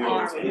that.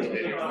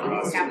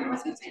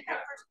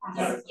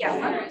 Yeah.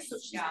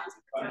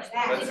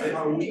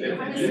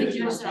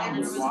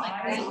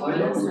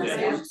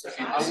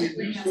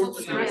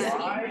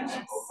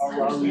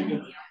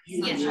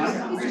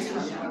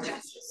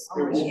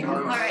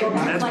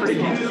 That's pretty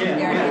good.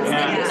 Yeah.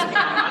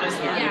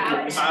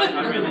 I'm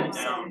really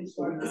down.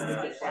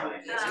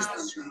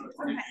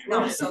 No,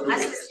 so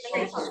that's just.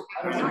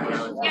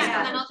 Yeah,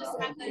 and then I'll just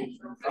have the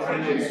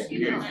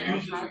later.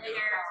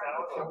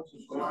 I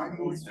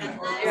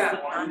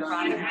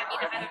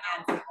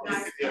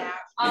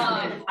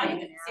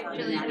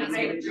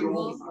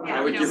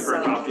would give her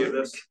a copy of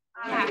this.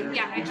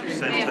 Yeah.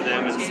 Send to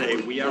them and say,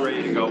 we are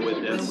ready to go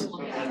with this.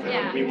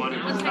 Yeah. We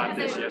wanted to start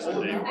this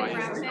yesterday, why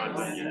is it not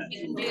done yet?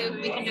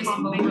 We can just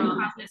make a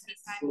copy of this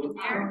in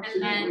there,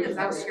 and then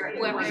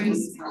whoever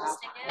is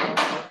posting it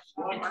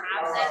can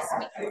have this.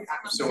 We can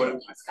So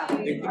what I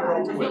think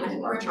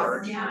with our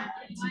charge is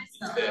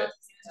that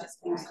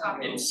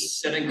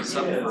it's setting us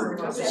up for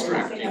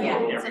distracting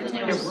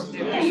everyone.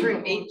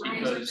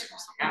 Because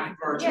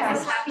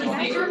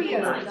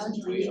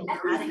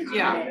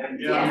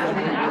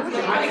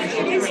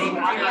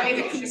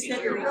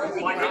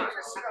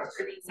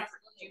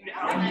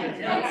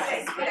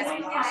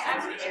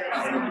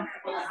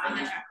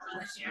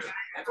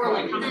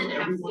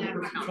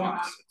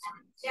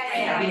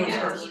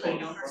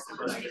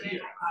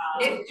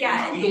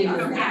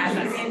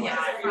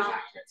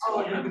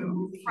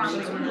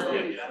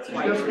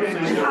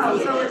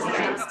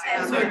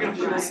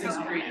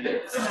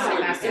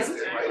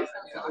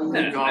Oh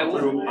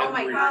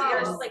my God,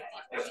 there's like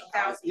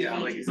 50,000. Yeah,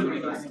 like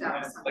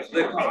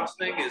the cost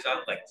thing is on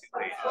like 2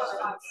 pages.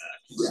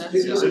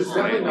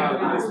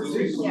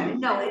 Yeah,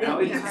 no, it Now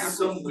is. it's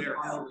somewhere. I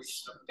don't think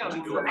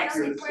I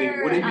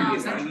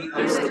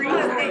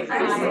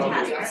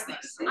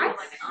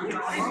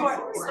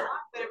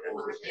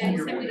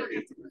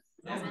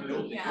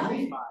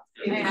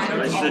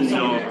just didn't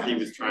know if he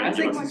was trying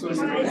to give us a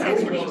specific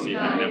answer to see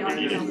if we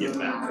needed to give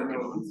back.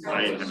 I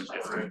didn't have a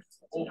chance to.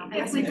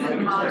 If we could It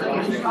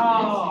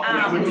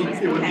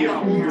would be a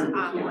whole.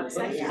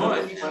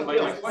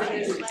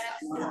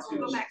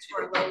 go back to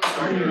our low.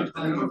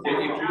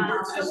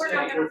 So we're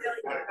not gonna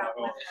really talk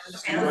about.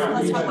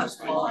 Let's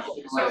talk about.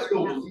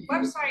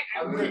 Website, I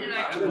really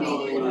like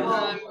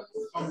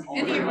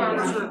any of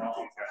our sort of the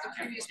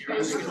previous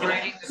posts and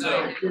writing that I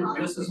did.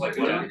 This is like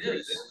what it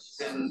is.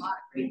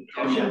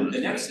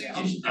 The next thing.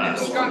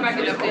 Just going back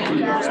and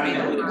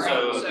updating.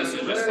 So this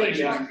is just like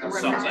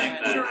something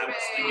that I was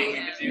thinking we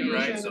could do,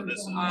 right? So this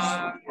is.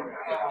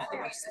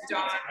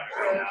 Done.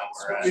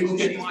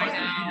 Why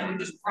now? We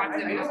just brought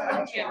them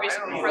up, yeah,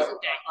 basically present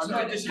day. So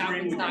it just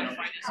happens not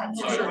finance.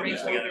 So sure, we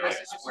together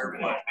where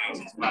what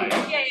basis by.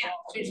 Yeah.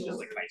 Did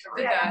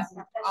that.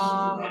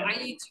 I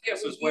need to get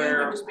with you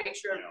and just make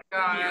sure I've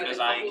got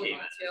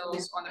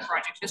details on the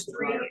project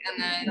history, and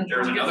then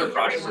there's another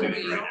project we're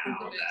doing right now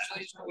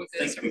with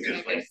we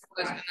could like,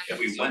 if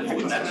we went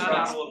with that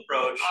structural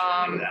approach,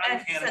 that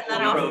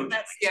mechanical approach.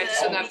 Yeah, just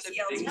send that to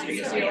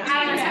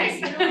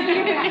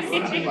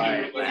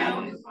right. I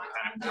don't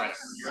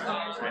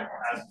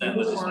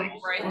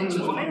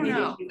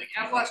know.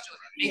 I've lost you.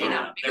 Maybe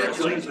not. There's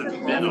usually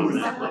some men on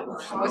that level.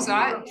 What's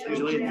that?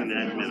 Usually it's an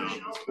admin on the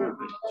school.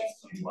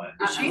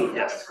 Is she?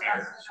 Yes.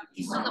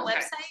 On the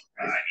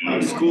website?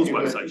 The school's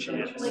website, she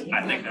is.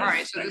 I think. All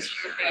right, so this is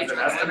the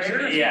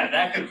page. Yeah,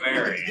 that could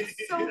vary.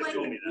 So like.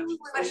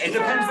 It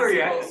depends where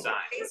you're at the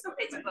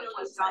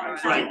time.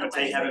 Right, but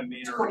they haven't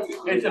made her.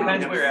 It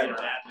depends where you're at the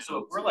time. So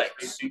if we're like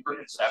super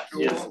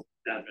conceptual.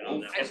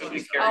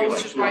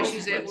 Which is why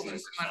she's able to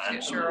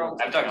get Cheryl.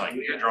 I'm talking like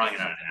you're drawing it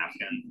on a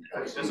napkin.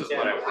 This is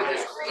what I want. With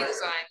this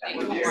redesign, they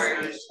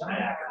requires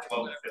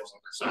 12 to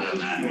 15% of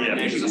that. Yeah,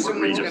 because we're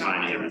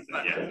redefining everything,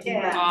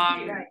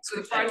 yeah.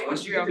 So the project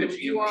history I'll get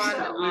you on, I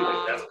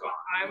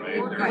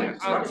work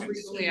on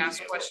frequently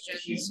asked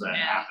questions, and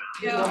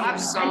we'll have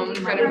some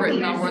kind of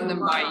written, I'll run them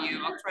by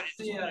you, I'll try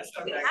to.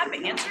 Have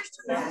answers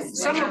to them.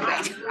 Some of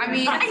them, I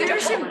mean,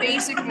 there's some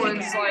basic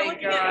ones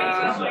like,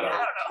 yeah,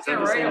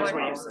 right, like,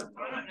 I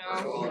don't know.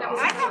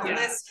 I have a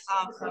list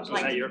of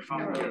like. Yeah, you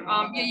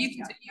can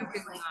have it,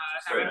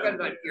 I've got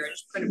it on here, I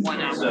just printed one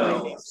out.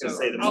 So,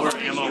 say the more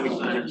ammo we can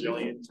give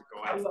Jillian to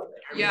go after.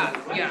 Yeah.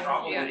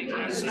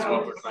 This is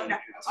what we're trying to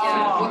do.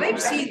 Well,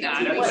 they've seen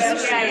that.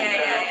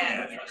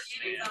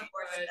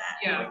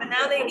 Yeah. But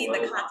now they need the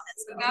content.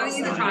 So now they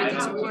need the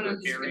content, so we want to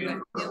just get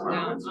that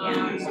down.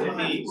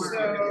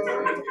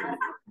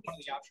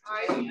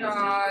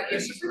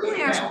 If you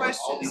frequently ask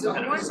questions, the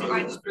ones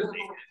I just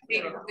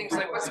things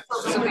like, what's the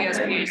purpose of the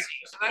SPAC?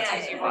 So that's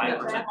easy.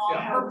 Purpose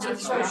of the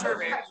social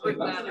survey,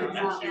 written that.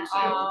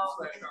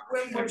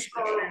 When which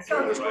our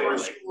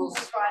schools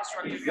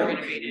constructed or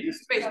renovated,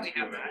 basically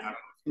have that.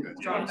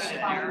 Drop that in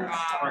there.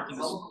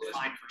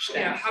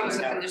 Yeah, how does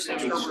the condition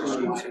of Scarborough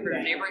schools compare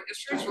to neighboring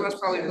districts? Well, that's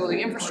probably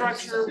building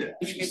infrastructure,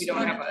 which maybe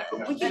don't have a.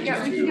 We can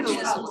get a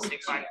list of, let's say,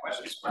 5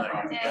 questions. And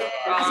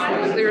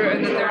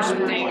then there's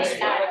some things.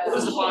 What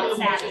is the bond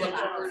proposal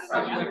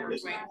of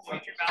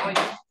Future Valley?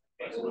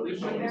 And then we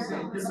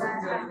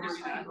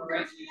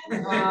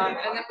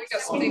got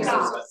some things.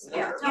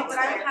 Yeah. No, but I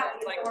have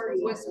like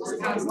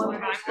Wisconsin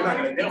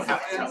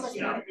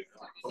time.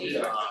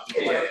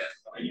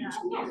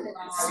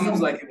 Seems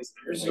like it was.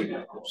 It's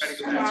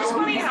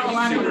funny how a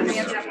lot of them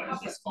answer.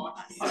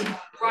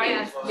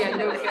 Right, yeah,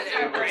 no, right, but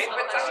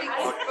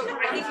I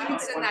think you can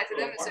send that to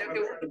them and say,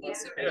 okay, we need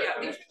some, yeah,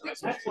 these are things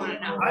we want to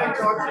know.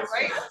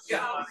 Right?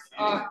 Yeah.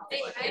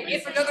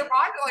 if another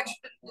bond election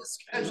is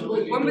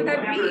scheduled, when would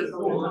that be?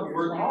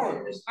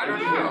 I don't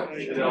know.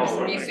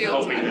 You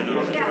feel?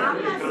 Yeah.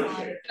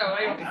 No, I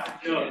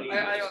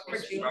don't think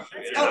so.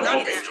 Oh, no.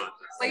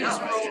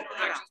 Latest enrollment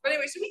projections. But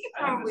anyway, so we could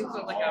probably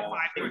put like a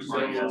 5-page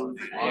questions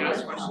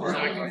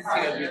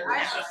document.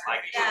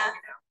 Yeah.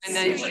 And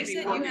then it should be.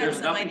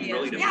 There's nothing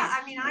really to. Yeah,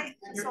 I mean, I'm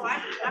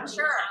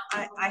sure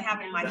I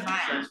have in my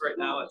file. Right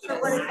now. So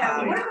what is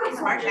that? What are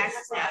smart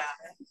taxes data?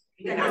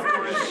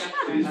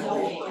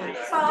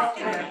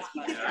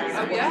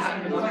 Oh,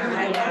 yeah.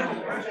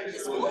 The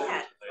school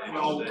had.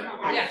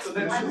 Yes.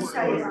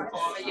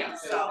 Yeah,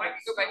 so I can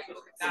go back and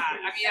look at that.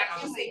 I mean, I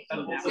can say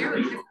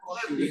very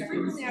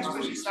frequently asked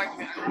questions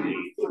document.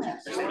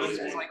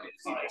 Like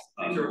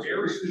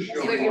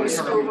it was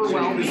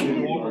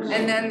overwhelming.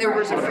 And then there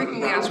was a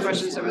frequently asked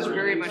questions that was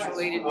very much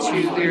related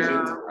to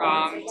their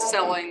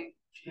selling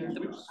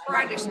the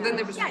projects, and then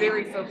there was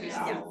very focused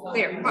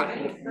there, but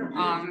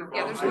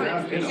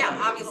yeah, there's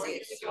obviously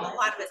a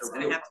lot of it's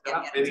going to have to get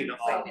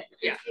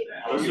yeah.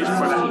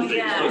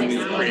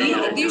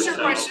 These are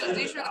questions.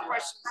 These are the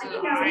questions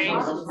that I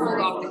pulled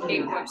off the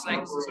CAPE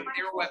website. So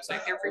their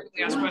website, their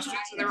frequently asked questions,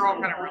 and they're all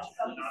kind of rich.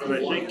 But I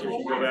think if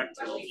you go back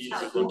to these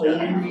and look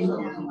at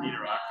meter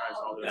archives,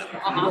 all this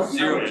stuff,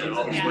 zero in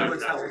all the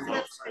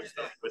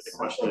stuff with the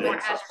question and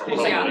answer.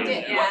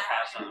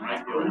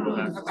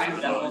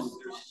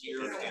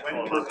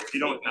 If you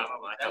don't have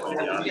them, I have them.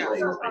 I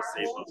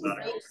save those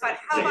articles. But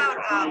how about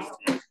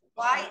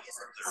why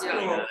isn't the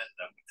school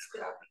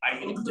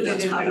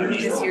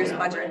this year's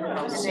budget? And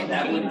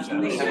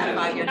then they have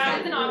 5-year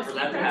plan.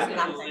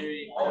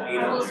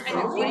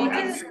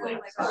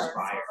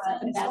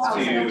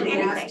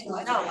 Anything.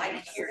 No,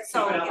 like here. So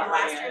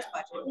last year's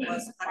budget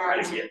was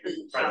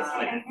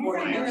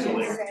 140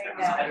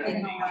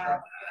 million.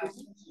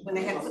 When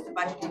they had put the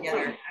budget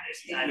together,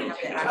 they didn't have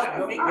the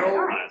actual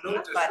figure.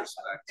 But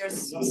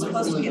there's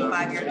supposed to be a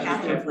 5-year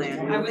capital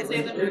plan. I would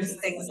say that there's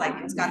things like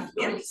it's got a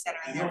community center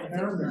in there,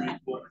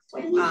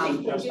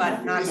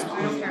 but not school.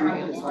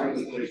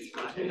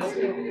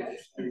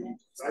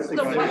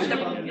 So what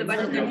the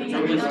budget they're doing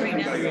right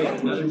now?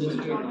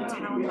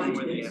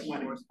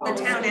 The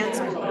town and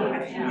school.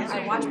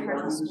 I watch part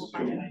of the school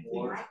budget.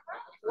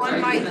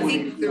 One might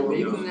think they're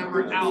leaving the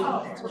number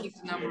out to keep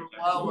the number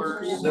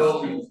lower. I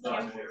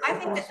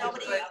think that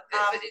nobody,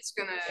 but it's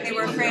gonna. They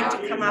were afraid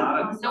to come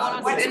up. No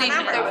one wants any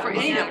number for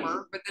any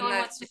number, but then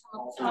that's.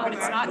 But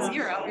it's not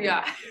zero.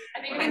 Yeah.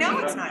 We know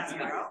it's not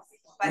zero.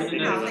 But you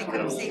know, they could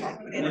have safely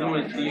put in.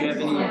 Do you have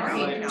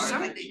any? Some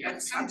place.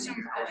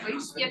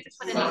 You have to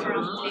put it in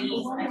from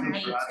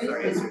A2 to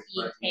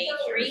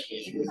EK3.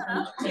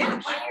 Yeah.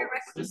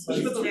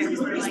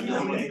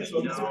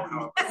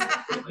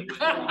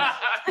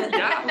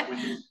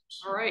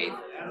 All right.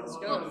 Let's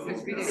go.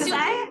 Because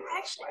I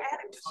actually had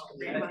a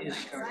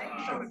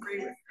agree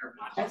with her.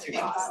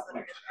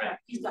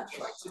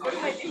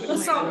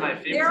 So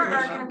there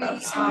are going to be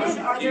some.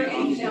 Are there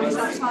any bills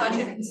on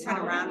budget kind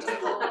of round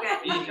table?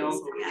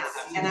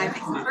 Yeah, and I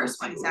think the first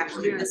one is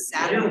actually this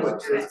Saturday.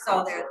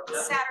 So there's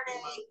Saturday.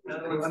 I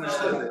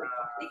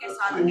think I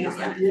saw the news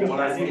yesterday.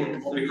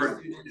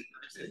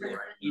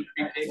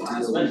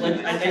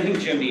 I think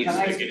Jim needs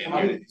to get into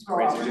it. The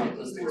first one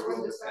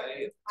is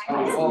Saturday.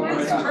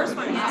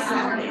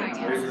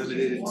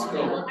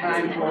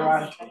 Time for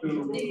us to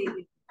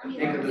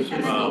take a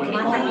decision.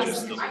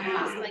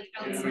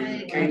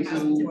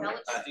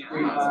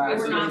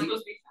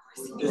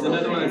 There's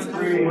another one that's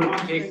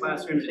 3K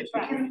classrooms.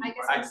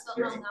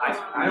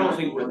 I don't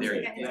think we're there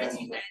yet. I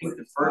think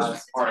the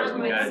first part is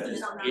we gotta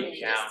just get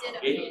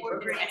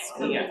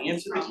down,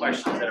 answer the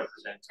questions that are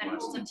presented to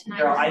us.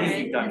 Carol, I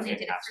think you've done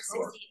fantastic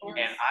work.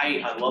 And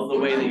I love the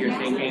way that you're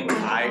thinking.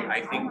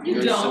 I think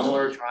you're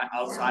similar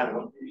outside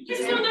of. We're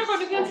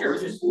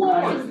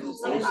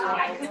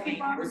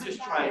just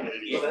trying to.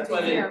 That's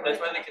why the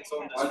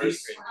consultant is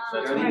first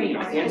grade.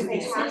 Answer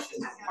these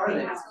questions. Part of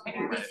that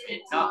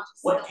is not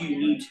what do you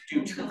need to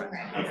do to and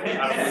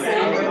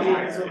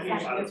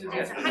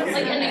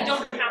they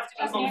don't have to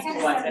be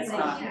homeschooled. That's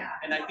not,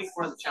 and I think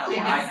one of the challenges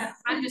I have,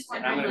 I'm just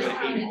wondering, and I'm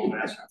going to be able to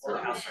ask for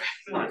house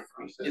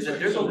is that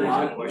there's a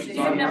lot of questions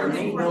on there. I would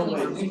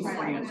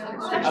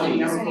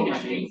never go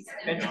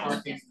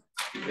benchmarking.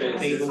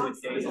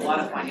 There's a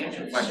lot of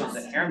financial questions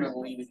that Aaron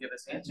won't even give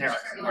us answers.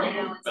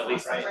 At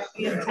least I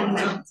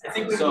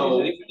think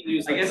so. I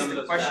guess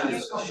the question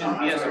is, should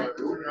we as a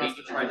group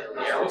maybe try to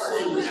narrow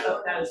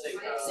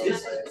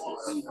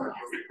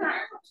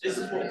this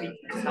is what we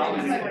can tell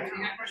you.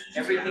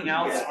 Everything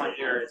else on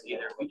here is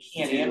either we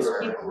can't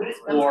answer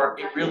or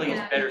it really is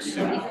better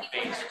suited for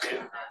phase 2.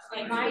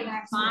 My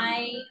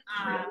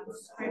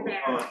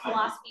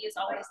philosophy is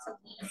always to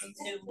lean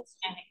into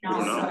and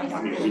acknowledge. I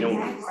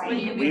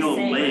mean, we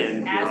don't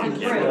land,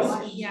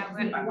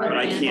 but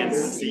I can't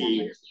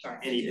see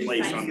any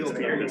place on this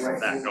campus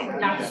that going.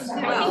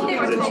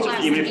 Because it's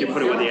just, even if you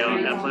put it where the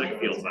athletic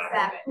fields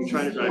are, you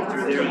try to drive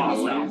through there on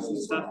the lanes and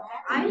stuff,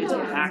 it's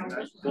packed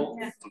full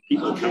of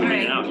people coming in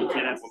and out, you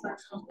can't have one.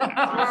 We're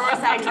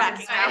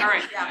sidetracking now. All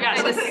right, yeah,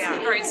 so this, Yeah.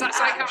 all right, side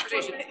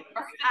conversation.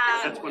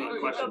 That's one of the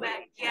questions.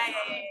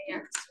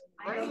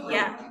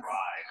 Yeah.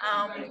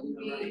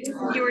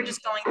 You were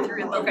just going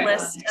through the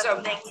list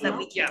of things that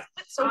we can.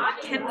 So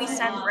what can we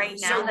send right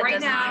now So that right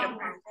doesn't now, need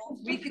approval?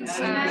 we can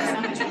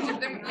send to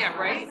them, yeah,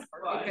 right?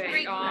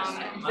 Okay,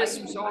 this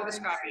was all this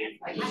copy.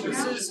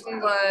 This is from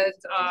the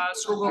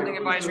school building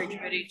advisory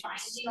committee to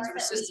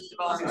assist in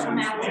developing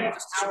solutions,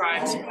 just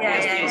describes.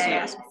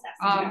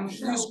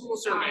 New school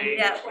survey.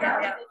 Yeah.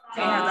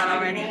 We have that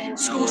already.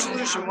 School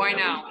solution, why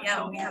now?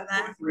 Yeah, we have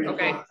that.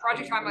 Okay,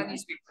 project timeline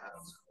needs to be.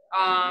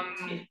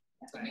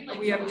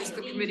 We have just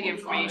the committee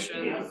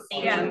information,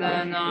 and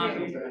then,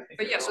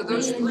 but yeah, so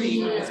those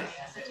three.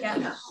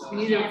 Yeah. We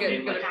need to get a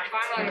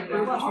timeline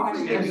approved.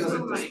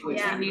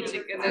 Yeah. We need to,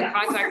 and then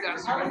contact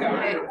us.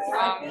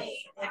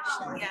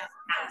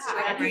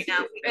 Right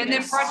now. And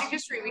then project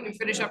history, we can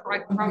finish up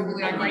probably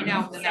like right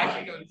now, and then that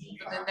can go, and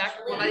then that,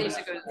 well, that needs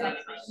to go to the.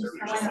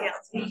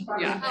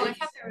 Yeah. Oh, I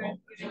thought they were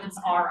using this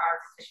RR.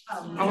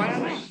 Oh, I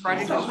don't know,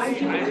 project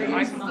history, I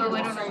So I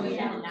don't know.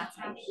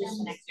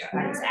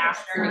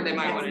 After. They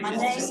might want to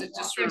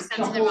just sort of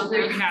sensitive on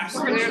their recaps.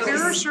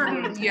 There are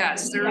certain,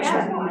 yes, there are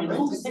certain,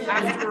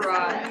 after,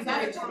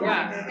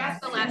 yeah. That's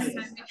the last time.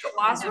 The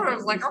last one, I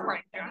was like, oh my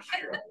gosh.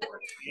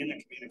 And the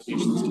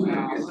communications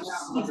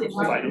is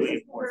vitally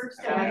important.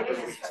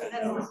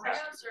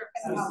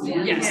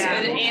 Yes,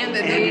 and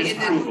that they,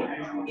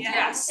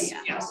 yes.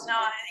 No, I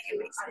think it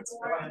makes sense.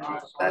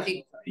 I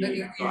think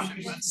you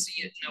should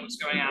see it, know what's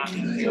going on,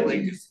 and feel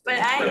like. But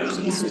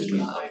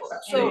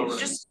so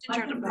just in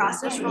terms of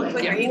process real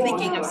quick, are you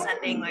thinking of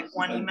sending like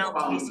one email to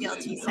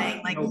BCLT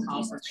saying like these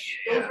Those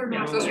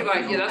are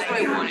like, yeah, that's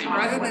what I wanted,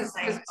 rather than,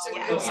 because it's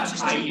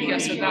just, yeah,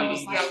 so that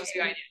was the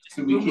idea, just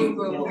boom,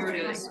 here it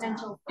is. Yeah.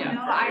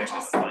 No, I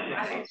just.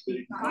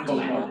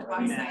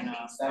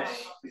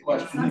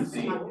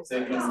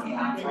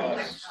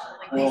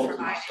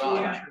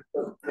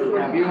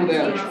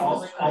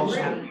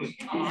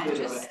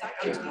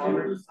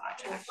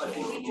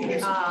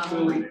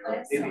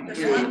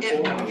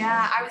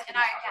 Yeah, I was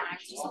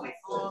just like,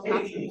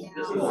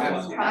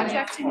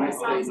 project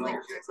sounds like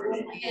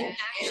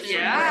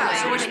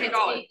yeah, so what should we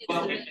call it?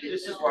 Well, and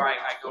this is where I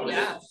go with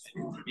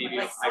maybe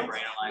I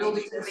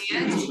Building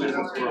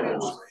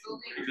overanalyze.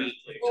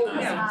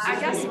 yeah, I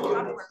guess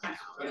like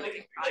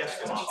project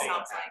sounds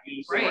like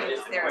Right.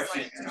 there's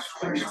like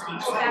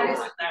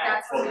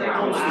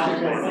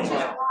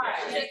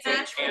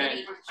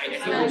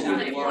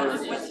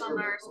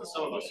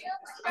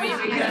I mean,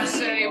 we can just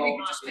say, we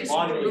can just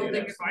basically building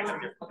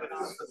advisory.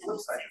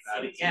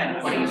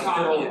 Again, What are you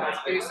talking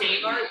about? Are you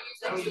saying,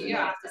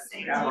 yeah.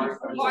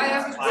 Well, I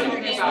was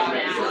thinking about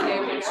it. Okay,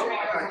 we should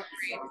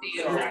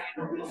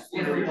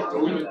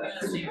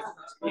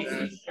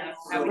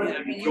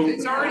I mean,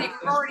 it's already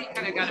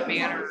kind of got a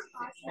banner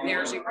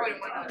there, so you probably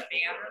want another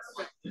banner.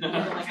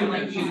 Kind of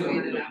like you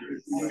laid it out.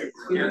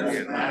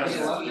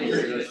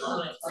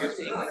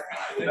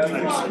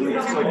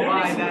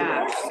 Why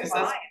that? Because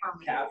that's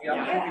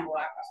permanent.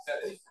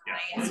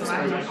 so I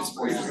just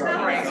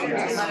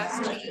let us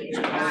change.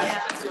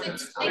 Yeah, so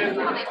think of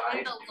how they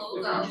put the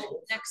logo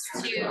next to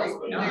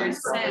where it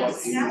says.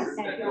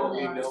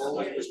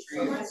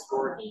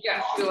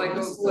 Yeah, feel like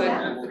those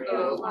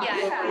logo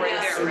right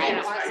there,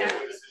 right? But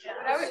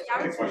I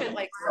would put it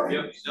like. Like an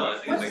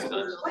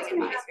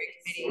advisory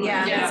committee.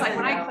 Yeah. It's like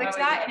when I clicked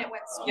that and it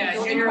went school Yeah,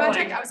 building you're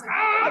project, like, I was like,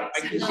 ah.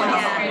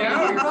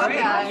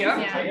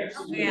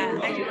 Yeah,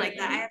 I do like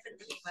that. I have been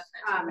thinking about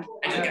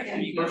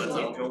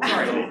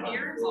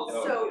So.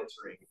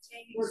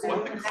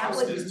 What the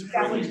cost is to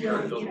bring your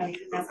building.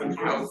 Find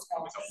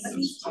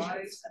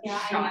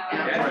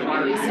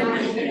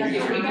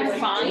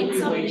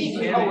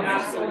something. Oh,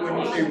 absolutely.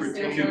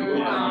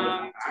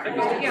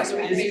 Yes, we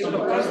No,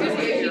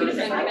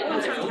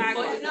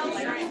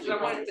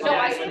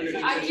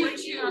 I do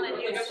too on it.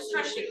 I'm just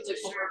trying to think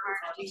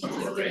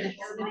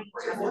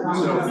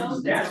So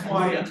that's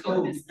why I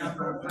told you.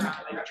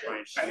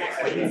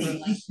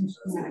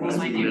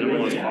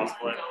 Minimal as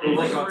possible.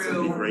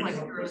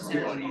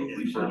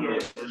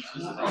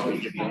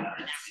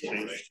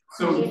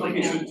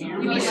 You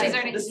mean she's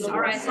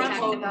already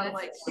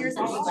Like, here's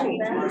all the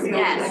changes.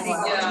 Yes.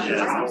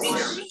 We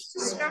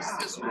discussed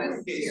this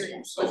with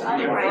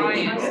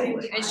Ryan,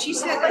 and she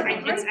said that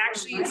it's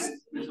actually, it's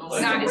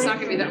not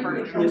gonna be that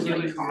hard to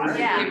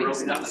giving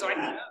stuff, so I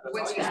think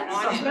when she's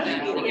on it,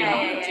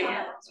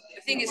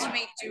 the thing is, you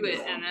may do it,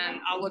 and then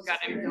I'll look at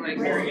it and be like,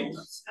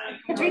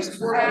 change the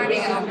formatting,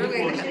 and I'll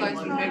really make the headlines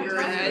bigger,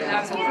 and then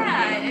that's.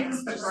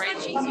 It's right,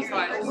 much easier.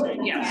 but,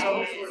 yeah, so.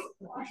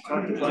 Why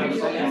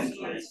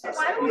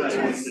don't we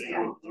just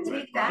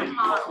take that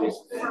model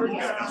for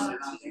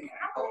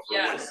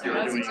Yes,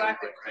 that's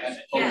exactly right.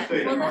 Yeah,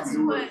 well, that's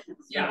what,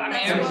 Yeah, I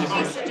mean, that's what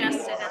we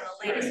suggested in the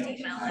latest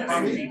email. Is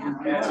they have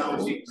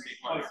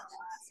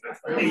This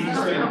is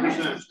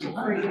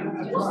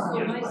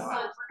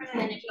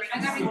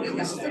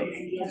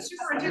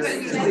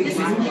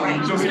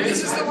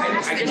the one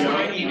I guess what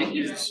I need to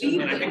use,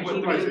 and I think what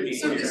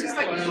so this is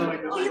like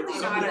completely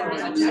not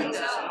an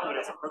agenda.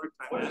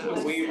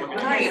 The way we're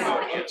gonna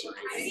answer.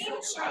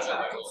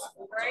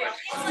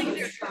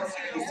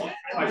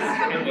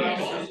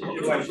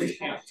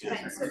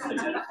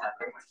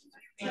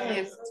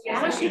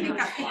 Unless you think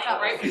I picked up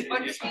right with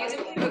bunch of music,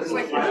 it looks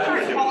like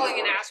you're calling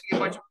and asking a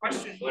bunch of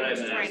questions.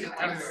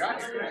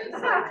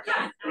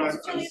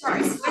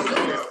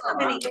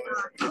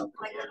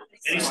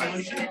 Any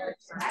solution?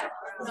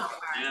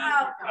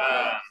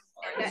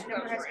 I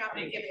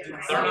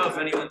don't know if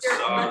anyone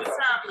saw that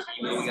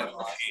email we got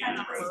from Shane.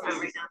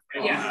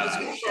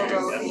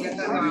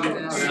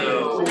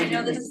 So I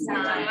know this is I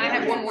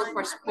have one more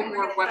question, one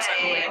more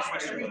website related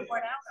question.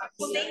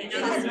 Well, they know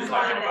this is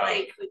not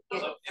like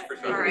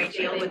our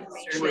ideal with the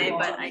survey,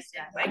 but I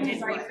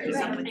did read through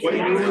some of the. But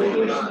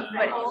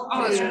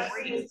that's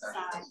great.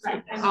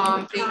 Thank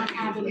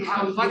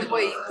you. By the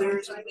way,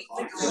 there's a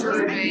weekly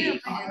survey in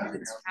the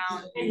town.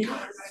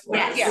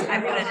 Yes, Yeah, I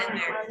put it in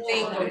there.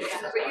 Thank you.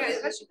 But yeah,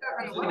 that should go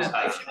on the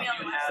website.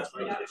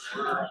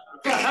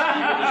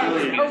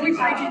 Oh, we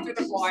break into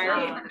the flyer.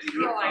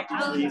 You're like,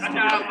 no.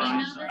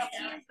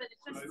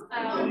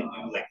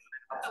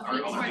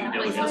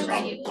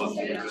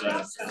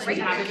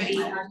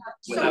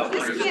 So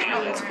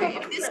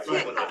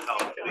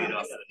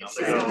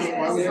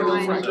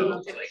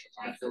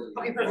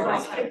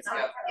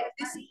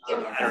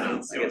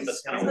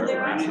this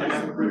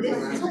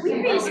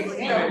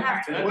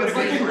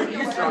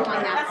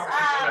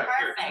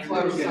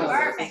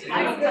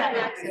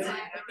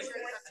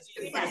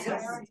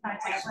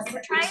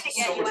We're trying to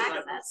get you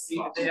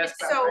access.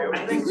 So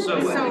like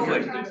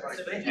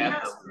they have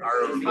our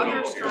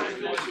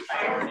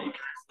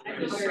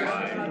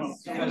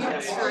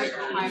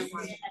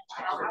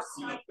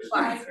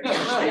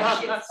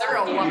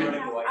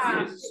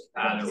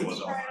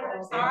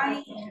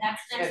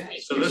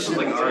so this is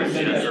like our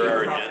agenda or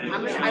our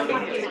agenda.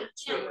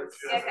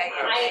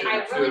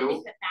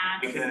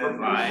 We can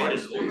provide an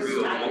overview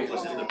of what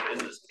was in the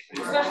business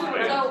case.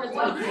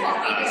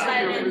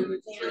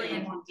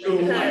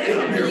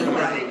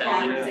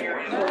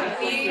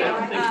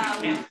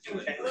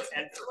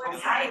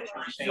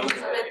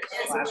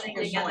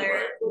 Together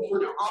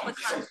all the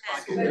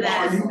content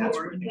that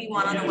we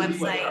want on the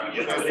website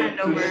to send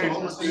over to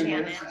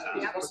Shannon.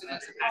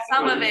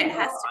 Some of it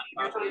has to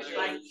be reviewed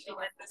by you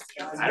and the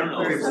CLT. I don't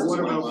know.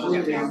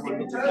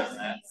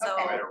 So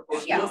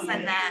we'll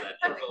send that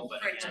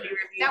for it to be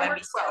reviewed by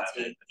CLT.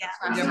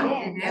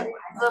 Yeah.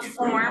 The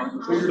form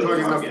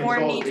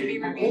needs to be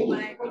reviewed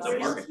by the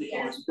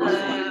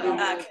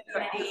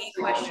community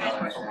question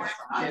form.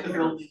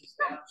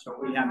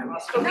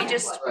 But we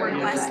just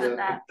requested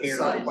that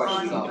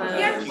on the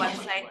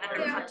website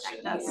under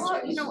contact us.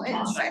 You know,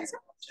 it's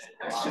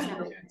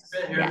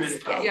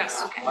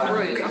Yes. Okay.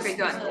 Brilliant. Okay,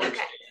 done.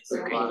 Okay.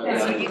 Great.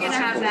 So you're gonna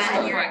have that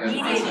in your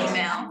immediate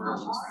email.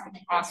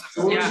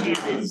 Awesome. Yeah.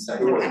 I'm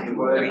sorry. 10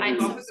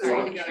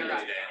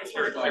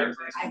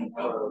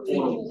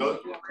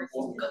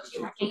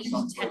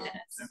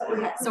 minutes.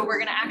 So we're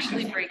gonna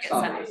actually break at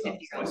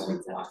 7:50.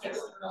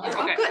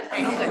 Okay. Good.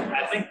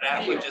 I think that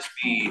would just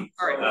be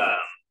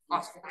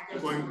Awesome.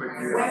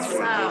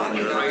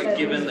 Right,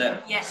 given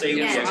that, Yes, say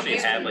we yes. actually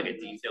have like a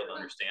detailed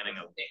understanding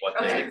of what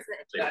they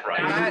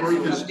price.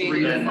 That's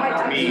Then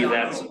to me,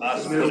 that's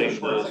us putting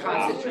those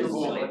options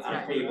on the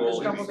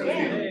table, and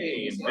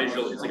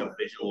visual, it's like a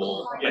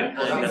visual, yeah,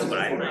 that's what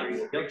I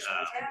think.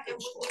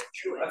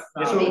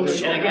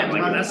 And again,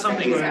 like that's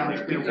something we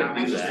can do that,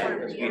 because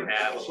we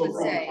have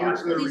our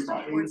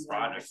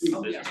project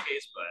business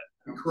case, but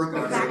I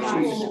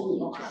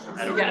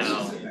don't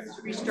know.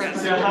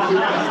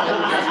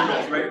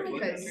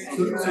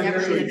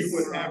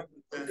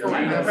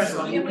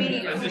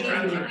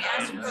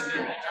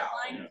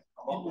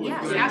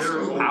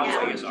 How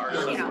big is ours?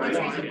 I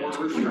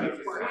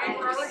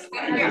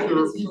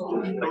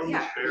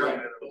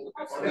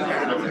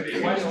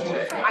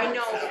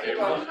know.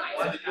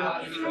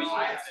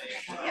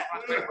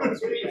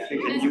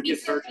 Can you get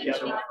her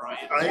together with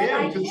Ryan? I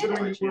am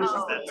considering it. That's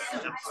something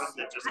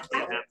that just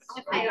can't happen.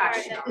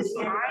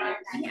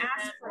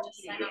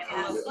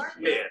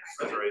 Yeah,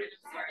 that's right.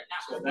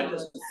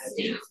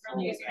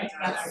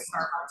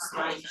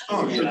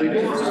 Oh, so they do.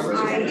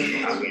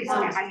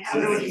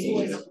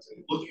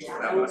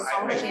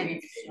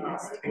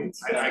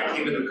 I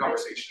came into the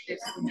conversation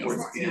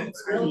towards the end.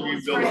 You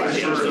built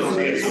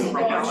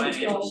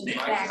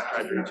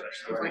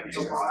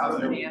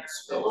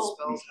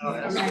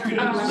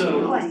So,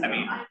 I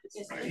mean,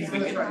 we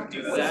can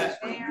do that.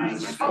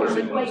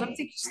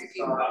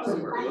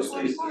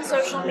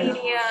 Social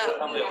media,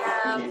 we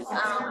have,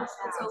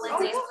 so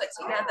Lindsay's put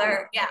together,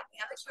 yeah, we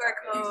have the QR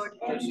code.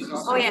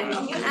 Oh yeah,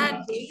 can you add,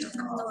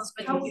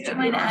 Elizabeth, would you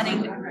mind adding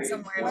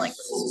somewhere like this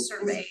is a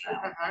survey?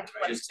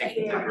 Just take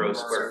the gross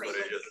square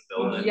footage of the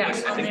filled in.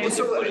 Yes, I think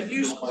so a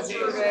new school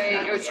survey,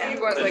 it should be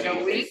what, like a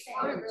link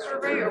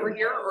survey over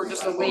here, or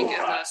just a link in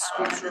the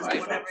school survey?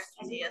 Whatever is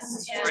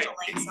easiest, just a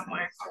link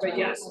somewhere. But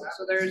yes,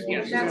 so there's,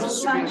 yes, there's a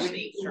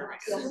survey.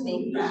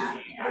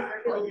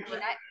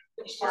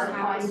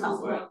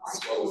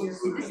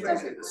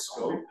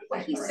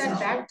 What he said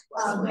back to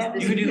us was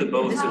this. You could do the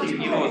both,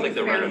 even with like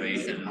the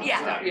renovation.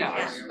 Yeah.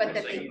 Yeah. But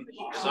that they.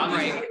 As long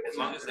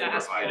as they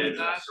provided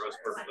gross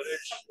square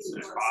footage,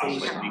 there's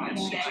cost, like being in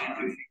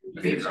 62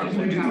 feet.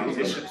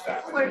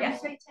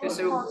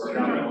 So.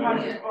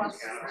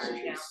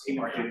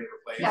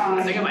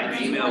 I think my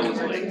email was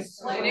like.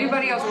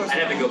 Anybody else? I'd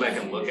have to go back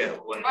and look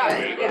at what.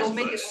 It'll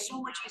make it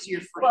so much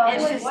easier for you.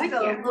 It's just like,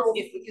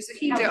 because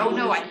he said, oh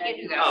no, I can't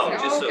do that. Oh,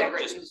 just so,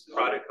 okay, just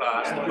product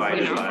cost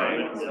divided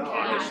by.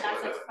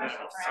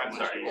 I'm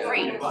sorry.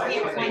 Great.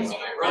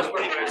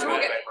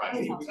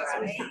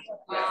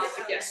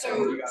 Yeah,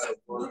 so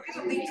look at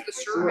the link to the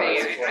survey,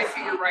 I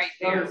figure right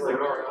there.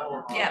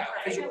 Yeah.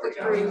 Because you click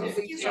through the link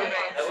to the survey.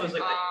 That was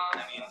like, I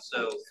mean,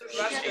 so.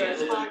 That's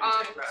good.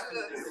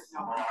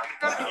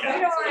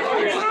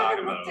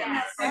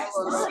 I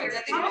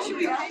think what should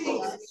be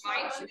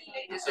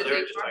is that they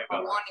talk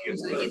about one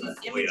is the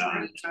imagery.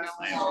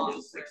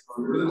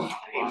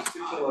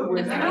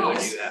 If they're not,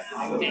 just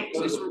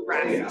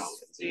graphics.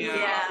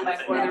 Yeah.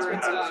 Like whether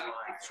it's a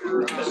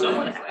picture,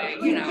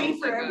 you know,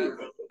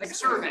 like a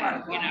survey, you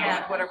know,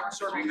 like whatever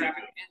survey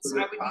graphic. And so I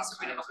would need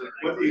somebody to help with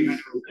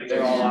that.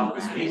 They're all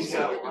opposite.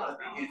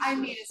 I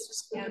mean, it's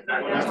just.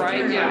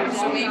 Right, yeah,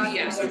 so maybe,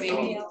 yeah, so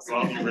maybe.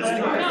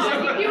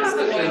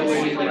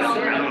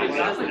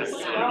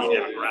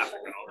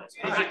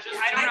 I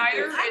don't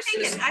either. I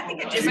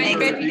think it just makes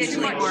it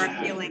visually more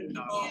appealing.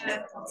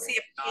 See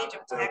a page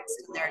of text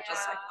and they're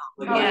just like,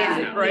 oh.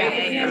 Yeah,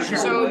 right. Yeah, sure.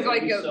 So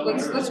like,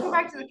 let's go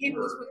back to the Cape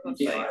Elizabeth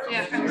website.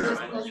 Yeah.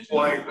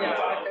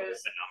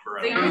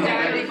 They do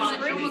that, they call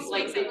it almost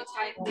like they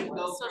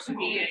social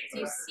media,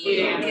 you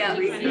see it. Yeah. I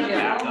think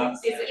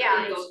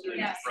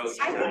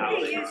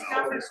they use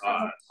numbers from a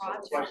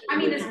project. I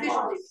mean, it's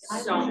visually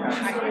so much. I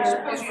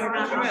suppose you're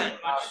not right.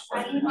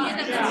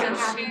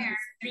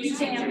 You can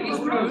share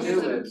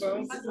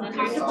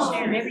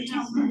every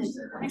time.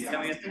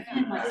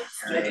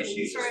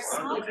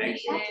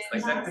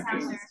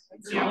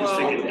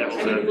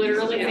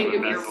 Literally think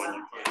of your work.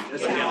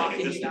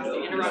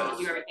 Interrupting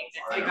you, everything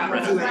that you got. I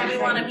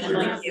want to be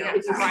like you.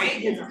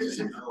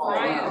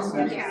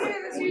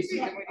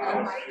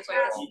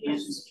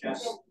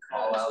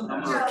 Call out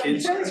number of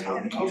kids. It used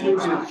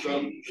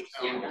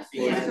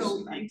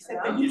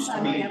to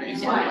be like.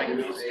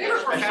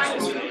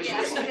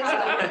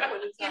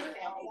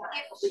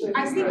 I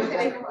think that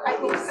I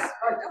think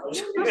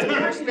the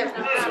person that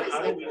we have is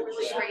like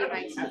really great IT.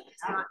 It's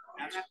not.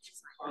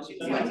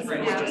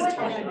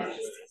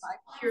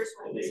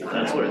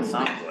 That's what it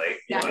sounds like,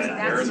 but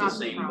they're in the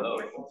same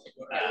boat.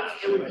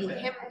 It would be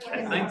him.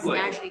 I think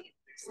like.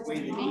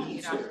 Making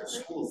it up.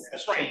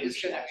 Right.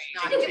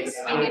 Not just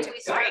maybe to be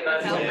straight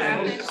with health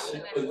graphics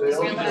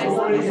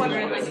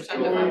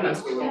and then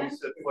realize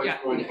I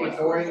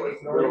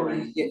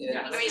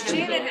mean,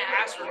 Shannon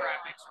asked for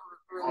graphics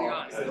early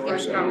on. The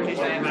first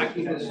conversation I had,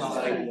 give me the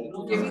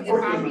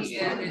copy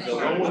and then. Yeah,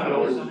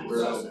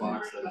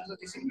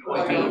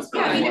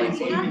 I mean, if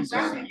you have graphics.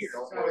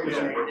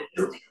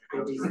 I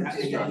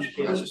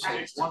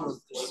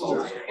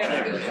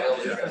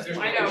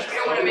know, we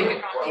don't want to make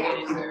it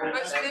complicated,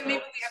 but so then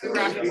maybe we have the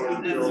graphics.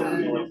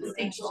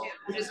 Stage 2.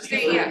 Just a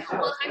stage, yeah.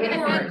 Well, I'm gonna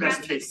have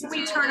graphics,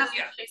 We turn up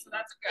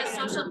the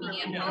social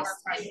media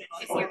posts,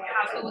 if you have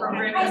the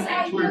programming.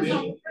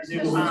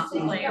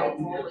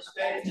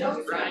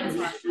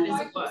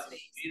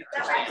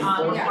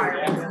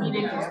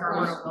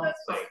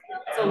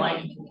 So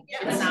like,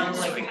 it sounds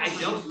like I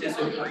don't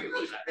disagree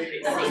with that.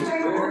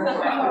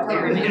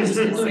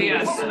 So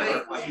yes.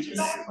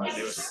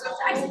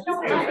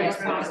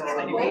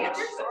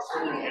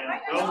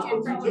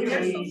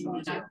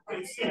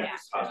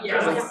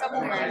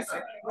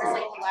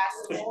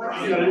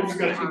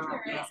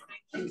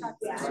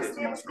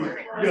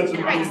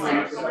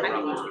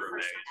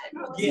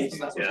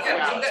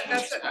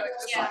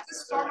 This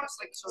is almost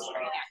like social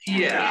media.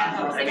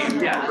 Yeah, I mean,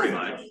 yeah, pretty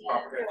much.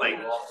 Like.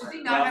 Do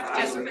they not have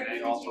just, No.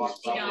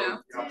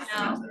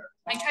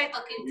 I tried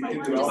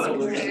looking for one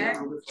just here.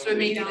 So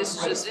maybe this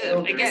is just it.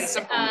 Again,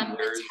 some. The towns.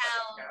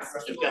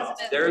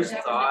 There's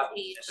thought,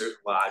 there's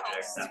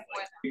logic, that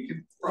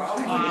Well,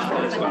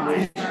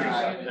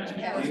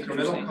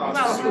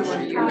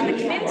 when the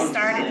committee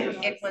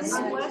started, it was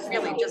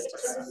really just, a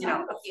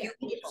few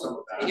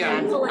people.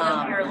 Yeah.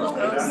 Your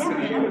logos,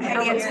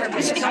 and it's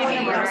permission to be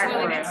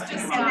more, it's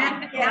just, and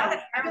then now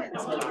that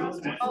everything's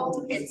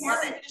it's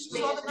got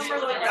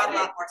a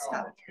lot more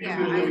stuff.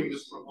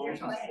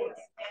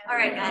 All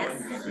right, guys,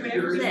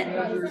 here's it.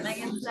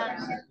 Megan's done.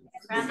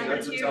 Round number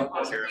 2.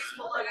 Couple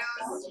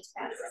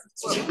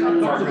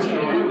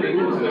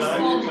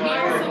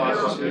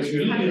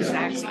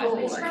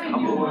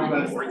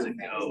boards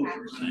ago, a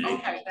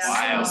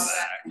while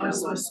back.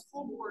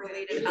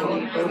 related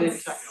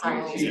elements.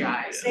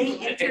 They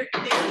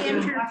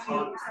interviewed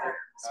her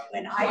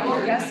when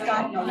I just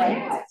got the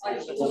letter. I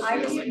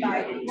was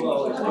invited to a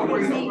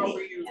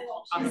meeting.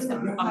 It's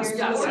gonna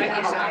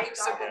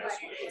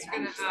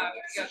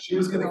have, She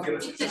was gonna give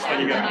us. Yeah, I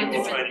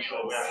know,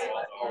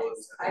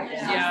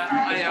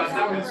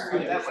 that was.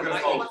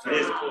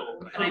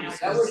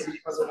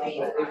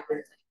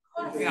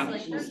 Yeah.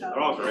 They're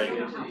all great.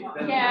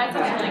 Yeah,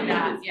 something like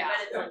that, yeah.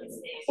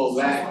 Pull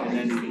back, and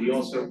then we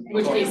also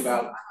talked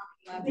about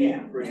the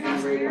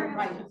refrigerator,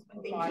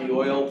 the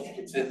oil,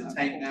 it's in the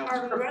tank now.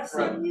 Are the rest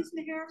of them using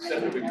the hair?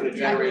 Except that we put a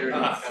generator in.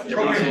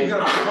 Propane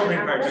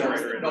fire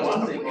generator. No,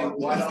 I'm thinking,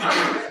 why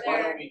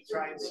don't we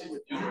try and see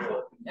what you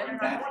run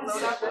that?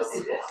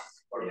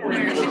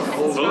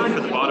 Vote for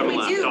the bottom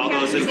left, all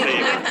those in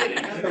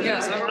favor.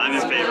 Yes, I'm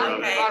in favor of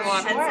it.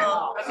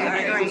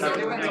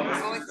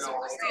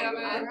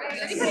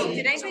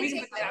 Did anybody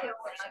take that?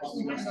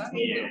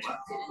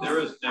 There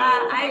is no.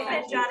 I've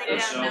been jotting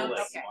down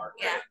notes.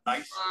 Yeah.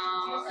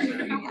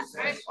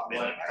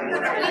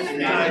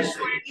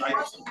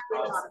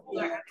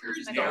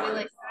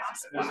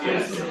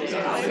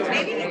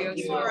 Maybe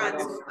you were on.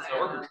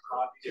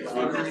 Two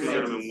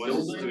gentlemen,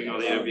 one's doing all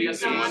the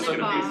interviews and one's gonna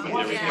be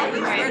putting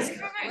everything.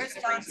 Where's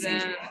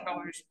Johnson? I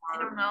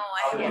don't know. I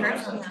haven't heard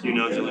from him. Do you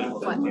know Jillian?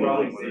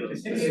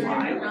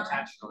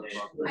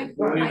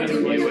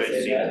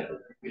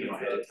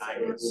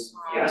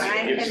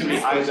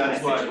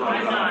 That's why I brought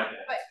it up.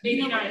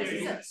 Maybe not.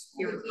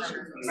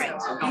 Right.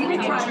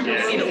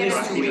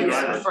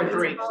 For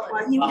 3.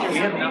 We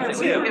have nothing.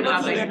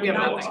 We have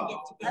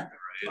nothing.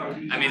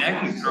 I mean, I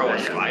can throw a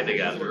slide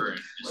together and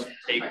just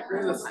take,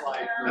 what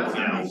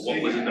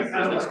was in the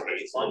business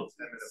case and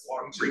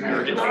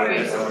regurgitate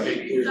it.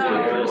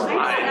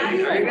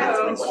 There you go.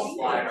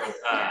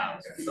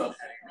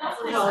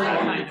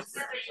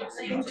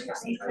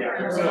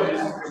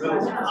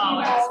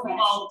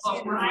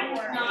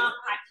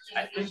 I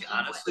think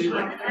honestly,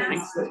 like, I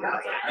think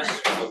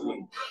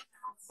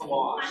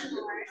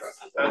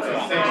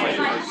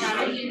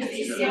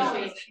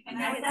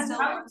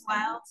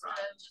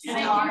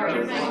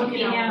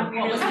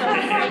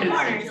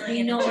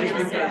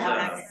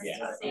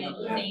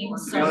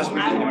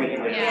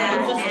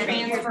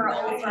Transfer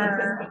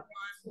over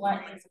what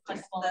is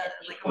applicable,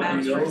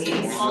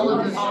 all of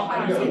them.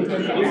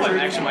 Your one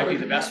actually might be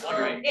the best one,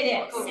 right? It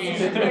is.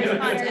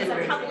 There's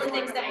a couple of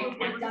things that we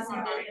have done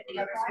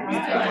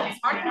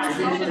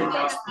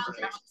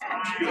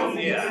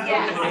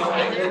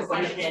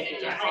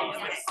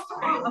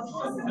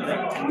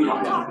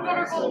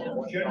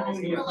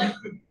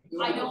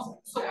I don't,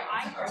 so they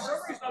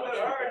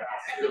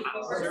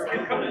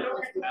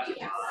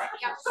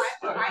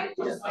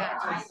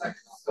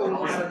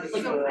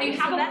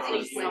have a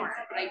place somewhere,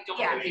 but I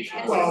don't think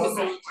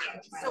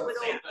So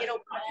it'll.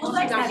 Well,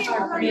 that's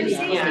our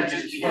organization. I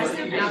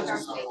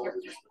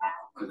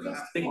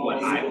think what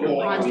I would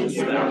like to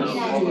do.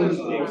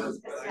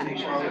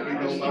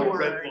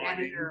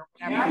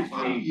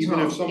 Even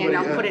if somebody And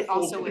I'll had put it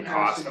also in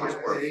Cost per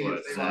square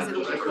foot.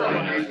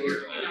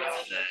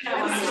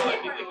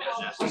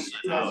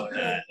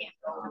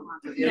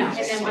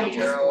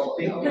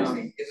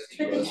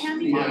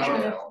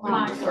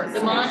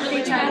 the monthly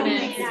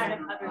retirement.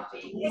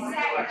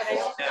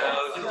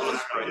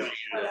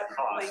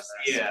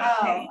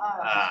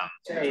 Yeah.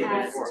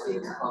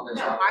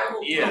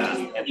 Yeah,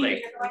 and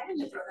like,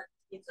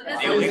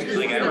 the only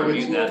thing I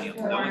reviewed that,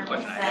 the only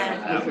question I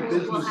have.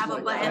 We'll have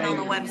a button on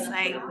the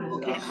website, people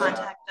can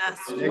contact us,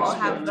 we'll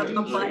have the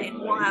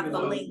button, we'll have the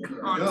link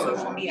on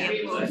social media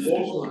posts,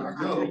 people can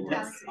contact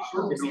us.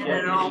 And then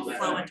it'll all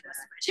flow into us.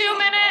 2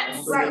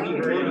 minutes. So,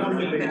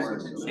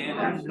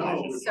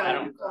 I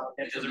don't,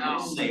 it doesn't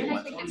really say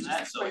much on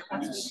that, so.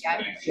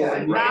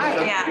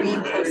 Yeah.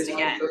 Post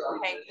again,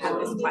 okay, you have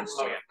this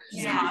question. So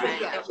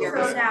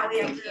now we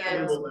have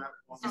to.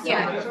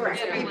 Yeah,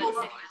 correct.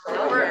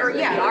 Or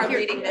yeah, are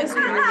reading this.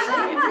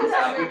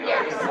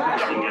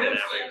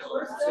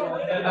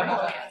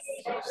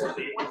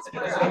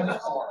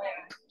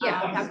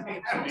 Yeah.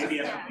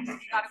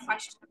 Got a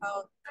question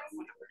about.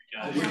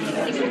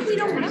 Even if we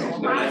don't know,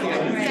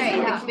 say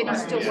the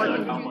committee's still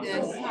working through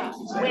this,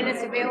 when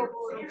it's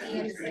available, it'll be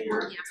in the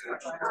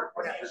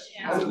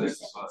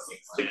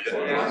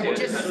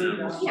just,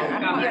 yeah,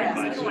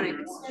 I don't want to.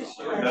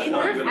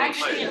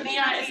 Actually, to be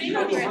honest,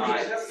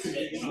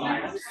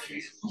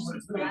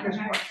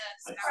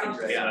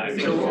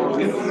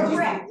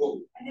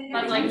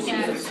 but like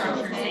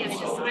infrastructure, it's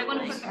just, I want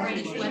to put the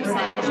right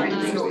website.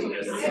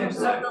 So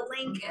the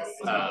link is.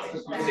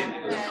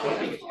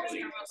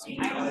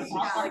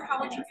 Like how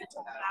would you get to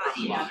that?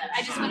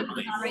 I just want to put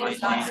the right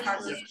I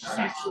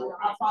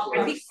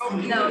think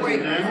no. I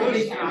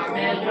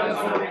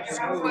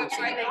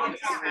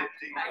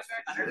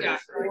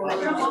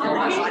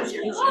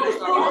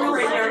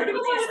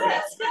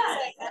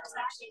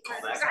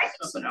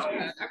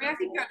mean, I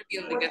think you have to be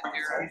able to get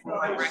there.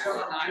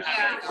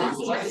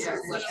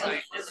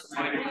 Website.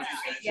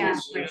 Yeah. It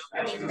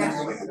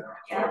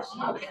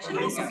should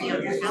also be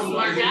on your house.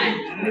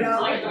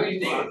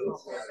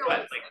 But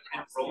like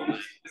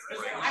enrollment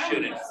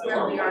should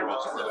inform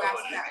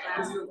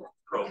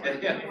program.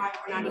 Yeah, I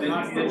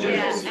asked Jay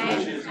that.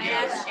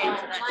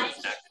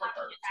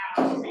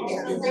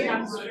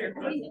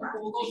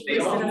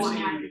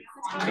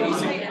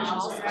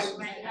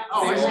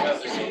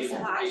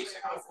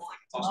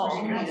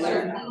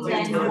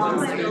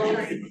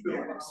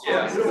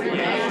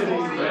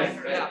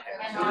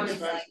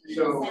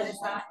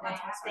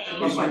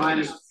 Plus or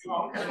minus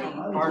part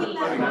of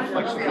that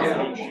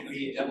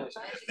flexibility.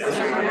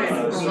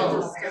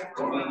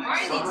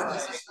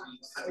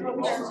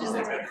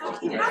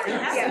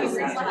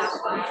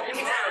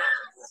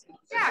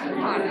 Yeah,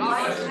 come on, I'm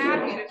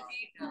happy to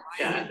feed them.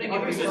 Yeah, I think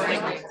it was just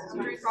like, I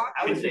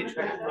would say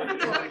try to.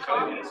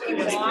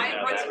 Wine,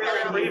 what's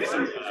really?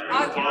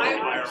 I'm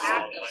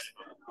happy.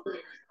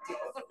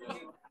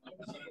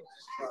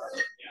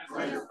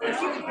 It's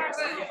on the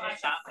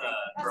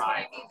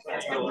drive.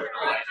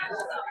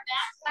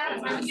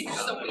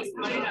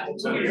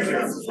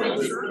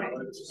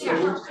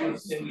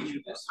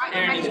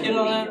 Aaron, did you get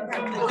all that?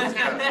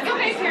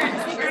 Okay,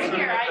 parents, we already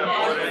here, I did.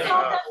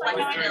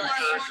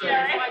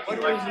 What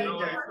do I do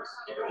there?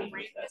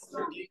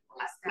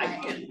 I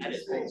can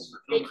edit things for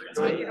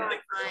I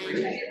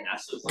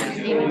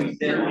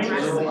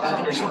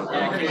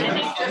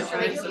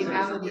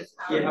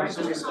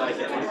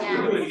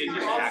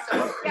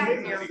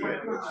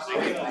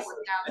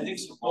think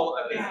so.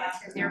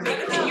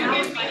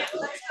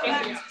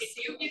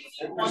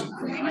 Well,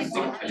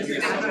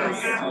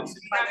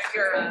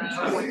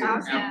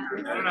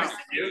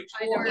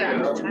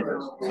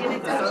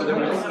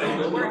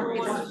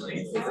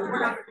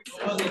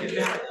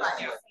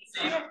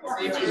 If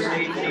you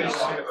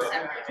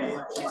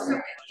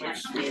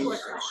give me one.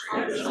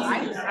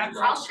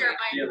 I'll share my.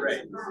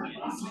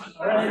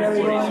 All right,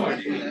 everyone.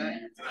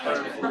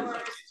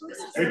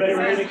 Everybody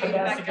ready to come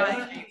back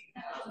together?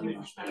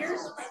 Here's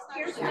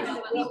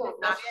what we will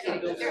not do.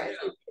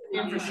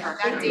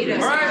 That data.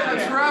 All right,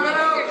 let's wrap it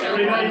up.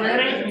 Everybody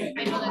ready?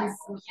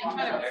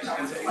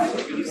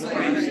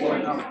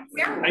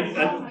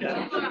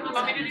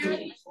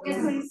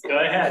 Go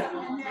ahead.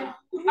 All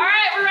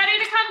right, we're ready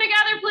to come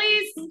together,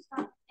 please.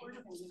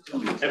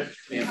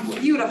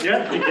 Beautiful.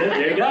 Yeah, you did.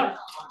 There you go.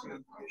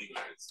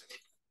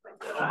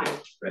 All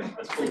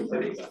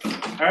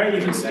right,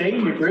 you can stay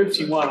in your groups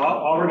you want.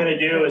 All we're going to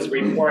do is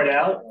report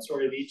out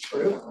sort of each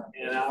group,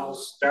 and I'll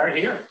start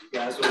here. You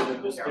guys want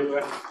to just do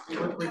a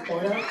quick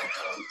report out?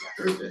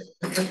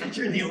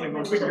 You're the only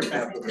one with your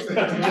back. Do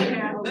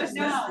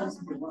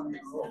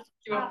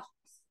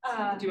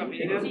you want me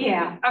to do it?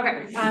 Yeah.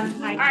 Okay.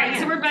 All right,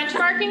 so we're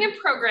benchmarking and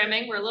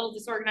programming. We're a little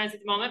disorganized at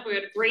the moment, but we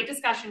had a great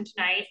discussion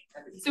tonight.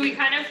 So we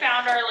kind of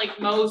found our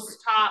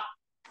most top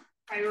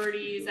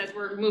priorities as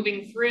we're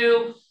moving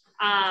through,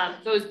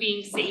 those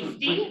being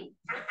safety.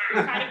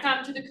 We've kind of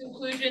come to the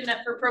conclusion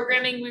that for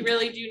programming, we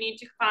really do need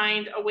to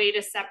find a way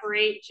to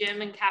separate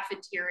gym and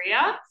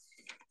cafeteria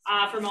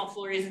for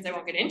multiple reasons I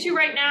won't get into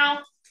right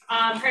now.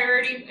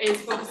 Priority is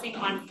focusing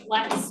on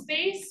flex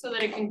space so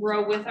that it can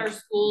grow with our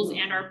schools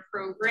and our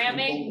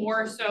programming,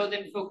 more so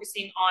than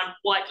focusing on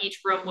what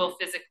each room will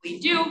physically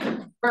do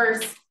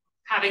versus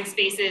having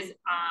spaces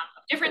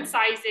of different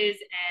sizes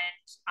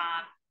and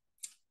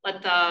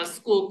let the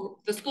school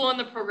and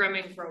the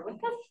programming grow with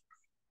them.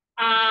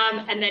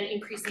 And then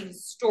increasing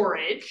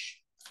storage.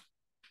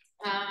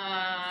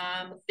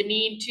 The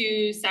need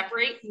to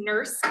separate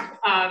nurse,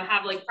 have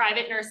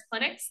private nurse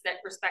clinics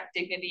that respect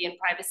dignity and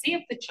privacy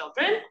of the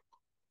children.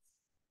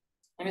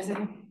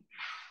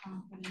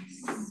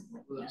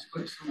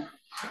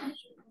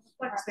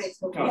 Flex space.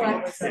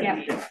 Yeah.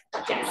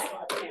 Yes.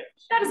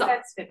 That is all.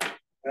 That's good.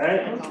 All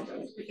right.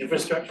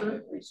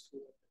 Infrastructure.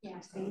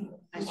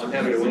 I'm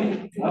happy to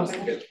win.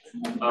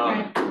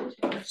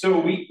 So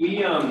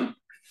we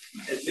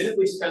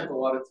admittedly spent a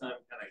lot of time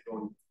kind of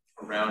going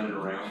around and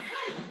around,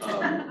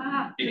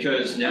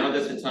 because now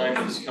that the time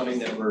is coming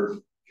that we're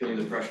feeling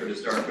the pressure to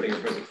start putting a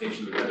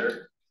presentation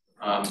together,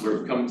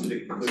 we're coming to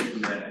the conclusion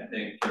that I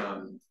think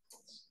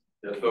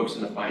the folks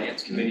in the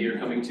finance committee are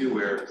coming to,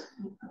 where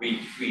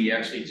we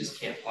actually just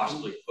can't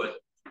possibly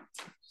put,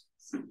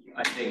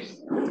 I think,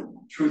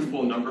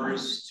 truthful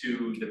numbers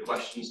to the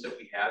questions that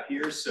we have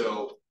here.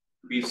 So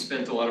we've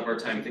spent a lot of our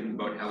time thinking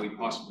about how we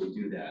possibly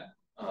do that.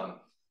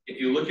 If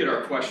you look at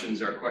our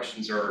questions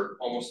are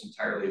almost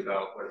entirely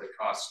about what are the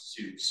costs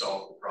to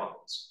solve the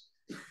problems.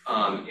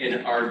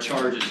 And our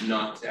charge is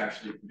not to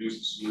actually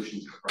produce a solution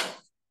to the problem.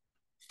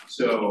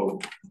 So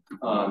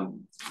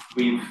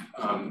we've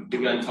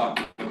begun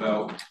talking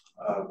about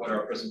what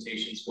our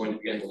presentation is going to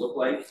begin to look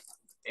like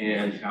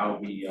and how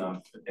we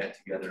put that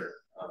together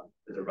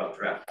with a rough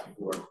draft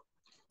for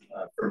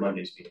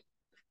Monday's meeting,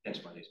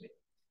 next Monday's meeting.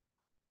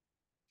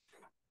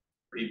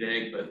 Pretty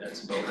vague, but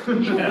that's about it.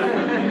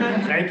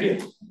 Thank you.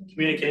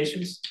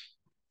 Communications.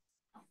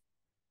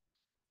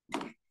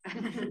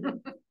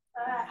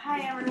 Hi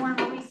everyone,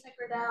 Louise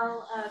Sickert,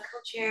 Bell,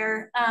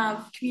 co-chair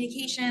of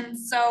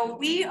communications. So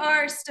we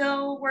are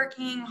still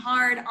working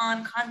hard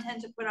on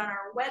content to put on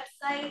our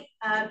website,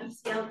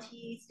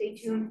 BCLT. Stay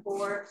tuned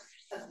for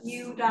a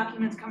few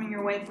documents coming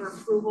your way for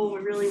approval. We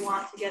really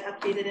want to get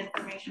updated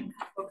information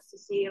for folks to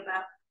see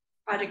about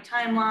project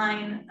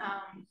timeline,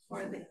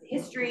 or the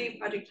history,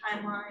 project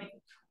timeline,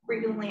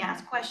 frequently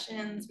asked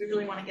questions. We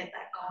really want to get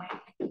that going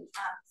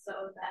so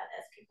that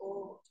as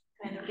people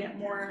kind of get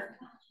more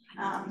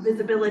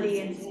visibility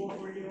into what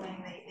we're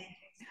doing, they can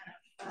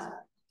kind of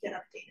get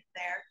updated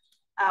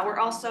there. We're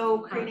also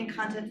creating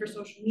content for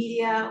social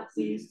media.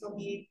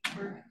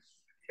 We're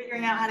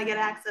figuring out how to get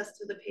access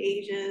to the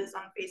pages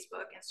on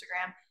Facebook,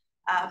 Instagram,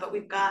 but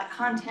we've got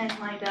content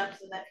lined up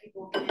so that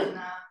people can,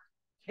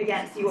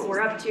 again, see what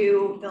we're up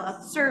to, fill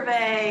out the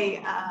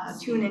survey,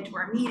 tune into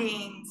our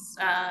meetings,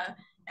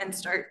 and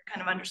start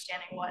kind of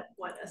understanding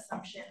what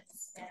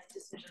assumptions and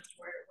decisions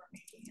we're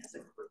making as a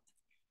group.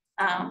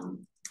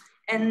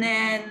 And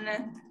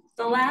then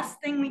the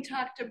last thing we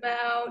talked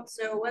about,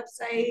 so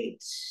website,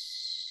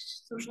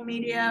 social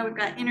media, we've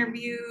got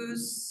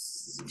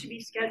interviews to be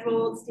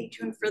scheduled, stay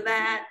tuned for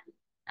that.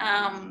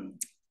 And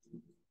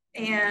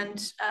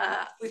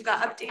we've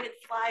got updated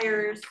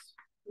flyers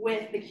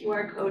with the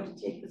QR code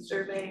to take the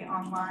survey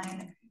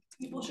online.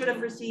 People should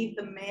have received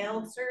the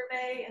mailed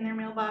survey in their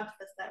mailbox.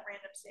 That's that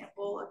random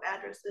sample of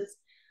addresses,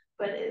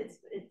 but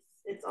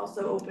it's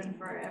also open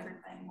for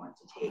everybody who wants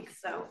to take.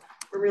 So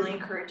we're really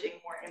encouraging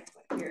more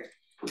input here.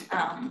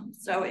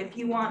 So if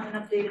you want an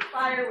updated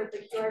flyer with the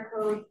QR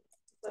code,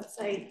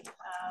 website,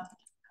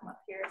 come up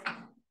here.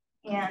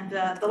 And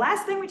the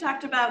last thing we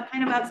talked about,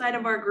 kind of outside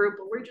of our group,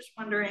 but we're just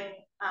wondering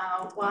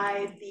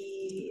why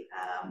the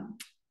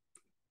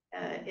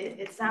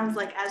it sounds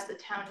like as the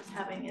town is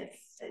having its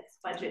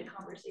budget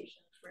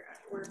conversations,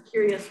 we're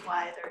curious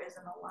why there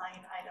isn't a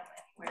line item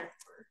anywhere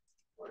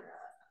for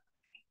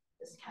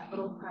this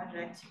capital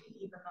project,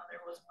 even though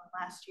there was one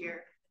last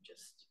year.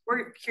 Just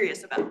we're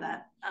curious about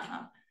that.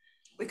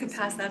 We could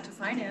pass that to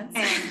finance.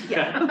 And,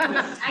 yeah,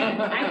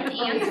 I can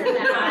answer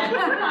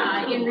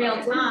that in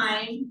real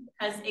time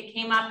because it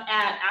came up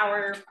at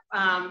our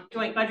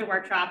joint budget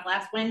workshop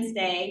last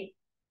Wednesday.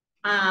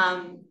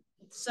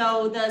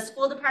 So the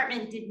school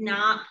department did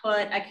not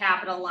put a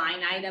capital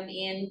line item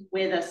in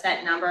with a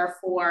set number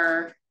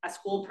for a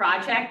school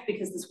project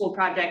because the school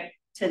project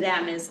to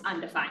them is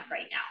undefined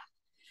right now.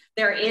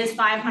 There is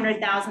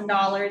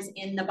 $500,000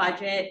 in the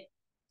budget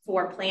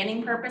for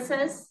planning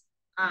purposes.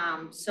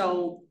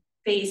 So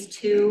phase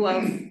 2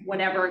 of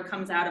whatever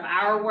comes out of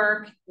our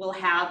work will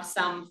have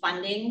some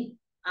funding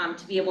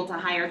to be able to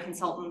hire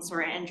consultants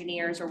or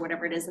engineers or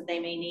whatever it is that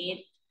they may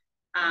need.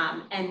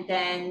 And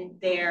then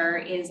there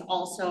is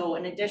also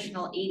an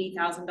additional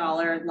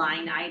 $80,000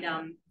 line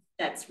item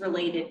that's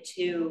related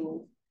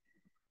to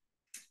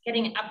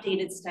getting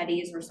updated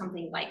studies or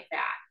something like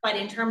that. But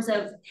in terms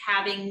of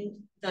having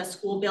the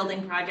school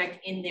building project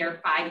in their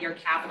 5-year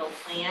capital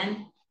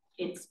plan,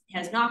 it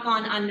has not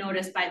gone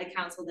unnoticed by the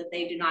council that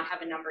they do not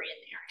have a number in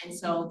there. And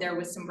so there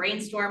was some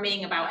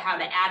brainstorming about how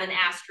to add an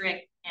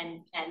asterisk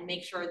and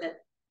make sure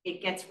that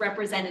it gets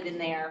represented in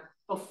there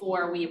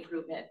before we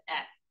approve it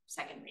at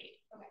second read.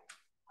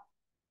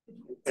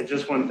 And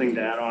just one thing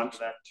to add on to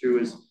that too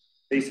is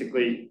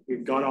basically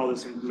we've got all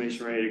this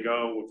information ready to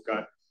go. We've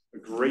got a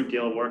great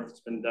deal of work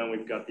that's been done.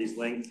 We've got these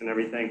links and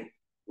everything.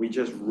 We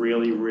just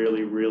really,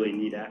 really, really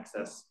need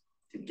access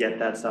to get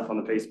that stuff on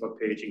the Facebook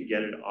page and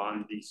get it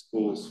on the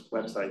school's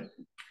website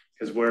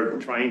because we're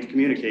trying to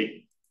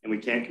communicate and we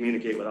can't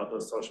communicate without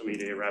those social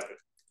media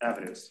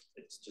avenues.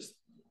 It's just,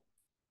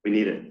 we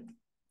need it.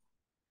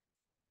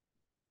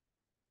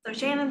 So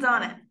Shannon's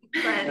on it,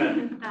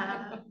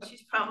 but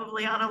she's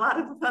probably on a lot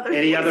of other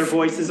Any things. other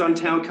voices on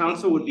town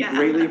council would be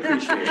greatly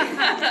appreciated.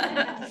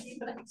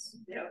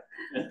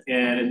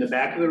 And in the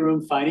back of the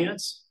room,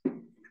 finance.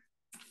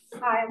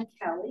 Hi, I'm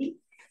Kelly.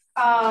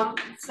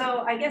 So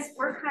I guess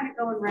we're kind of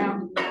going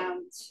round and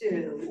round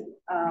too,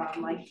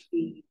 like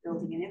the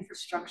building and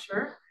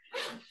infrastructure.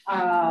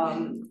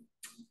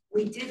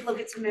 We did look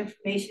at some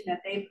information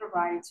that they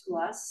provided to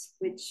us,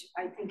 which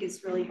I think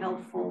is really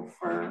helpful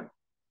for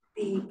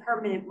the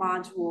permanent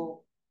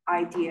module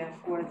idea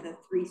for the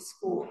 3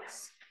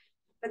 schools.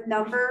 The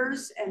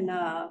numbers and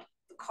the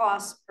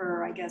cost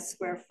per, I guess,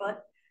 square foot.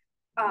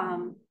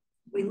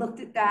 We looked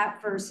at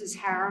that versus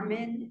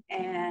Harriman,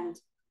 and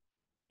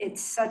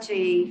it's such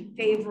a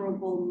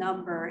favorable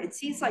number. It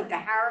seems like the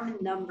Harriman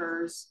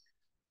numbers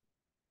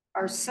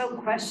are so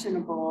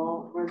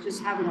questionable. We're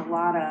just having a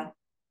lot of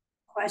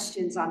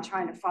questions on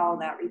trying to follow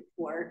that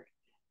report.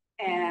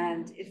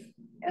 And if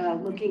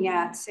looking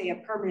at, say, a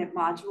permanent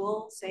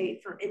module, say,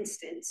 for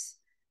instance,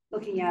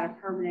 looking at a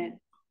permanent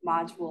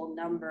module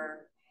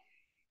number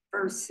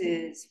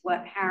versus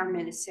what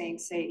Harriman is saying,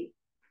 say,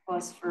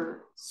 cost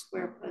for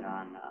square foot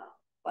on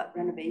what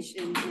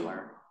renovations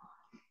or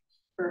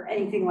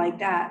anything like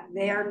that,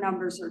 their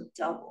numbers are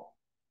double.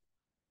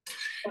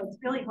 So it's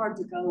really hard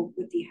to go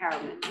with the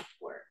Harriman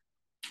report.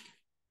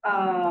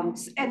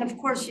 And of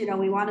course, you know,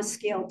 we want to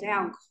scale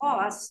down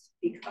cost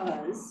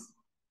because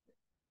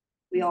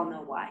We all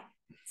know why.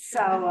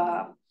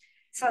 So,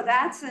 so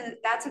that's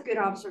a good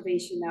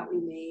observation that we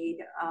made.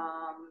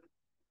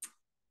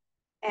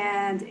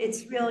 And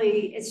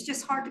it's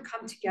just hard to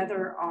come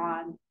together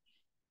on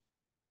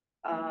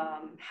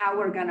how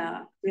we're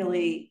gonna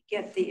really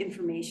get the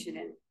information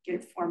and get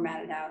it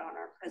formatted out on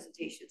our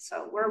presentation.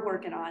 So we're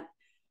working on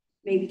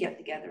maybe get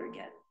together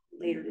again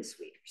later this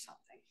week or something.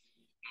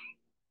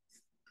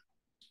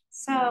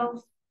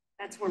 So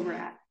that's where we're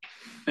at.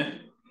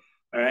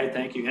 All right,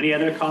 thank you. Any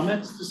other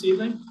comments this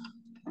evening?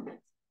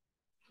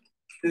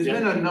 There's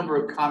been a number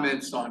of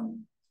comments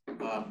on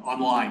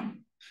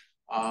online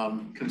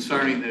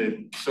concerning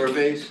the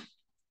surveys.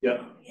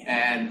 Yeah.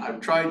 And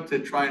I've tried to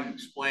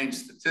explain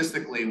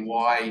statistically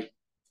why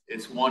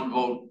it's one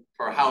vote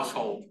per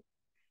household,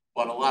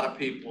 but a lot of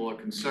people are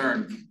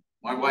concerned.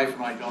 My wife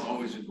and I don't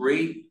always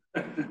agree.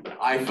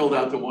 I filled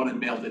out the one and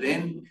mailed it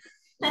in.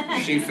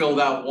 She filled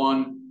out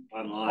one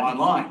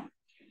online.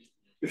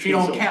 She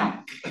don't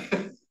count.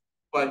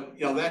 But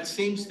you know, that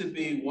seems to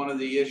be one of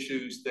the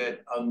issues that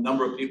a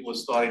number of people are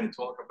starting to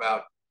talk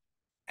about.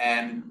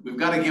 And we've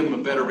got to give them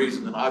a better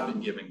reason than I've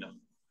been giving them.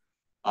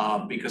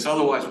 Because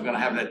otherwise we're going to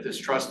have that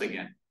distrust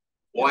again.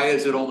 Why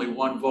is it only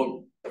one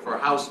vote per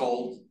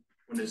household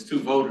when there's two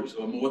voters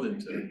or more than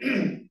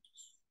two?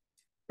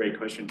 Great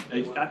question.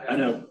 I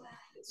know.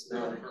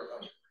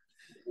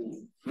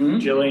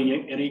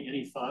 Jillian,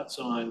 any thoughts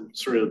on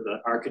sort of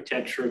the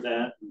architecture of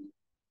that? And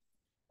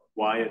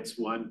why it's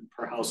one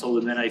per household?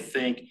 And then I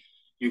think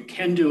you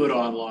can do it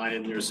online,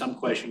 and there's some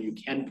question you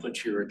can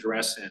put your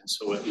address in,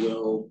 so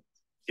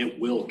it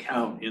will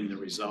count in the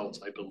results,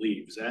 I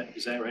believe. Is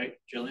that right,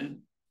 Jillian?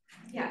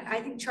 Yeah, I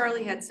think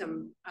Charlie had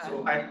some.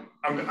 So I'm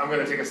going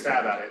to take a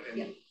stab at it and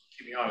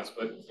keep me honest,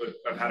 but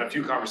I've had a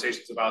few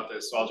conversations about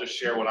this, so I'll just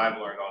share what I've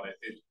learned on it.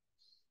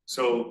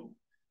 So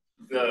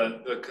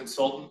the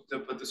consultant to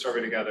put the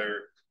survey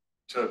together,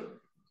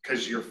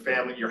 because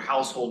your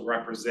household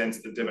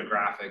represents the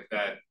demographic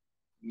that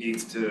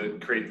needs to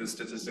create the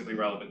statistically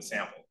relevant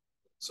sample.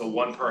 So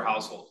one per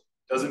household.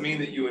 Doesn't mean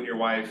that you and your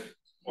wife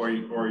or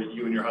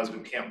you and your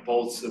husband can't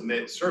both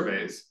submit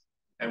surveys.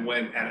 And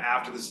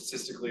after the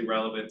statistically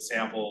relevant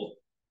sample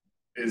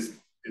is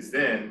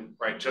in,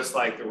 right, just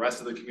like the rest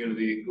of the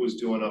community who's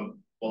doing them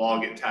will all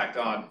get tacked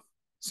on.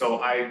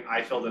 So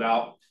I filled it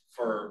out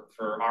for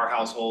our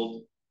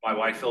household. My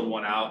wife filled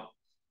one out.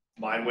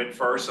 Mine went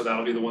first, so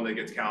that'll be the one that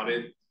gets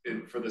counted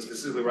for the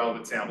statistically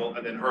relevant sample,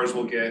 and then hers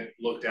will get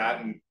looked at,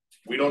 and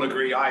we don't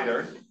agree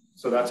either,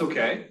 so that's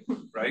okay,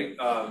 right?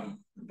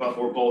 But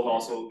we're both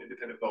also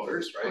independent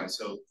voters, right?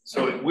 So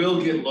it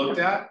will get looked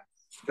at.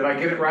 Did I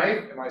get it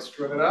right? Am I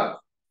screwing it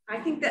up? I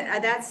think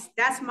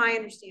that's my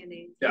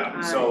understanding.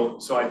 Yeah. So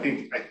I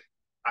think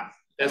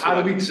that's what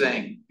I'm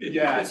saying.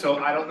 Yeah. So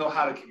I don't know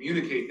how to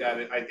communicate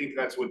that. I think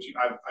that's what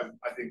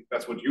I think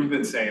that's what you've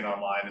been saying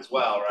online as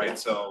well, right?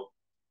 So.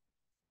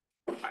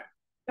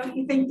 Don't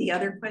you think the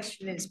other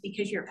question is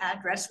because your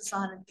address is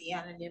on it, the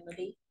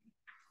anonymity?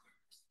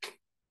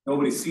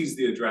 Nobody sees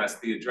the address.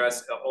 The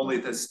address, only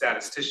the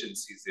statistician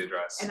sees the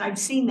address. And I've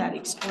seen that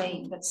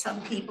explained, but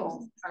some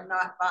people are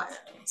not buying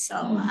it. So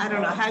I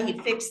don't know how you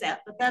fix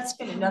that, but that's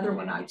been another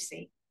one I've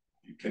seen.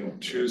 You can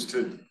choose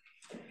to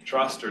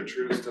trust or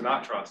choose to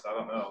not trust. I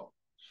don't know.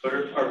 But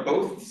are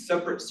both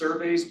separate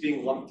surveys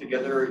being lumped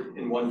together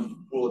in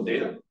one pool of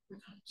data?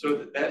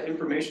 So that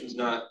information is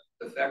not,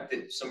 the fact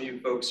that some of you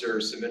folks are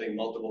submitting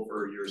multiple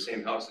for your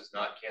same house is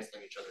not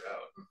canceling each other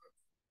out.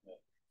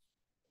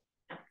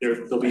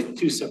 There'll be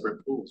two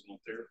separate pools,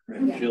 won't there,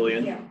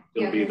 Jillian?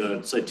 There'll be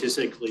the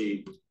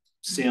statistically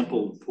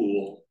sampled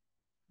pool,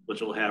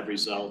 which will have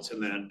results,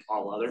 and then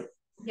all other.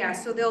 Yeah,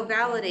 so they'll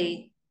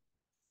validate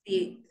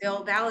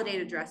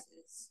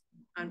addresses.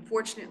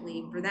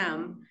 Unfortunately for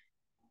them,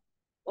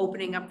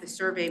 opening up the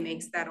survey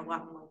makes that a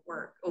lot more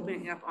work.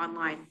 Opening up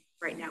online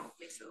right now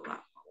makes it a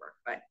lot more work,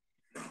 but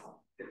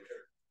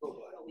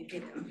we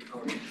did them.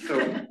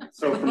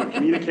 So from a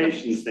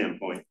communication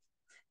standpoint,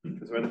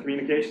 because we're the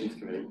communications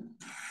committee,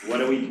 what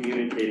are we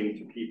communicating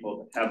to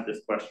people that have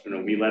this question?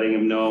 Are we letting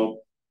them know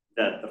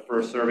that the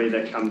first survey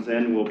that comes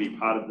in will be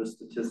part of the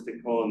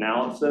statistical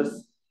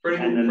analysis?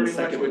 Pretty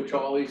much what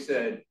Charlie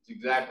said,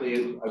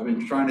 exactly. I've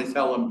been trying to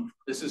tell them,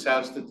 this is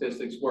how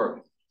statistics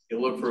work.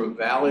 You look for a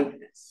valid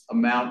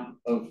amount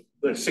of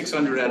the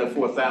 600 out of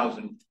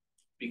 4,000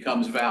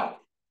 becomes valid.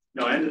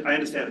 No, I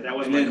understand. That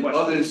wasn't my question. And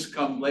then others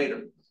come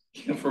later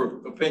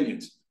for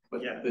opinions.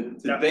 But yeah,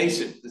 the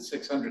basic, the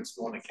 600 is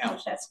the one that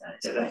counts.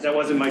 That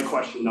wasn't my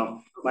question, though.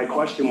 My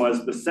question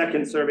was the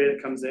second survey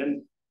that comes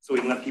in, so we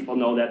can let people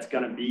know that's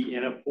going to be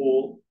in a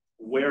pool.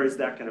 Where is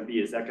that going to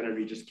be? Is that going to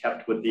be just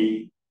kept with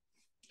the?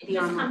 It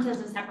just comes as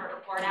a separate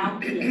report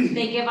out.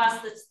 They give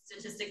us the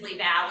statistically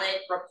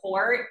valid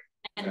report,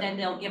 and then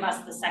they'll give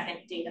us the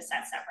second data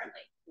set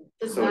separately.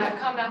 Does that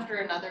come after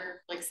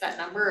another like set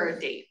number or a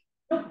date?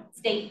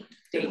 Date.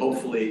 And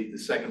hopefully the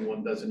second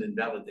one doesn't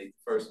invalidate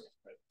the first one.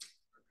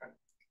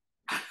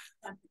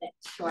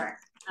 Sure.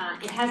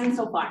 It hasn't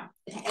so far.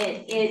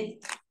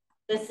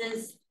 This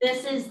is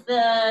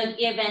the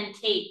give and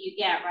take you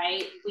get,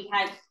 right?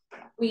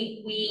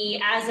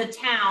 we as a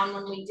town,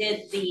 when we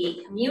did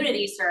the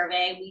community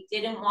survey, we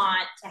didn't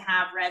want to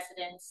have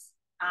residents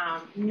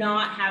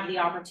not have the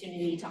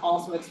opportunity to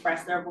also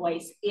express their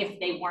voice if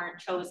they weren't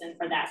chosen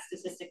for that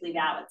statistically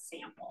valid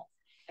sample.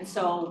 And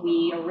so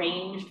we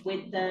arranged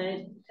with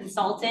the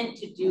consultant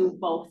to do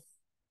both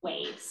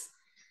ways.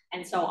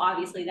 And so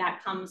obviously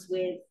that comes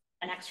with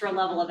an extra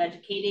level of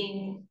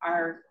educating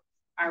our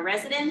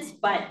residents,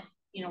 but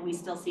you know, we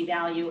still see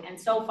value. And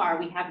so far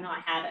we have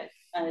not had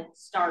a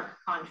stark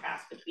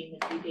contrast between the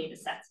two data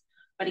sets.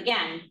 But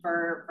again,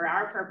 for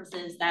our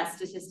purposes, that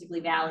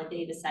statistically valid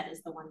data set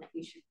is the one that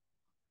we should,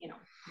 you know,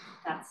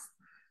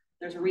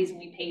 there's a reason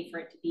we paid for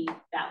it to be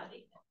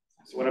validated.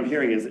 So what I'm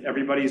hearing is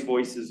everybody's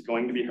voice is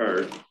going to be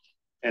heard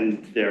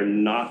and they're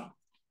not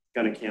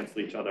going to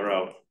cancel each other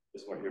out,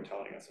 is what you're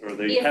telling us, or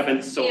they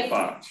haven't so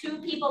far. If two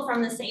people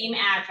from the same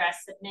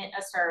address submit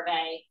a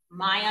survey,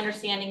 my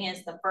understanding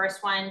is the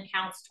first one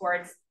counts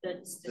towards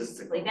the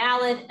statistically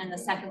valid and the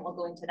second will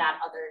go into that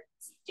other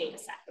data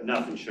set. But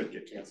nothing should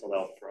get canceled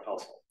out for a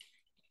household.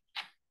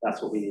 That's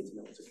what we need to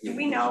know. Do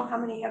we know how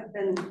many have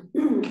been?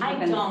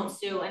 I don't,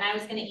 Sue, and I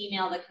was gonna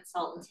email the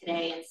consultant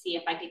today and see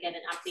if I could get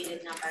an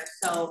updated number.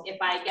 So if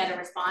I get a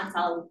response,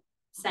 I'll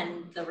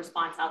send the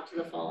response out to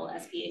the full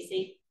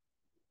SBAC.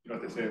 You know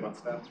what they say about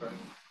stats, right?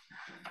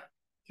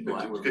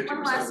 One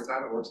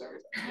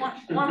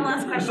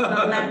last question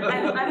on that.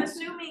 I'm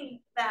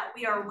assuming that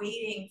we are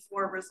waiting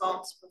for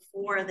results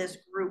before this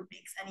group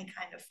makes any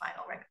kind of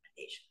final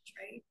recommendations,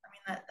 right? I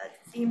mean, that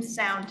seems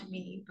sound to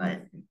me,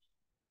 but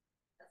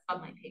that's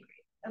on my pay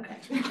grade. Okay.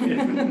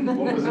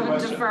 What was the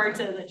question? Defer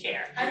to the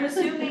chair. I'm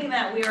assuming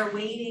that we are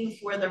waiting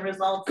for the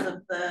results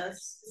of the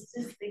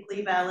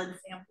statistically valid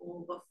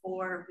sample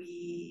before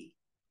we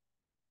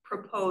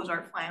propose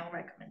our final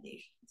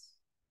recommendations.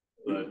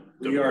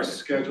 We are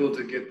scheduled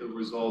to get the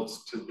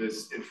results to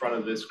this in front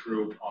of this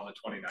group on the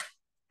 29th.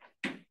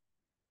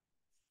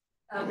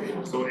 Okay.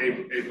 So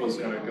April's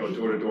gonna go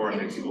door to door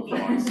and make people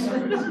fill out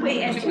surveys.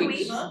 Wait, and 2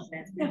 weeks?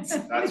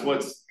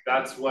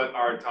 That's what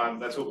our time,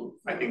 that's what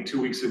I think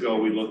 2 weeks ago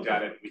we looked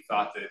at it, we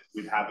thought that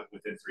we'd have it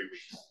within 3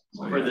 weeks.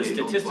 So for the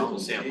statistical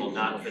sample,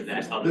 not for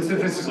that other. The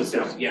statistical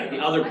sample. Yeah, the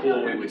other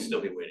pool, we would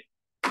still be waiting.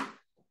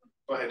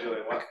 Go ahead,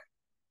 Julie, what?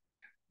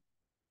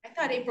 I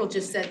thought April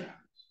just said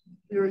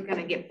we were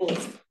gonna get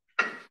both.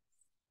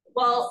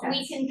 Well,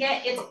 we can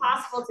get, it's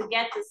possible to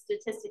get the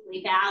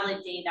statistically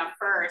valid data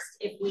first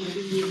if we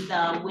leave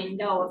the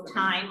window of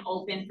time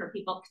open for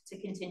people to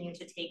continue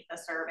to take the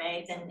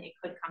survey, then it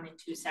could come in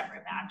 2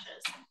 separate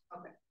batches.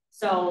 Okay.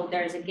 So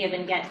there's a give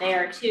and get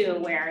there too,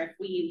 where if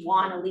we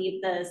want to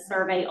leave the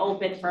survey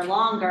open for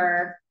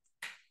longer,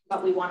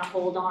 but we want to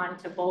hold on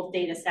to both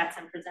data sets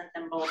and present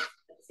them both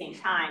at the same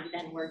time,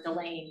 then we're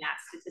delaying that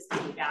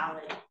statistically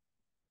valid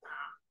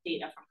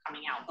data from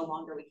coming out the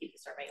longer we keep the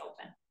survey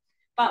open.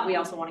 But we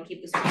also want to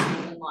keep the survey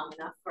open long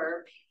enough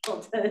for people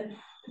to.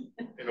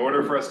 In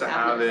order for us to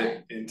have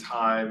it in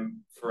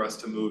time for us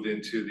to move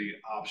into the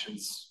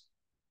options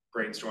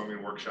brainstorming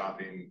and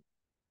workshopping,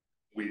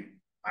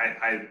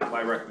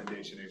 my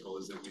recommendation, April,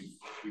 is that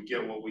we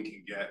get what we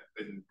can get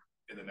in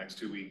the next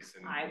 2 weeks.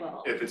 And I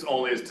will. If it's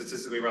only a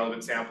statistically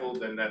relevant sample,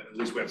 then that at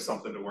least we have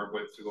something to work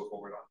with to go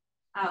forward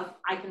on.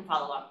 I can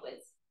follow up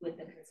with the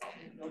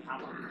consultant, no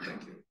problem.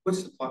 Thank you.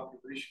 What's the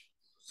population?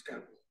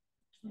 Scott?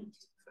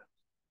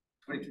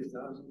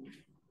 22,000.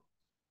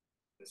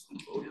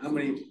 How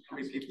many people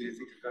do you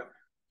think you got?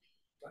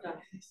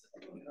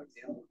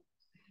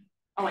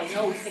 Oh, I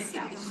know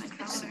 6,000.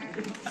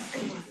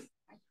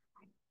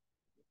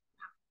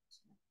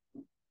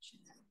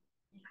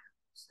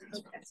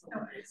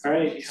 All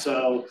right,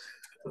 so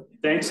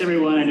thanks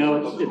everyone. I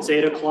know it's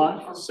 8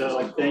 o'clock,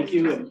 so thank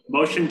you. And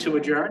motion to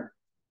adjourn.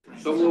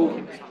 So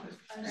we'll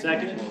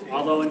second.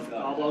 All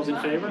those in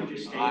favor?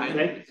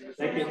 Aye.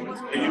 Thank you.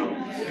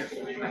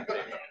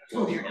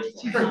 All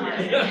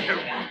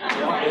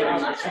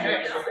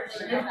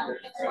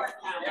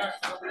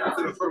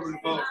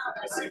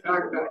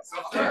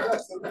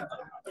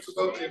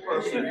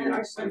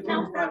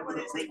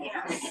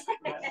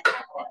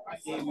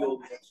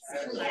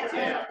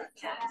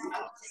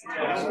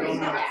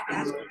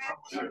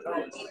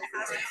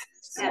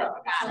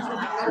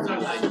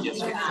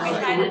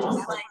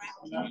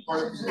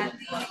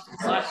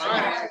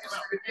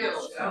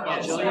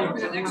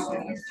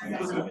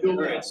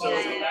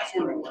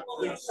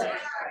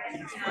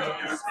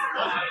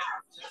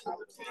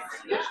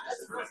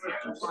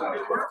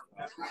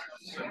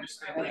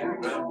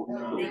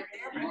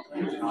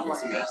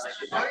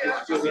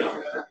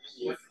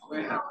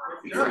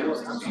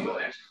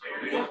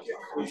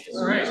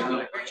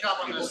right, great job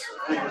on this.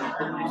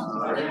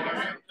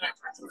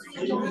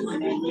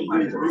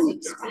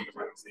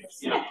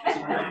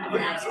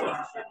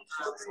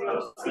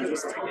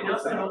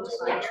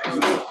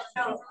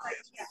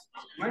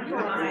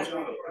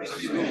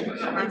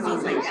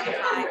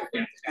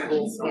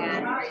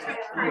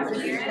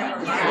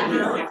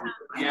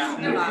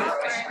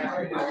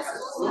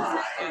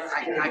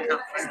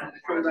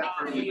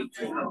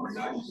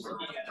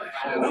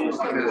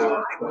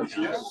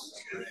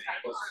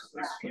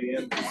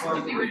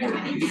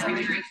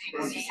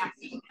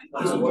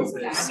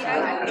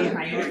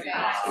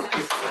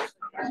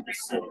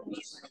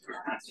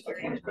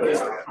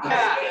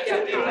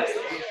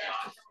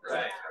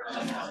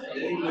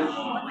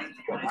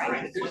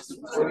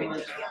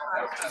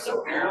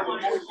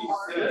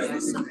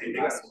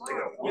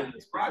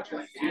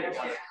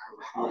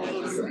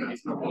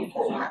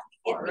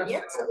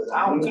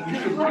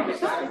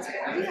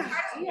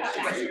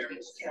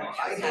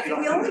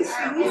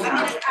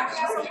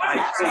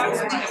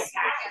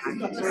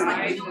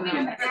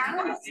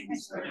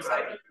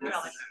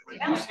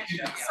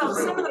 So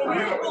some of the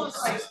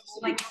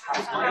like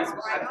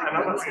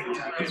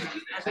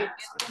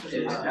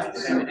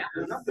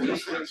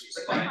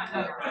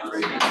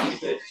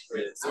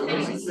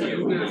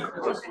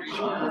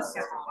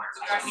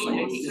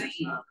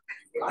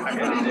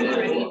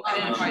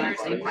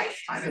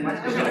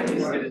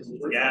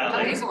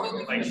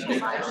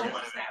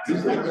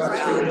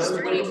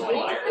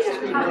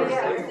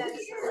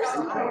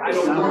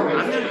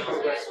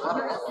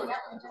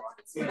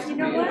You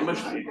know what?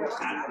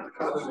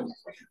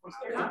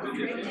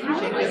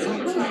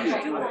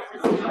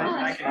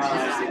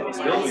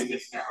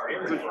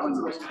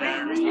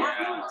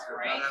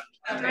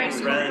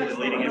 Rather than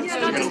leading into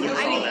all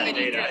that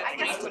data, I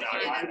think it's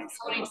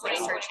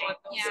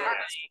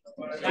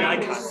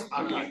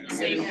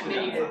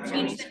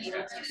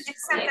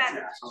except that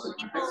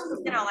people,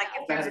 you know, like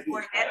if there's a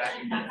board of ed.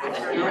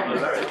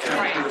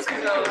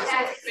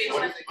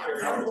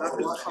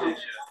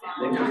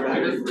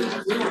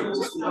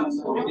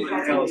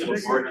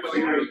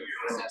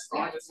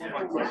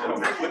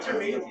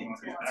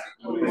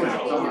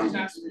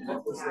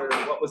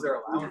 What was their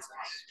allowance?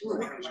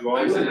 You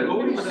always did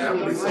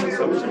some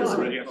assumptions,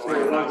 but you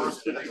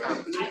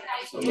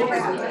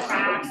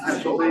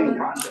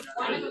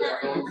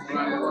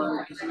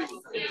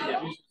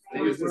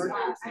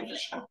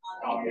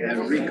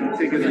And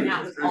reconfigure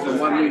the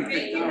one we.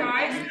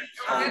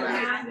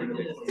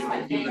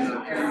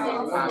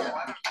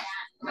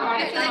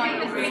 I feel like you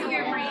can pick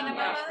your brain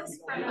about us.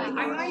 I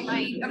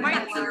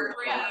might pick your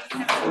brain.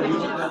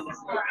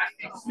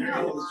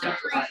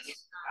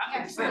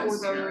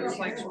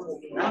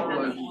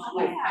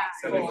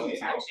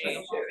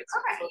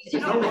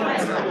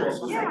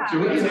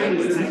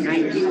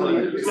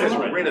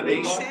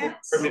 renovation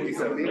for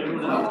 57.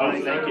 Oh,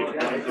 thank you.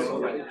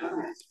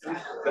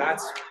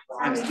 That's.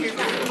 I think if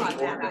I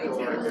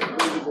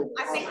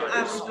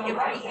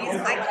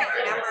can't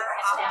remember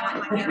off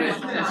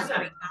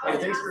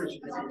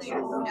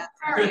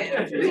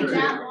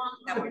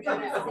the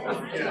top of my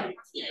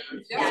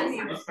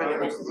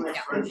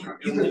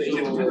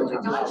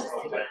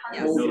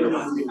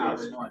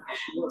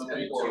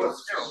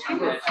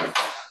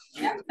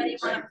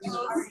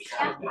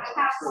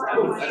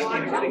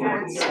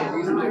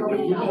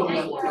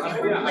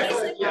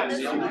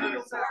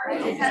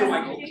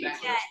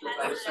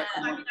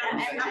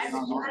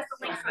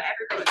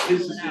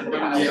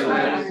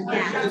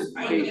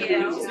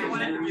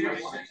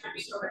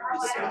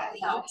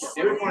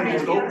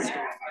head.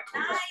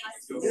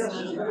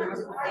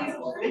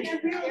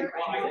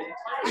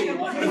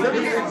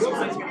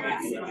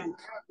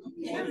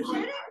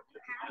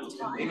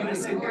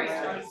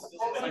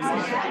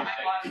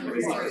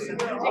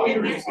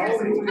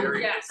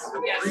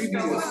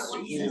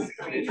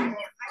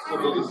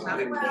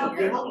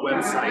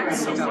 Website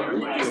somewhere.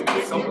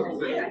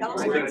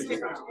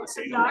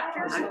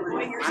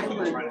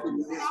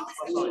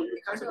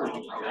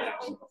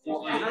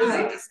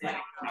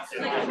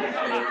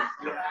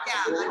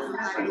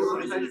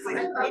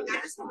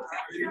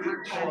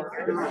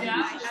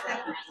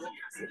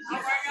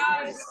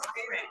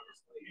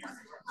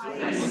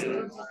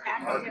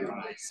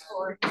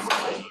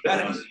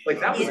 That is, like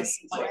that was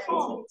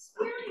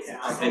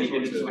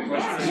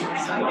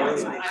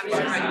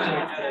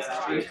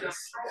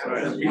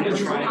we've been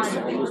trying to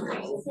solve those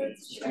problems.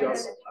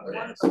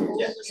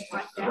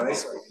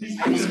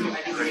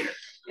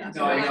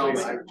 No, I know.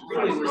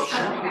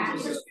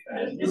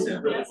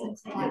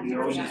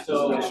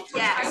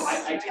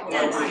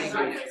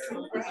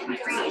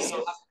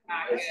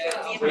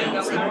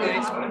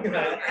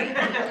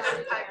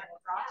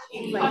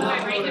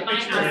 I'm reading at my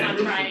house on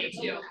Friday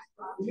too.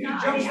 No,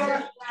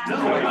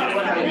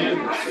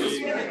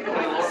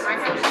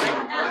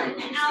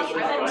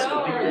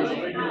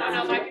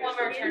 my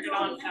plumber turned it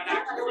on without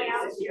actually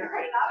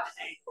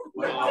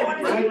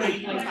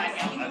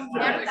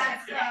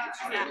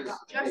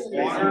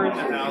Water in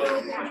the house.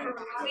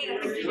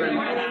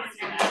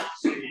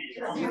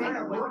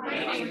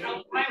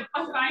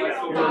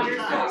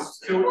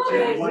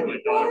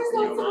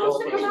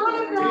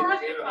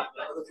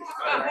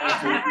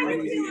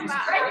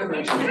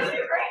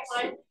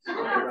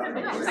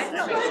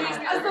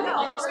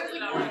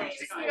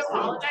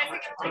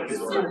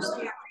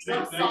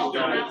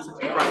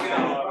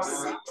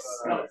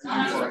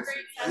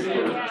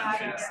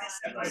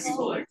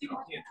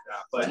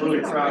 But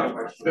really proud of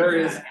her. There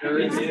is.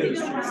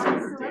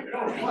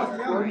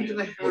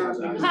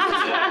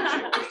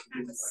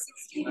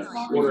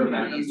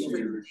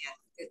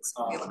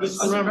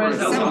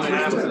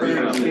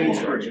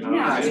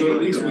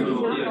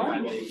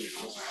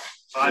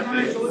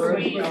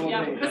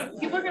 Yeah, because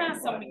people are gonna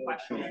have so many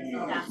questions.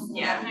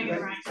 Yeah.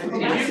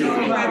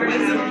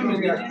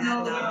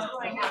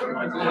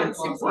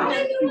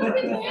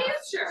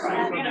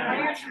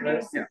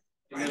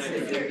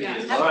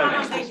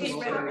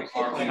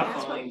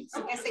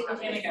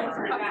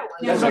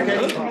 That's okay. I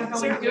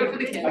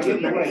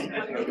get the way.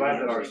 I'm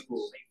glad that our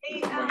school.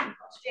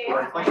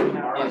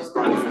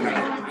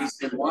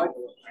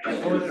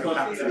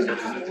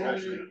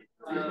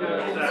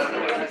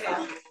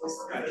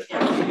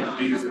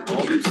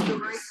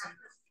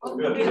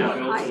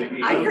 I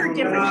heard different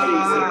things.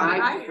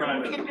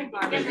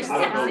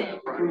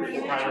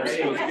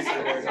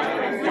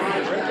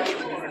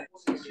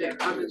 I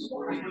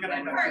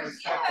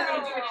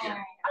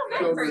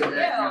heard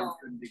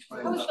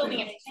Who's filming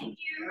it? Thank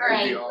you. All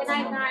right. Good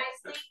night, guys.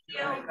 Thank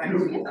you.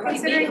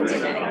 considering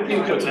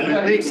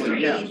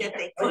today.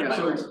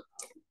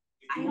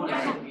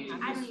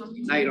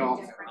 Night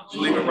off.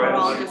 Leave it right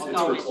on. It's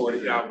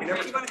recorded. Yeah. We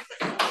never.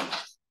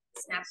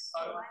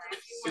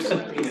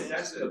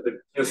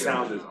 The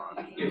sound is on.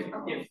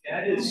 If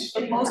that is.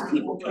 But most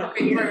people can't.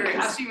 Okay,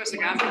 I'll see you in a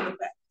second.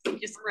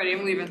 Just ready,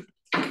 I'm leaving.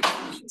 In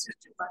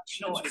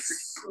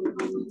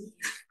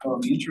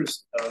the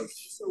interest of,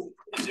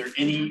 is there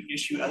any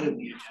issue other than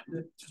the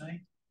agenda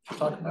tonight to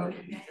talk about?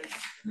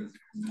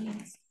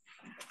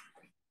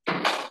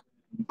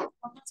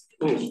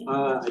 Cool. I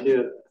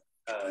do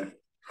a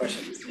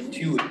question. The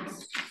 2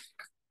 weeks.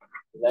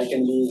 Is that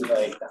gonna be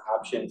like the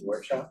options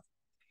workshop?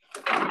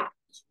 No,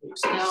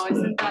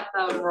 isn't that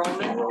the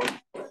enrollment?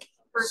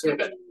 First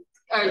week in,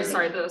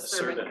 sorry, the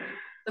survey.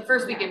 The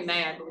first week in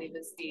May, I believe,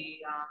 is the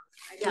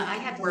yeah, I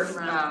had to work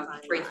around. I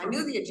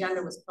knew the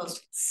agenda was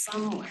posted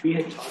somewhere. We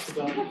had talked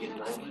about the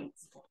enrollment,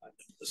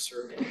 the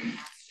survey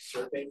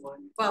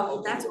one.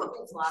 Well, that's what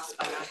was lost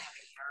by not having.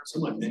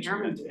 Someone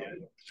mentioned that.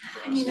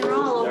 I mean, they're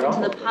all open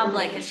to the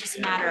public. It's just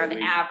a matter of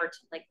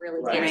like really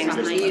getting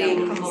something like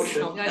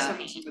promotional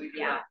campaign.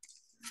 Yeah.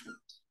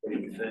 What do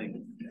you think?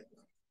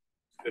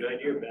 Good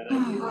idea, bad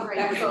idea?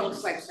 That's what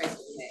looks like price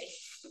today.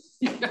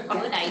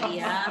 Good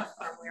idea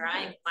from where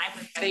my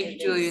perspective Thank you,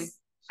 Julian.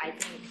 I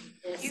think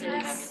this is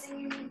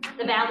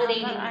the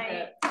validating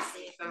the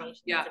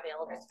information that's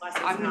available to us.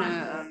 I'm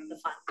gonna the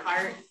fun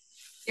part.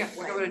 Yeah,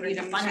 we're gonna need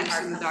them to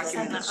send the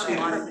documents to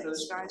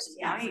those guys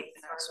tonight.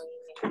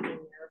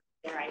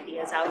 Their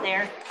ideas out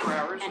there.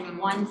 And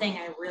one thing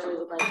I really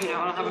would like to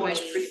I'll have a nice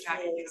avoid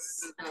pre-package.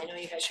 is, and I know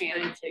you guys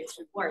shared this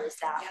before, is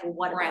that, well,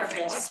 what about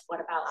this, what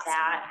about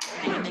that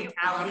kind of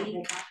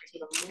mentality?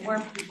 So the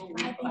more people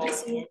we pull in,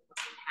 we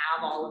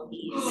have all of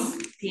these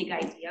big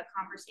idea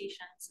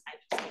conversations, I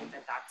just think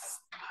that that's.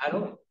 I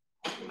don't.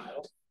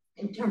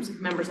 In terms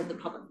of members of the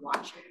public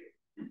watching.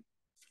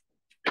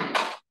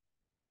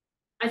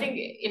 I think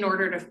in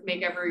order to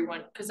make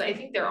everyone, because I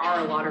think there are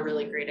a lot of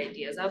really great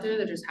ideas out there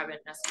that just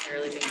haven't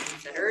necessarily been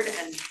considered,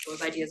 and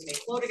those ideas may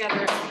flow together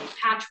and may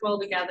patch well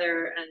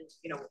together, and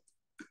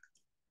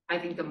I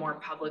think the more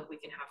public we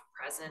can have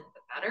present,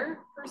 the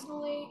better,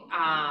 personally.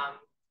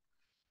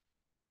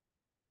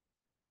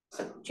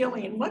 So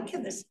Jillian, what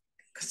can this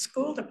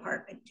school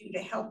department do to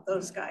help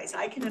those guys?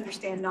 I can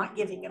understand not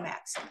giving them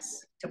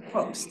access to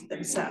post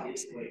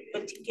themselves,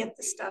 but to get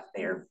the stuff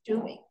they're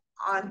doing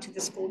onto the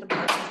school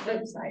department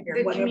website or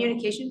the whatever.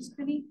 Communications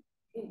committee?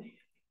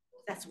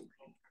 That's a work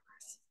in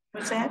progress.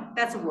 What's that?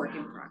 That's a work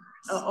in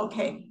progress. Oh,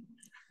 okay.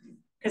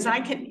 Because I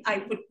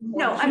would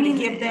no, want I you mean, to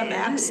give them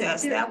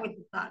access. That would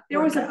not. There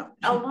was work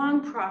a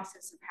long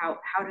process of how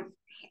to.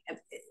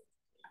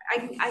 I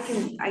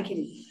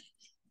can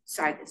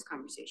side this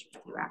conversation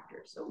with you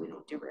after, so we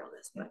don't derail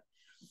this. But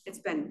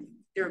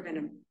there have been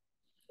a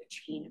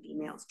chain of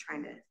emails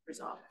trying to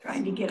resolve,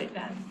 trying to get it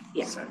done,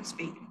 yeah, so to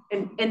speak,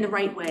 and in the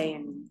right way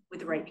and with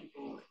the right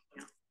people.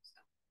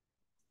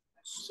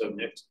 So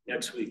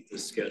next week the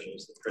schedule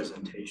is the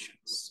presentations.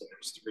 So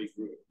there's 3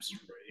 groups,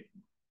 right?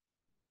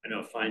 I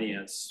know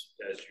finance,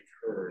 as you've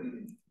heard,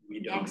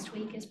 we don't. Next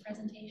week is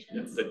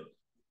presentations. The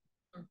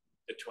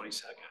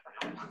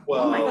 22nd.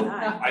 Well, oh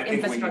I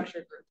think infrastructure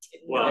group too.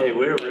 Well, hey,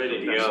 we're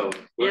ready to go.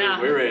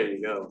 We're ready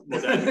to go.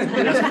 Well, that's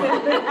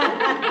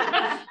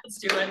Let's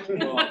do it.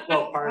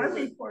 well, part Our of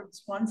it.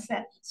 report's one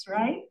sentence,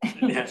 right?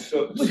 Yeah.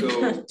 So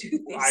do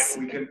this.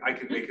 I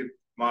can make a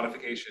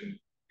modification,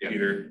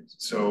 Peter.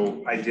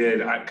 So I did,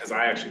 because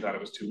I actually thought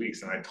it was 2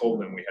 weeks, and I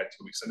told them we had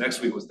 2 weeks. So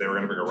next week they were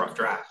going to bring a rough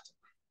draft.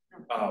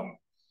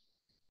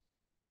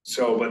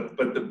 So,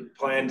 but the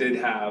plan did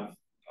have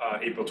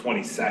April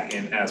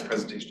 22nd as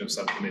presentation of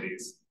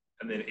subcommittees,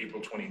 and then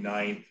April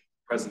 29th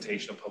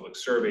presentation of public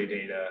survey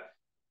data,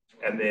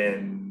 and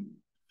then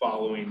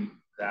following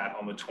that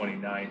on the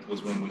 29th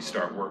was when we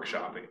start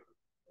workshopping.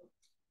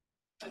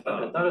 I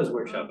thought it was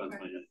workshop on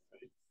 29th.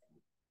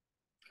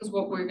 Because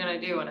what we're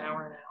gonna do, an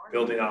hour.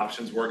 Building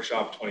options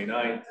workshop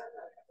 29th,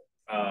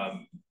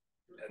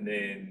 And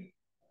then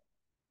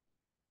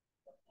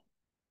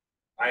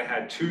I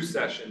had 2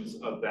 sessions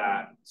of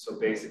that. So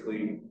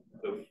basically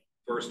the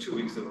first 2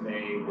 weeks of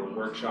May were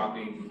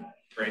workshopping,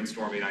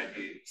 brainstorming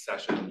idea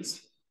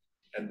sessions.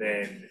 And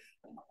then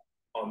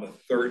on the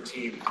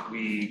 13th,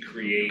 we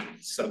create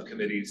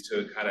subcommittees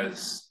to kind of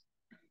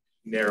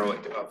narrow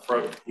it up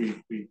front.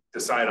 We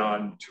decide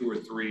on 2 or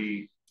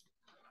 3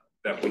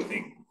 that we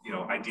think, you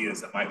know,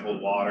 ideas that might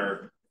hold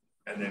water,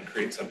 and then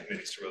create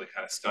subcommittees to really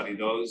kind of study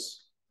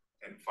those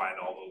and find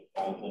all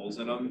the holes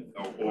in them,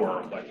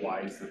 or like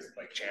why is this,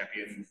 like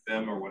champion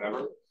them or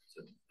whatever.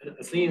 I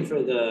was thinking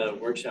for the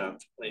workshop,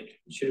 like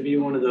should it be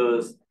one of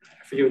those,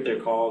 I forget what they're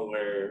called,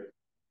 where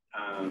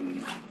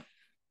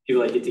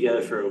people like get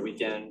together for a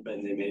weekend, but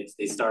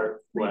they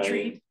start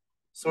retreat,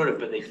 sort of,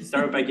 but they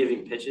start by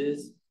giving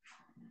pitches,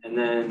 and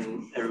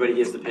then everybody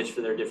gives the pitch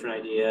for their different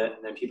idea,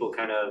 and then people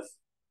kind of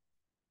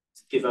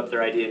give up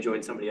their idea and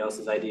join somebody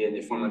else's idea, and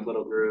they form like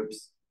little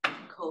groups.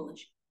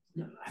 Coalition.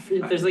 No, I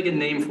forget, there's like a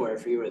name for it.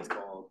 I forget what it's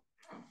called.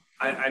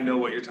 I know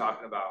what you're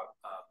talking about.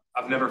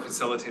 I've never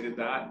facilitated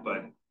that,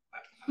 but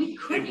we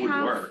could it would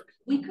work.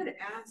 We could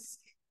ask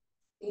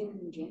Damon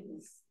and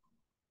Janice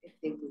if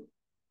they would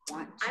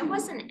want to. I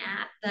wasn't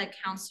at the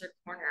counselor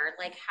corner.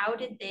 Like, how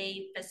did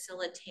they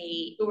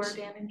facilitate? Who are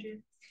Dan and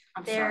Janice?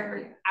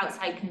 They're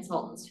outside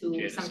consultants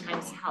who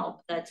sometimes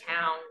help the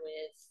town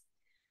with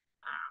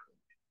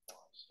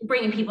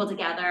bringing people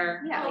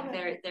together. Yeah, like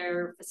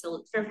they're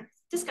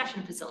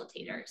discussion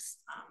facilitators.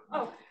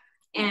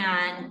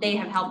 And they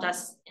have helped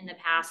us in the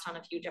past on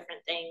a few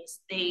different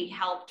things. They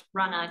helped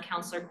run a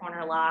Counselor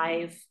Corner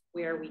Live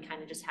where we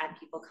kind of just had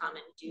people come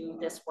and do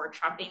this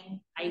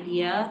workshopping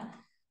idea,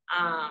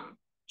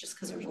 just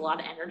because there was a lot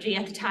of energy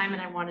at the time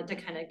and I wanted to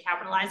kind of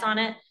capitalize on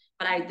it,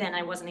 but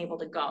I wasn't able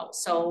to go.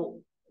 So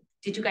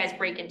did you guys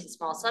break into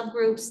small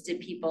subgroups? Did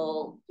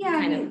people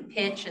kind of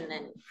pitch and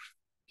then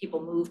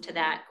people move to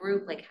that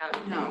group? Like how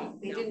did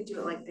they didn't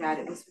do it like that.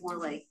 It was more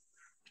like,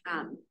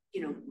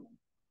 you know,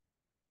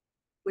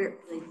 where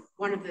like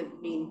one of the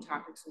main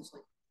topics was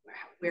like,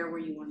 where were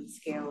you on the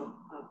scale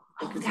of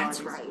the consolidation?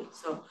 That's right.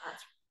 So,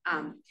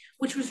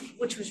 which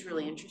was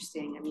really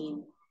interesting. I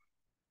mean,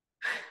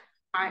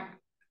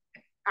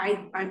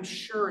 I'm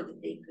sure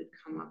that they could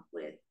come up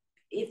with,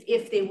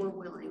 if they were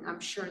willing,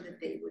 I'm sure that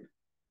they would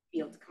be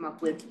able to come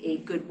up with a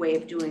good way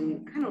of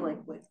doing, kind of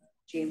like what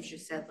James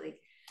just said, like,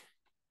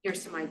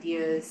 here's some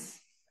ideas.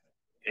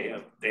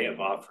 They have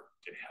offered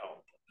to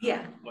help.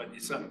 Yeah. But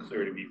it's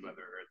unclear to me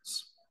whether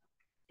it's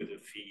with a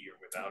fee or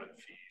without a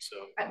fee.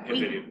 So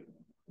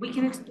we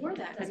can explore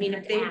that. I mean,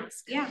 if they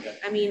ask. Yeah.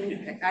 I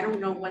mean, I don't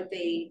know what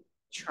they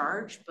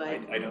charge, but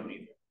I don't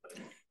either.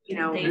 You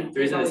know, the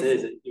reason I say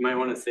is that you might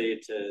want to say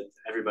to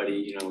everybody,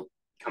 you know,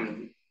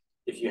 come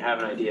if you have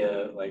an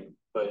idea, like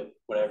put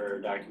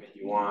whatever document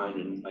you want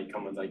and like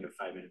come with like a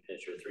 5-minute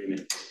pitch or a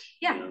 3-minute pitch.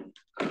 Yeah. You know?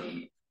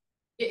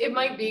 It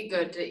might be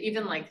good to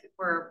even like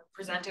we're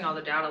presenting all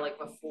the data like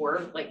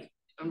before, like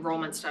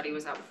enrollment study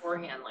was out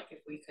beforehand. Like if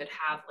we could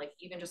have like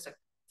even just a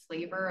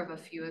flavor of a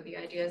few of the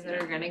ideas that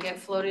are going to get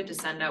floated to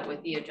send out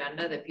with the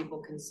agenda that people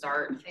can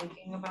start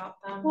thinking about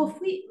them. Well,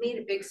 if we made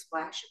a big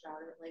splash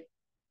about it, like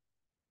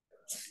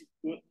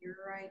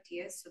your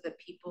ideas so that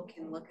people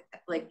can look at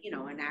that, like, you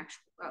know, an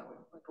actual,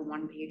 like a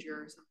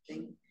 1-pager or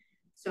something,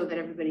 so that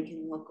everybody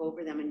can look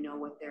over them and know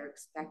what they're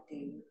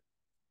expecting.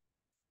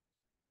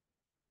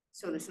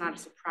 So it's not a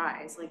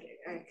surprise, like,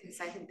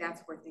 because I think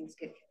that's where things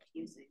get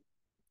confusing.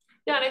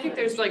 Yeah, and I think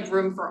there's like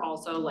room for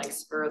also like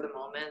spur of the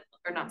moment,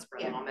 or not spur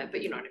of the moment,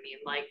 but you know what I mean?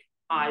 Like,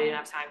 oh, I didn't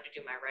have time to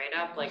do my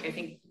write-up. Like, I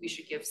think we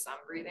should give some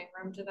breathing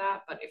room to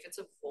that, but if it's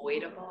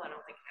avoidable, I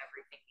don't think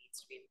everything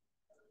needs to be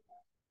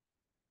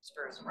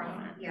spur of the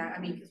moment. Yeah, I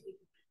mean, because we.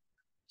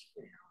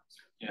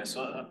 Yeah,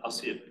 so I'll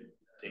see if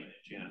Dana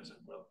and Janice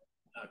will.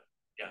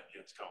 Yeah,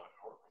 Janice going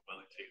or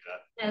willing to take that.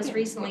 As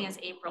recently as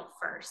April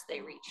 1st,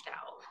 they reached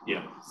out.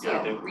 Yeah, So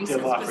yeah,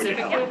 they've offered to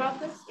specifically help. about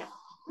this? Yeah.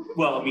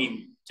 Well, I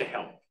mean, to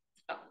help.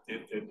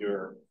 If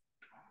there,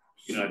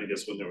 you know, I think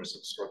that's when there were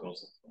some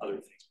struggles and other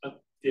things,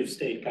 but they've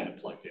stayed kind of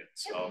plugged in.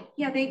 So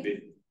yeah,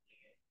 they've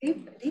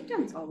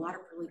done a lot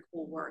of really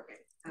cool work.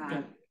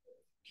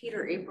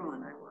 Peter, April,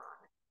 and I were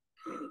on it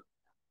committee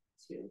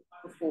too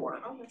before.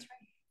 Oh, that's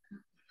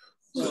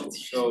right.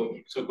 So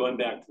going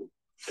back to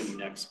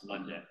next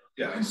Monday.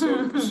 Yeah.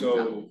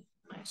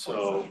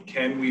 So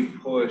can we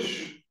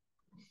push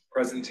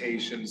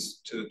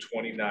presentations to the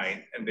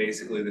 29th? And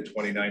basically the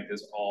 29th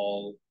is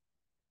all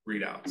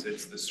readouts.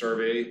 It's the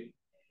survey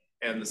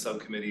and the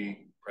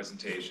subcommittee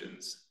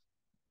presentations.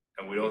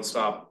 And we don't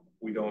stop,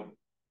 that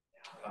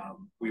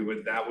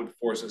would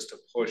force us to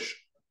push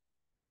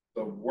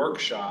the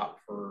workshop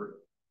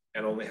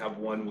and only have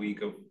 1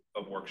 week of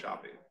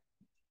workshopping.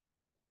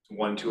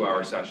 1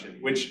 2-hour session,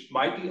 which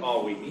might be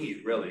all we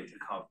need really to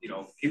come, you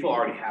know, people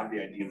already have the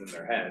ideas in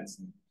their heads,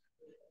 and,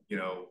 you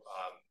know,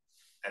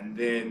 and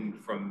then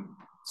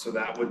so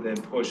that would then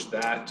push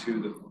that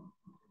to the,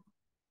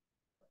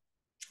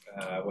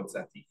 what's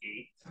that, the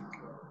 8th? I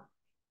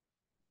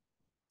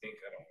think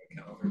I don't have a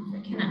calendar.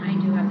 I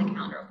do have the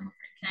calendar open.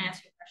 Can I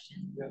ask you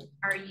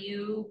are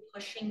you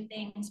pushing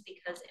things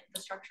because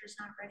infrastructure is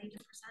not ready to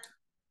present?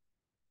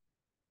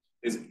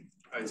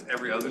 Is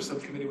every other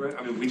subcommittee ready?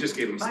 I mean, we just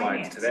gave them slides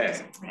Finance today.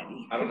 isn't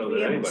ready. I don't know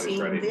We that haven't anybody's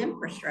seen ready. the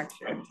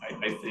infrastructure.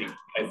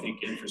 I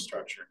think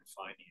infrastructure and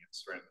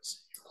finance are in the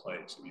same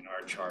place. I mean,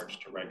 our charge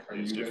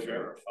directly is to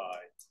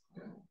verify.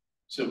 Yeah.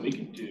 So we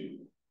can do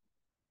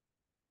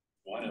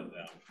one of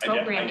them.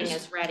 Programming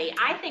is ready.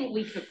 I think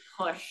we could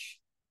push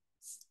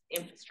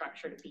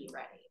infrastructure to be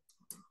ready.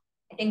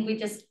 I think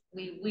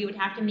we would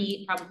have to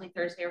meet probably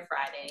Thursday or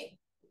Friday.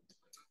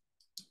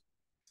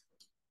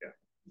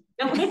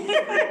 I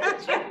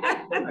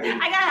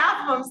got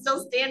half of them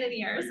still standing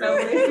here, so.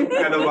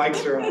 And the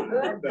mics are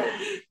on.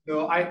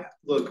 No,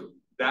 look,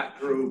 that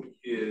group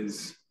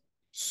is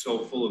so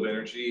full of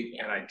energy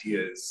and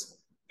ideas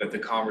that the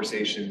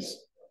conversations,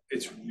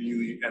 it's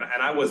really, and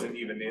I wasn't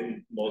even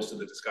in most of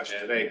the discussion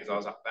today because I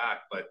was out back,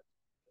 but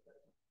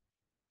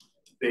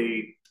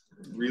they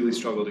really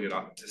struggle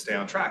to stay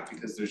on track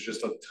because there's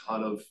just a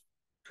ton of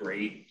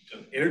great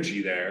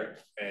energy there,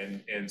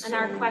 and so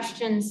our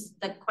questions,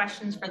 the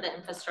questions for the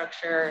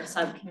infrastructure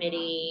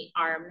subcommittee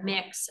are a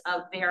mix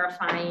of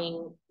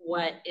verifying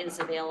what is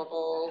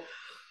available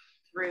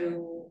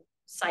through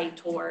site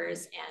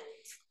tours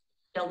and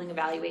building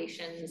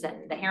evaluations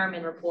and the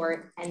Harriman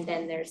report, and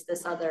then there's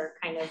this other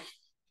kind of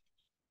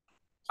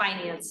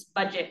finance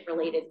budget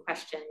related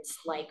questions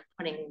like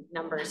putting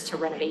numbers to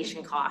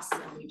renovation costs,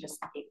 and we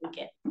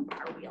get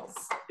our wheels.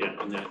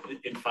 Yeah, and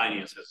in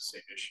finance has the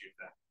same issue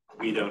that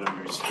we don't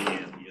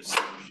understand the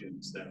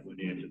assumptions that went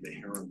into the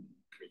Harriman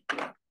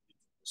report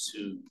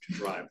assumed to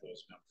drive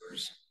those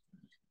numbers.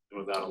 And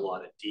without a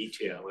lot of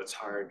detail, it's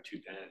hard to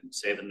then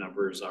say the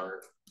numbers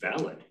are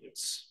valid.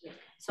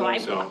 So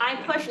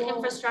I pushed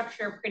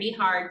infrastructure pretty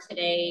hard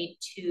today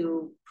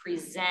to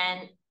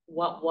present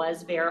what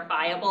was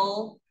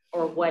verifiable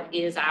or what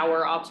is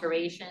our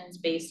observations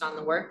based on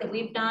the work that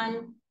we've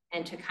done,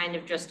 and to kind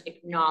of just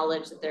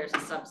acknowledge that there's a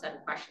subset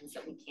of questions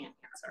that we can't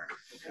answer.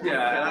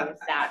 Yeah,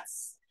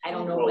 I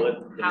don't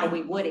know how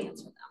we would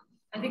answer them.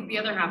 I think the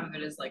other half of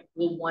it is like,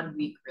 will 1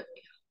 week really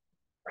help?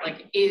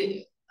 Right.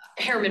 Like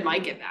Harriman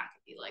might get back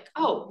and be like,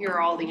 oh, here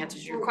are all the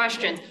answers to your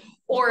questions.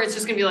 Or it's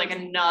just gonna be like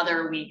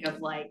another week of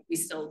like, we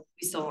still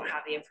don't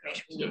have the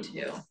information we need to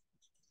do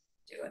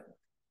it.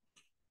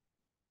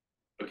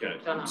 Okay,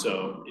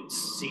 so it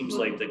seems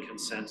like the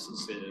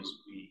consensus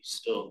is we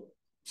still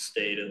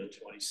stay to the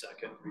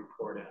 22nd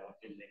report out,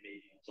 and they may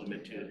be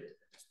limited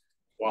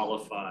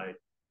qualified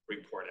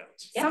report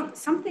outs. Yeah.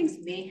 Some things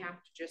may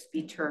have to just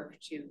be turf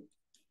to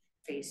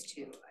phase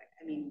 2.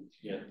 I mean,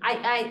 yeah.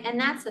 And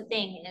that's the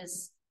thing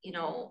is, you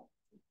know,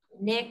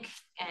 Nick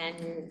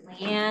and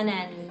Leanne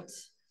and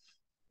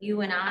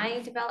you and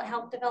I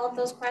helped develop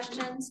those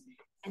questions.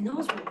 And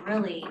those were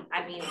really,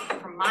 I mean,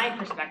 from my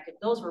perspective,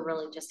 those were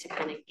really just to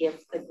kind of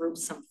give the group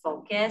some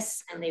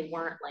focus, and they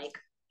weren't like,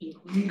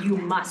 you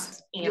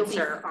must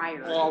answer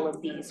all of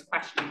these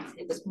questions.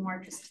 It was more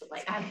just to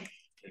like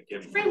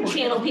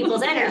channel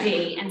people's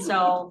energy. And so.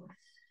 All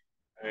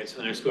right, so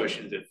the next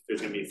question is, if there's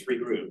gonna be 3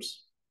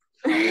 groups,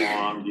 how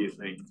long do you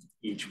think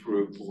each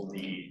group will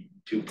need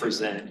to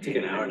present? It took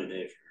an hour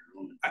today for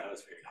enrollment. That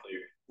was very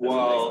clear.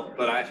 Well,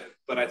 but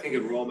I think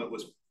enrollment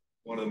was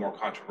one of the more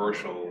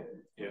controversial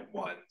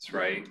ones,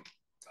 right?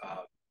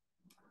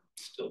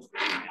 Still,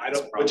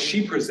 but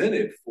she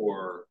presented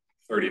for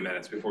 30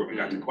 minutes before we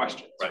got to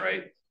questions,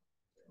 right?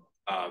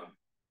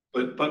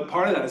 But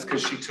part of that is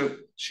because she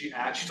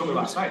told me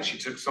last night, she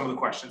took some of the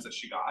questions that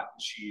she got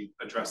and she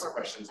addressed the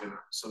questions, and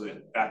so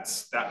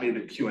that made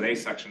the Q&A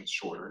section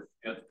shorter.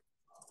 Yeah.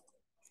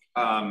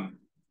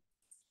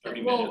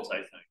 30 minutes, I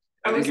think.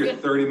 I think you're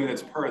 30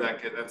 minutes per,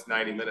 that's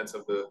 90 minutes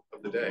of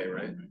the day,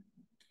 right?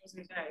 I was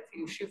gonna say, if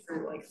you shoot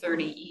for like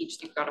 30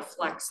 each, you've got to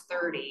flex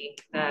 30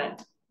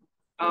 that,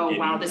 oh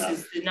wow, this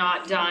is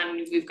not done.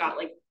 We've got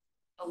like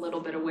a little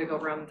bit of wiggle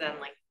room then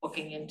like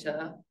booking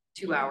into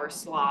 2-hour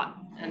slot,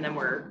 and then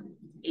we're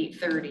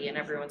 8:30 and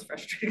everyone's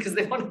frustrated because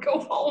they want to go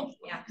home.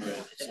 Yeah.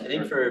 I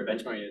think for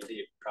benchmarking, I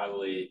think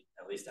probably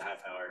at least a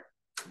half hour.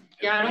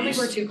 Yeah, I don't think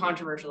we're too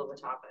controversial of a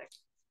topic.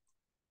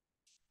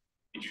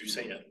 Did you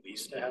say at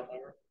least a half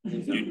hour? You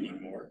need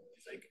more,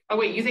 I think. Oh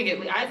wait, you think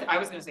I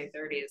was gonna say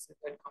 30 is a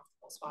good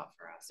comfortable spot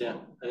for us. Yeah,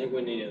 I think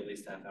we need at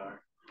least half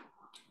hour.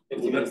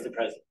 50 minutes to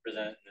present and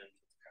then.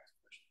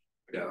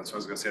 Yeah, that's what I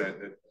was gonna say.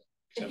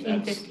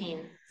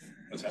 15.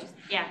 What's that?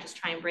 Yeah, just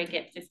try and break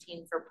it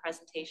 15 for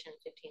presentation,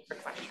 15 for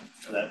questions.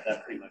 So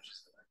that pretty much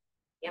is the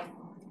Yep.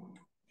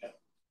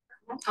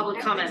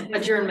 Public comment,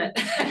 adjournment.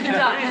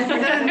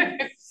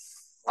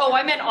 Oh,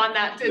 I meant on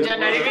that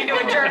agenda. I didn't mean to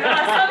adjourn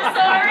us.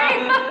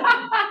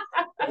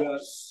 I'm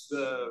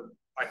sorry.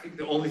 I think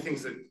the only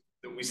things that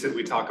we said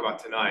we talk about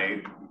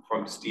tonight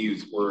from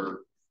Steve's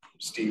were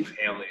Steve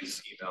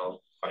Hanley's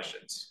email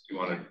questions. Do you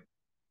want to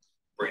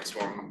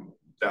brainstorm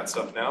that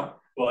stuff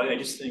now? Well, I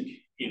just think,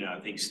 I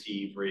think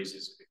Steve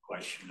raises a good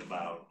question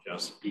about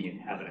just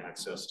having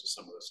access to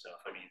some of the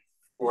stuff. I mean,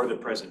 for the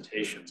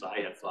presentations,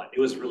 I had thought it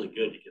was really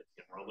good to get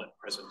the enrollment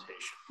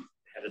presentation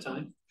ahead of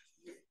time.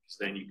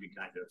 Because then you could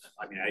kind of,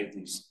 I mean,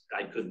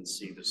 I couldn't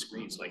see the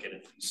screens like it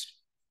at least,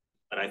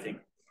 but I think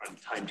on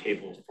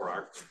timetable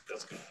for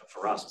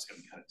for us, it's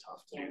gonna be kind of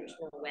tough to do that.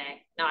 No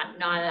way. Not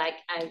like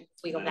if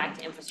we go back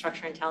to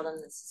infrastructure and tell them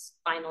this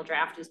final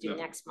draft is due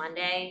next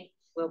Monday,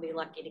 we'll be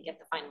lucky to get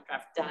the final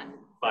draft done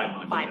by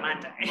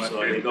Monday.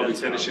 So they'll be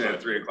finishing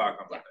at 3 o'clock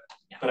on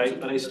Monday.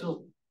 But I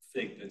still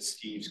think that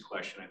Steve's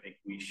question, I think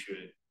we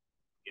should,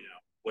 you know,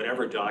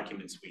 whatever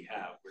documents we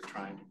have, we're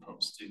trying to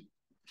post to.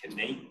 Can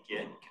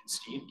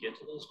Steve get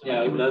to those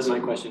documents? Yeah, that was my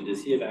question.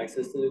 Does he have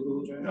access to the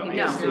Google Drive? No, he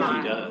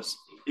does.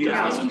 He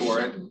asked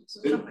for it.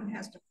 Someone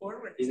has to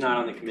forward. He's not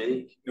on the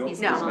committee? No, he's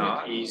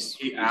not.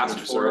 He asked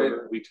for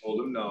it. We told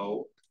him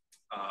no.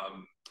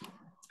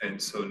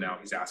 And so now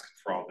he's asking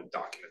for all the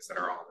documents that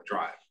are on the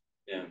drive.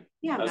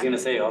 Yeah. I was gonna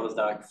say all those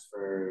docs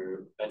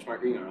for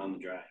benchmarking are on the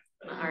drive.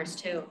 Ours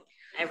too.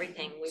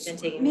 Everything. We've been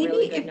taking Maybe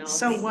really good notes.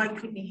 So why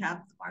couldn't he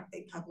have, aren't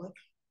they public?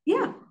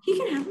 Yeah, he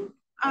can have them.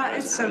 How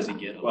does he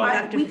get them? Well, I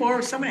have to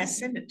forward, someone has to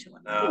send it to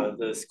him.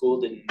 The school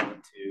didn't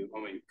want to,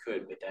 well, you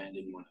could, but Diane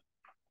didn't want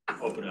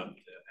to open up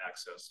the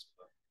access to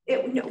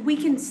no, we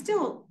can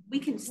still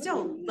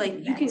like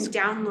you can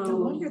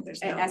download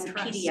as a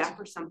PDF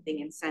or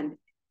something and send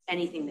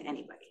anything to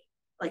anybody,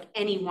 like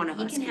any one of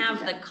us. He can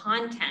have the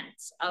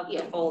contents of the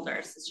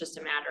folders. It's just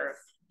a matter of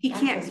he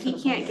can't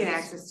get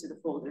access to the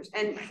folders,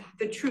 and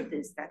the truth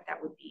is that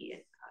would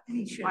be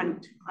he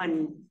shouldn't.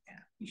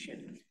 He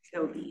shouldn't.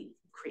 That would be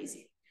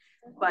crazy,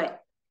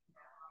 but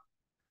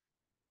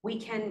we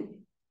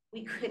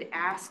could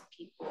ask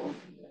people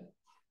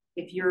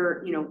if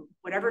you're, you know,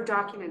 whatever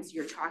documents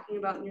you're talking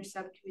about in your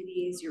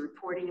subcommittees, you're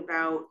reporting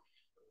about,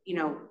 you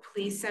know,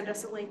 please send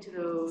us a link to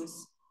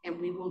those and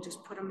we will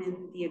just put them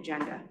in the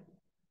agenda.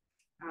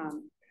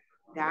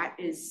 That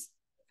is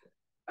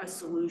a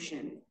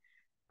solution.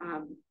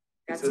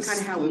 That's kind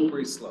of how we—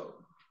 slippery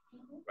slope,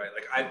 right?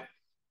 Like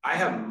I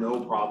have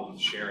no problem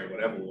sharing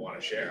whatever we want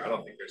to share. I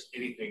don't think there's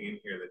anything in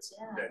here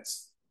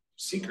that's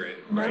secret,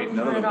 right?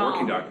 None of the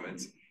working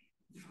documents.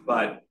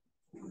 But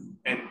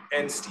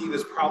and Steve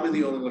is probably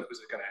the only one who's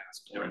going to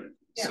ask for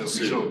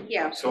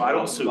it. So I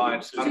don't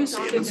mind. Sue's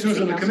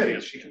on the committee.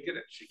 She can get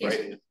it,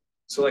 right?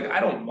 So like I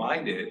don't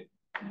mind it,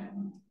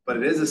 but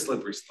it is a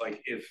slippery.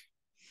 Like if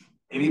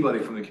anybody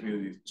from the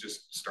community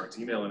just starts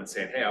emailing and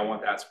saying, "Hey, I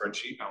want that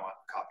spreadsheet. I want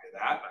a copy of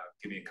that.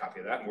 Give me a copy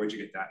of that." And where'd you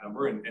get that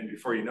number? And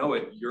before you know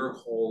it, your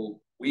whole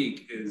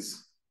week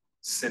is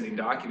sending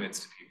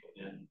documents to people.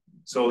 Yeah.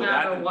 So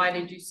why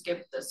did you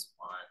skip this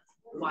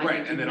one?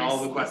 Right, and then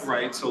all the questions,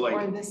 right? So like,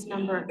 or this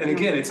number, and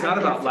again, it's not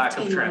about lack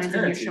of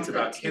transparency. It's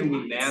about can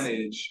we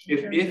manage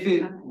if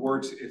it were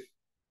to, if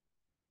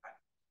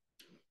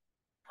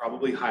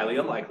probably highly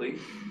unlikely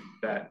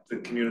that the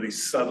community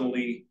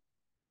suddenly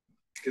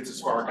gets a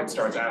spark and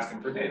starts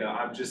asking for data.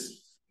 I'm just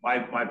my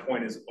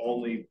point is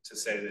only to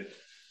say that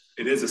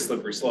it is a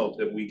slippery slope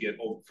that we get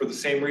for the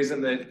same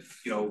reason that,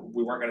 you know,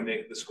 we weren't going to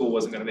make, the school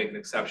wasn't going to make an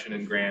exception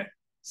and grant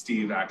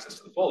Steve access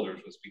to the folders,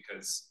 was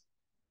because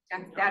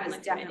that is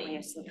definitely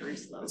a slippery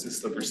slope. It's a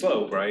slippery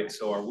slope, right?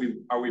 So are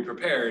we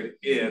prepared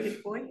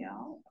if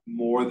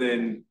more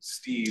than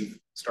Steve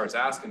starts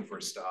asking for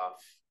stuff?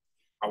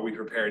 Are we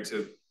prepared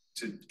to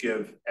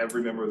give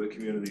every member of the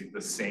community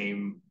the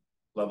same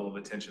level of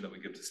attention that we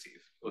give to Steve?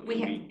 Well,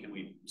 can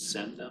we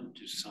send them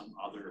to some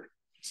other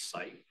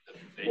site that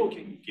they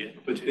can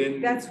get? But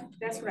then that's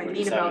what I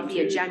mean about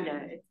the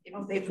agenda.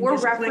 If we're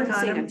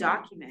referencing a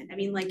document, I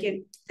mean, like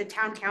the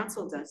town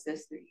council does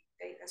this.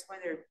 That's why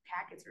their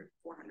packets are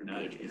 400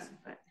 pages.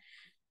 But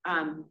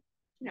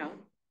you know,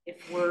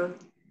 if we're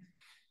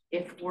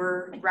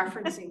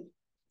referencing.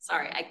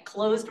 Sorry, I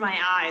closed my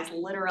eyes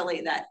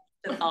literally the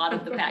thought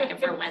of the packet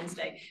for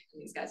Wednesday,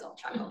 and these guys all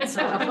chuckled.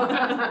 So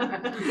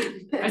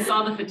I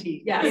saw the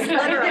fatigue. Yes,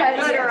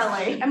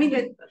 literally. I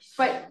mean,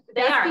 but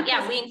they are.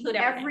 Yeah, we include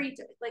every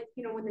like,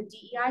 you know, when the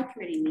DEI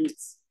committee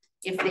meets,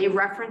 if they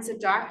reference a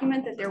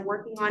document that they're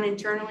working on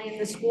internally in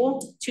the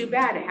school, too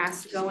bad, it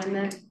has to go in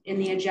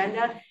the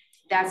agenda.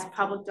 That's a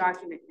public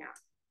document now.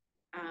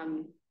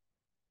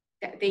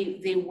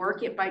 They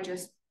work it by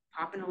just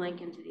popping a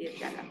link into the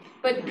agenda.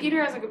 But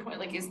Peter has a good point.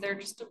 Like, is there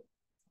just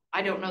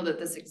I don't know that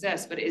this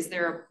exists, but is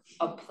there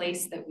a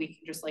place that we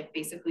can just like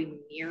basically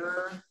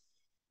mirror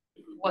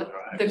what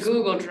the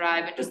Google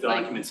Drive and just like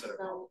documents that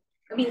are.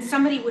 I mean,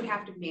 somebody would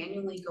have to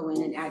manually go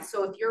in and add.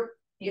 So if you're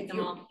get them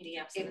all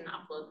PDFs and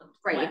upload them.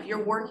 Right. If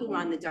you're working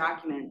on the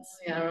documents.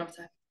 Yeah, I don't have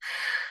time.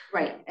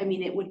 Right. I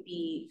mean, it would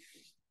be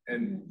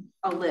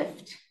a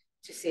lift,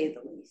 to say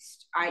the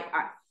least.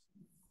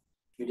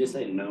 You just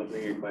say no,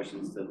 bring your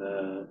questions to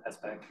the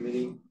SBAC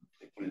committee.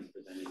 Like when it's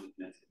presented, you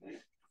can ask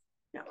it.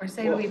 No. Or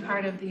say it'll be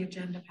part of the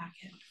agenda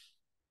packet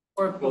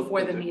or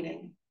before the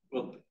meeting.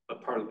 Well,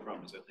 but part of the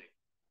problem is I think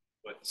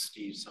what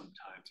Steve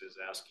sometimes is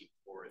asking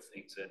for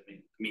things that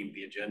mean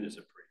the agendas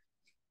are pretty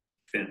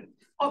thin.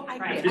 Oh,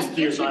 right.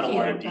 There's not a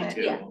lot of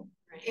detail.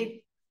 Yeah.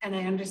 And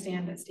I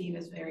understand that Steve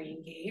is very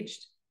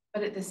engaged,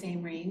 but at the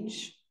same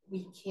range,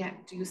 we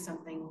can't do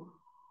something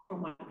for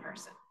one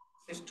person.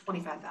 There's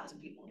 25,000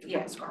 people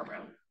in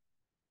Scarborough.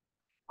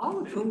 All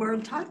of whom are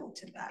entitled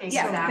to that.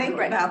 Exactly. So think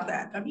about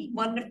that. I mean,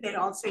 one, if they'd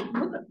all say,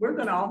 we're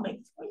gonna all make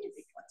FOIA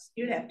requests,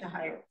 you'd have to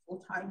hire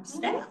full-time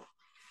staff.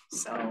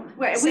 So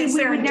we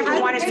would never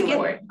want to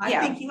do it. I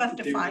think you have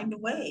to find a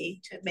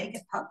way to make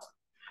it public.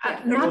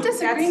 I'm not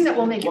disagreeing that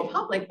we'll make it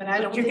public, but I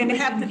don't You're think gonna we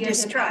have can the give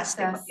distrust.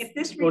 access If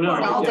this Well, no,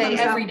 report all day, comes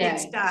up, every day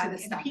it's to done, the and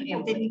stuff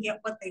people anyway. didn't get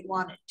what they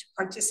wanted to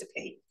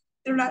participate,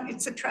 they're not,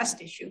 it's a trust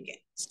issue again.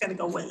 It's gonna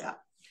go way up.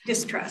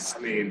 Distrust. I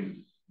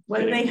mean.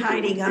 What are they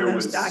hiding on there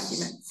those was-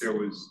 documents? There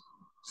was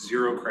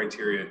 0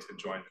 criteria to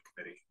join the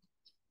committee.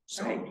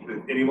 So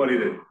Right. anybody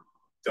that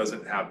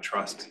doesn't have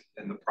trust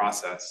in the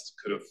process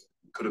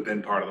could have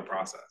been part of the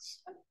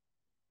process.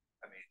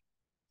 I mean,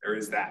 there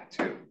is that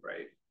too,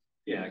 right?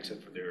 Yeah,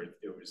 except for there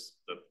was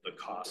the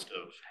cost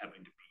of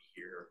having to be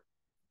here.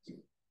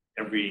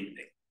 Every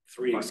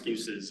 3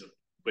 excuses,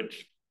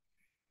 which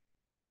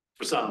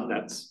for some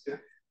that's,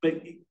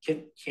 but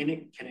can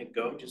it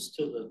go just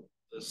to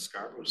the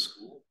Scarborough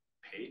School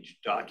page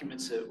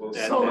documents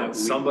that,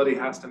 Somebody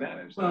has to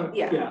manage that. Well,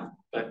 yeah,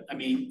 but I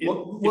mean,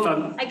 if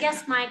I'm. I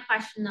guess my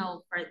question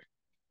though,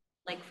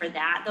 for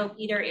that though,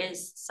 Peter,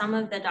 is some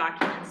of the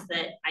documents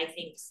that I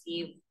think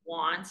Steve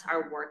wants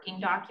are working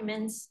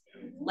documents.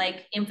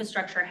 Like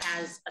infrastructure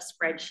has a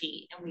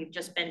spreadsheet and we've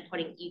just been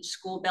putting each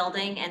school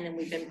building and then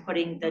we've been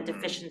putting the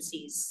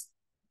deficiencies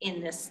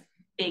in this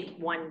big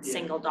one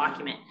single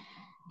document.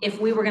 If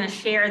we were gonna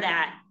share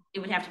that, it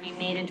would have to be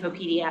made into a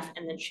PDF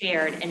and then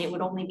shared, and it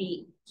would only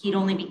be, he'd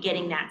only be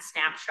getting that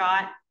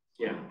snapshot.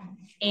 Yeah.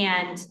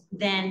 And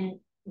then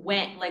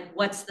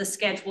what's the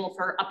schedule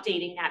for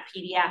updating that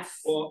PDF,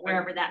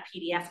 wherever that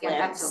PDF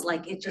lives,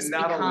 like it just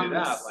becomes. And not only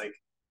that, like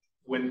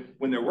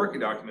when they're working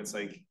documents,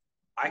 like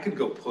I could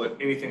go put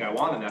anything I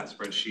want in that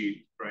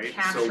spreadsheet, right?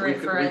 Capture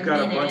it for a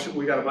minute.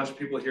 We got a bunch of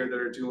people here that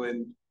are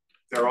doing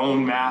their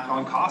own math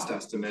on cost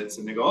estimates,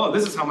 and they go, oh,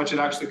 this is how much it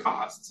actually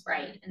costs.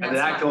 Right. And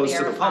that goes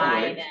to the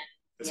public.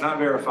 It's not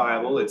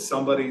verifiable. It's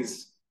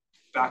somebody's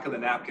back of the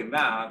napkin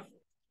math,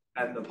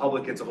 and the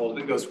public gets a hold of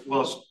it and goes,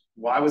 well,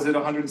 why was it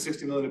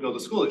 160 million to build a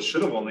school? It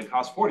should have only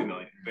cost 40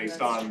 million based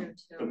on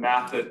the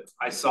math that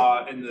I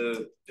saw in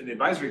the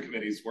advisory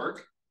committee's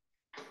work.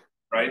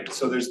 Right.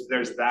 So there's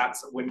that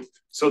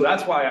so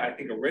that's why I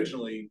think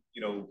originally,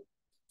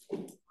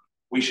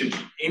 we should,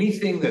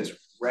 anything that's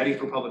ready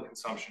for public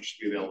consumption should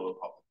be available to the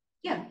public.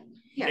 Yeah.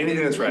 Yeah.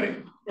 Anything that's ready.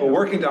 But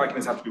working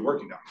documents have to be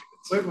working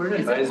documents. We're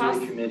an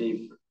advisory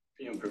committee,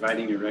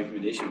 providing your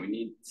recommendation. We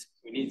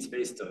need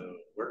space to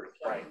work.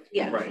 Right.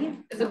 Yeah. Right. Yeah.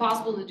 Is it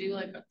possible to do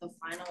like the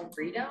final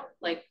readout?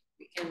 Like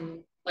we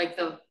can, like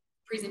the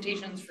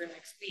presentations for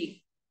next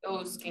week,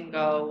 those can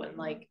go and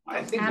like.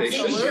 I think they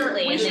should.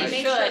 Absolutely, We and should they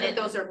make sure should, that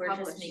those are we're just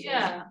published. making-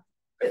 Yeah.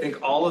 I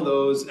think all of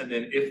those, and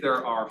then if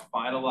there are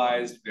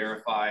finalized,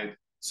 verified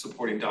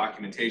supporting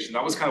documentation,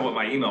 that was kind of what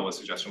my email was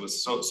suggestion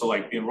was. So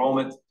like the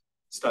enrollment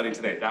study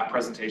today, that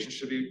presentation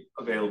should be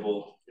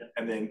available.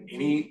 And then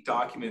any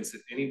documents,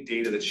 any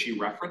data that she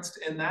referenced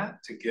in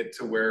that to get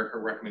to where her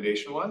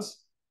recommendation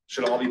was,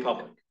 should all be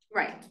public.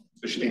 Right.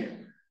 So she be,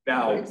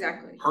 now,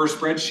 exactly. Her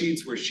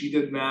spreadsheets where she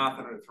did math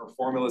and her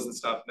formulas and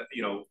stuff,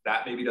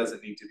 that maybe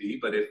doesn't need to be,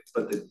 but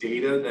the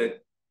data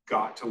that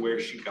got to where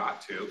she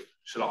got to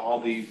should all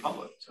be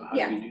public. So how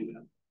do we do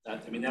that?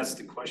 I mean, that's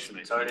the question.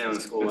 It's already on the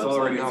school website. It's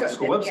already on the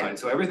school website. Yeah.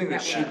 So everything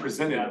that she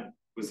presented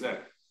was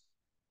there.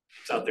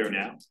 It's out there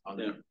now.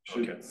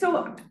 Okay.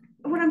 So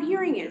what I'm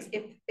hearing is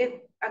if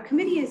a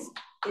committee is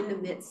in the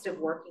midst of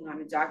working on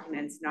a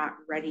document, it's not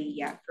ready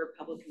yet for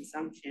public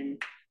consumption,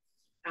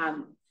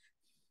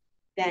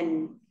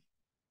 then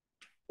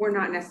we're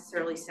not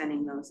necessarily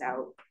sending those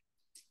out.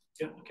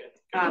 Yeah, okay.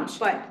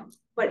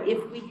 But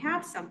if we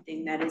have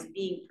something that is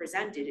being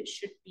presented, it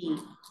should be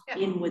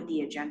in with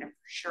the agenda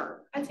for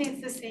sure. I'd say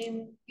it's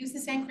use the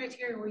same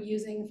criteria we're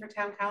using for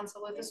town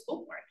council with the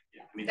school board.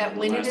 Yeah, I mean, That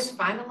when it is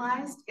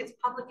finalized, it's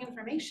public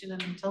information,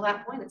 and until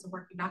that point, it's a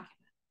working document.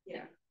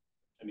 Yeah.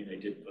 I mean, I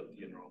did put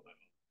the enrollment.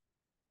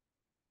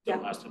 Yeah.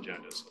 Last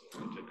agenda, so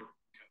I did.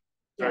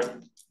 Yeah.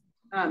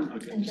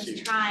 And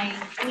just try,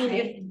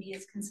 and be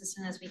as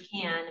consistent as we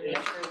can and make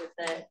sure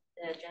that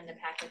the agenda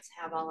packets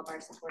have all of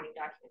our supporting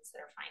documents that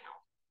are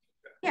final.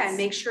 Yeah, and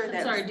make sure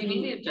that. Sorry, do you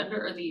mean the agenda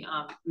or the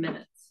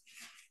minutes?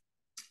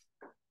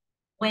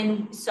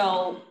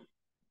 So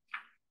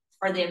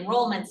for the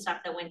enrollment stuff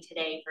that went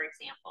today, for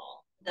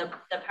example, the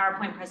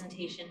PowerPoint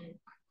presentation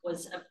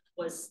was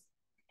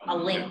a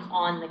link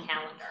on the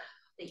calendar.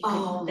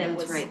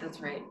 That's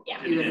right.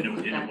 Yeah. And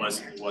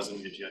it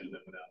wasn't the agenda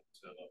that went out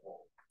to the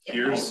whole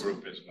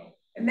group as well.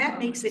 And that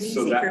makes it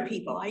easy for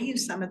people. I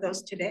used some of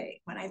those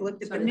today. When I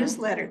looked at the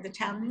newsletter, the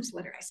town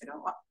newsletter, I said,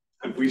 oh,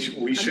 We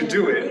should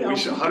do it. We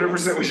should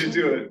 100%. We should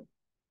do it.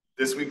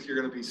 This week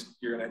you're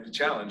gonna have to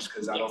challenge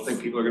because I don't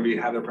think people are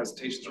gonna have their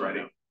presentations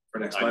ready for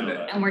next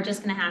Monday. And we're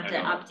just gonna have to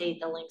update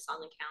the links on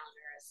the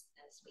calendar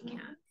as we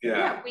can.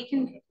 Yeah, we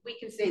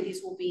can say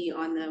these will be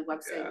on the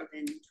website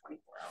within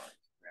 24 hours.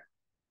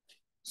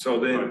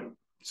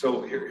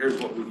 So here's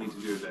what we need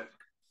to do then.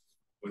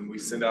 When we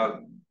send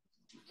out,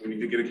 we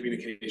need to get a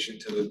communication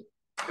to the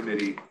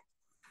committee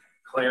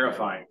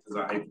clarifying, because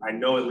I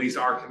know at least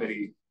our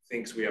committee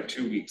thinks we have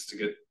 2 weeks to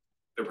get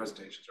their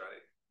presentations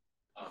ready.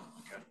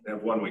 Okay. They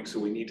have 1 week, so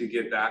we need to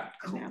get that.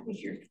 And that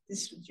was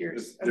this was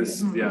yours.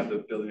 Yeah,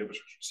 the building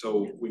infrastructure.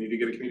 So we need to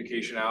get a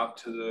communication out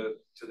to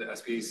the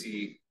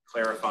SBAC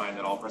clarifying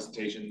that all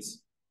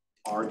presentations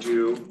are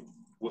due.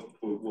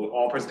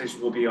 All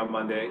presentations will be on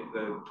Monday,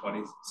 the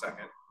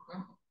 22nd.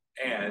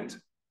 And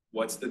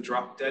what's the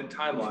drop dead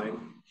timeline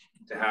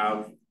to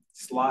have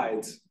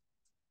slides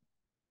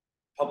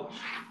published?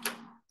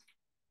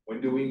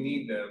 When do we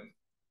need them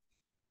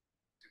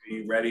to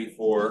be ready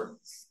for?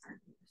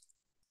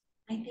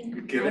 I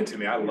think. Give it to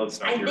me. I love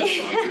snarky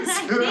responses.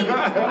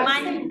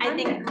 I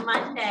think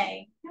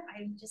Monday.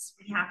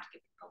 We have to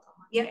give people till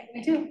Monday. Yeah,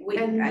 we do.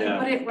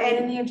 Put it right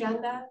in the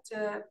agenda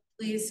to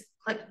please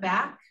click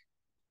back.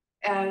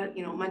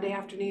 Monday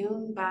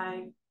afternoon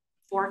by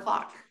 4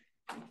 o'clock.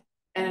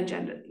 An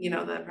agenda,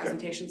 the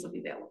presentations will be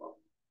available.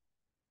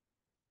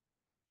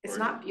 It's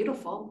not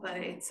beautiful, but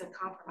it's a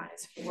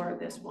compromise for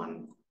this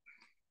one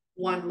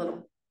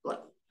little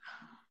blip.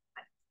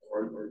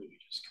 Or do we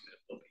just commit,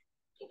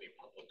 they'll be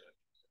public?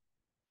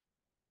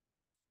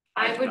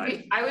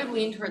 I would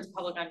lean towards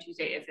public on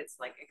Tuesday if it's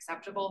like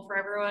acceptable for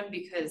everyone,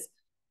 because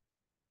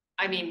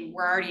I mean,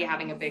 we're already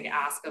having a big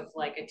ask of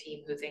like a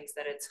team who thinks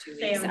that it's 2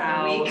 weeks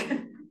out.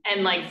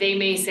 And like, they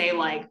may say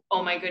like,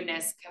 oh my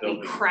goodness, can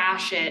we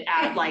crash it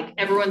at like,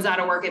 everyone's out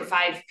of work at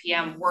 5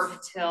 p.m.,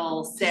 work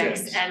till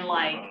 6, and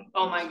like,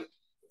 oh my,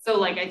 so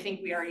like, I think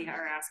we already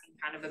are asking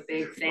kind of a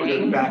big thing.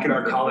 We're back in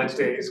our college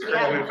days,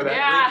 cramming for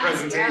that group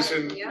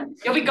presentation. Yeah.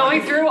 You'll be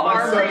going through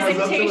our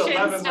presentation,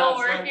 still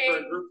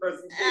working.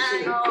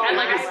 And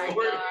like,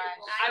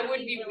 I would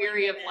be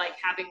weary of like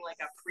having like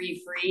a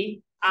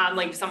pre-free.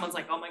 Like if someone's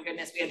like, oh my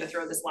goodness, we had to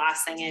throw this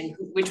last thing in,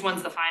 which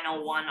one's the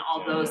final one,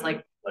 all those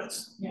like,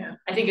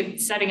 I think if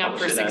setting up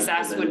for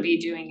success would be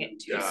doing it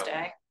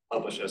Tuesday.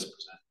 Publish as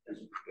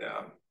presented.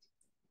 Yeah.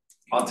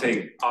 I'll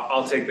take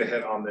the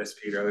hit on this,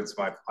 Peter. It's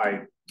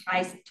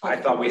I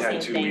thought we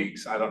had 2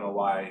 weeks. I don't know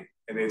why.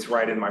 And it's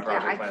right in my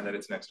project plan that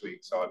it's next week.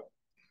 So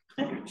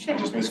I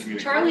just miscommunicated.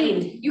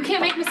 Charlie, you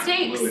can't make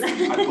mistakes.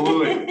 I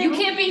blew it. You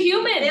can't be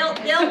human. They'll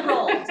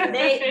roll.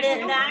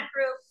 That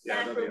group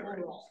will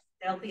roll.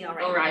 They'll be all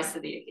right. They'll rise to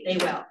the occasion.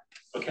 They will.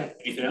 Okay,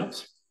 anything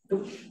else?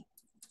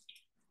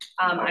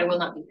 I will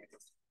not be there.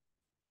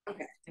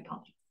 Okay. I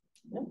apologize.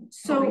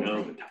 So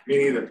me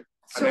neither.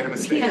 I made a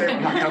mistake. Peter,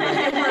 I'm not coming.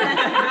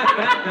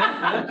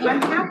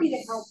 I'm happy to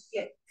help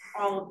get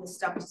all of this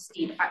stuff to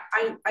Steve.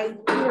 I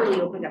literally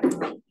opened up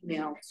my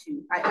email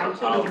to, I can't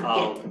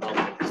even get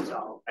to it.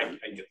 So. I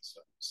get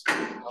stuff.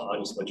 I'll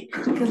just let you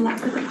know. Good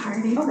luck with the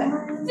party. Okay.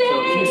 So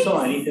if you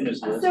saw anything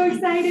as I'm so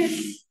excited.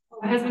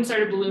 My husband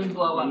started balloon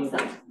blow up.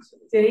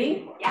 Did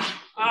he? Yeah.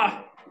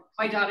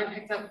 My daughter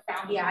picked up.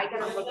 Yeah, I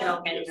gotta look it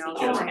up.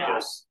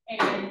 Just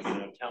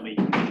tell me,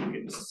 you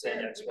can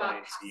send X, Y,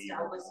 and Z.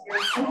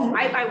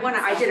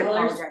 I did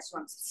apologize to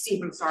him.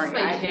 Steve, I'm sorry.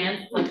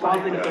 We've all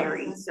been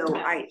buried, so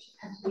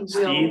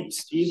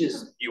Steve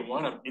is, you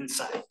want him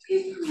inside.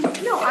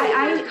 No, I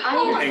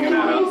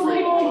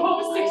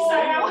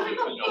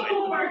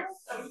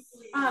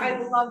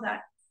love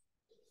that.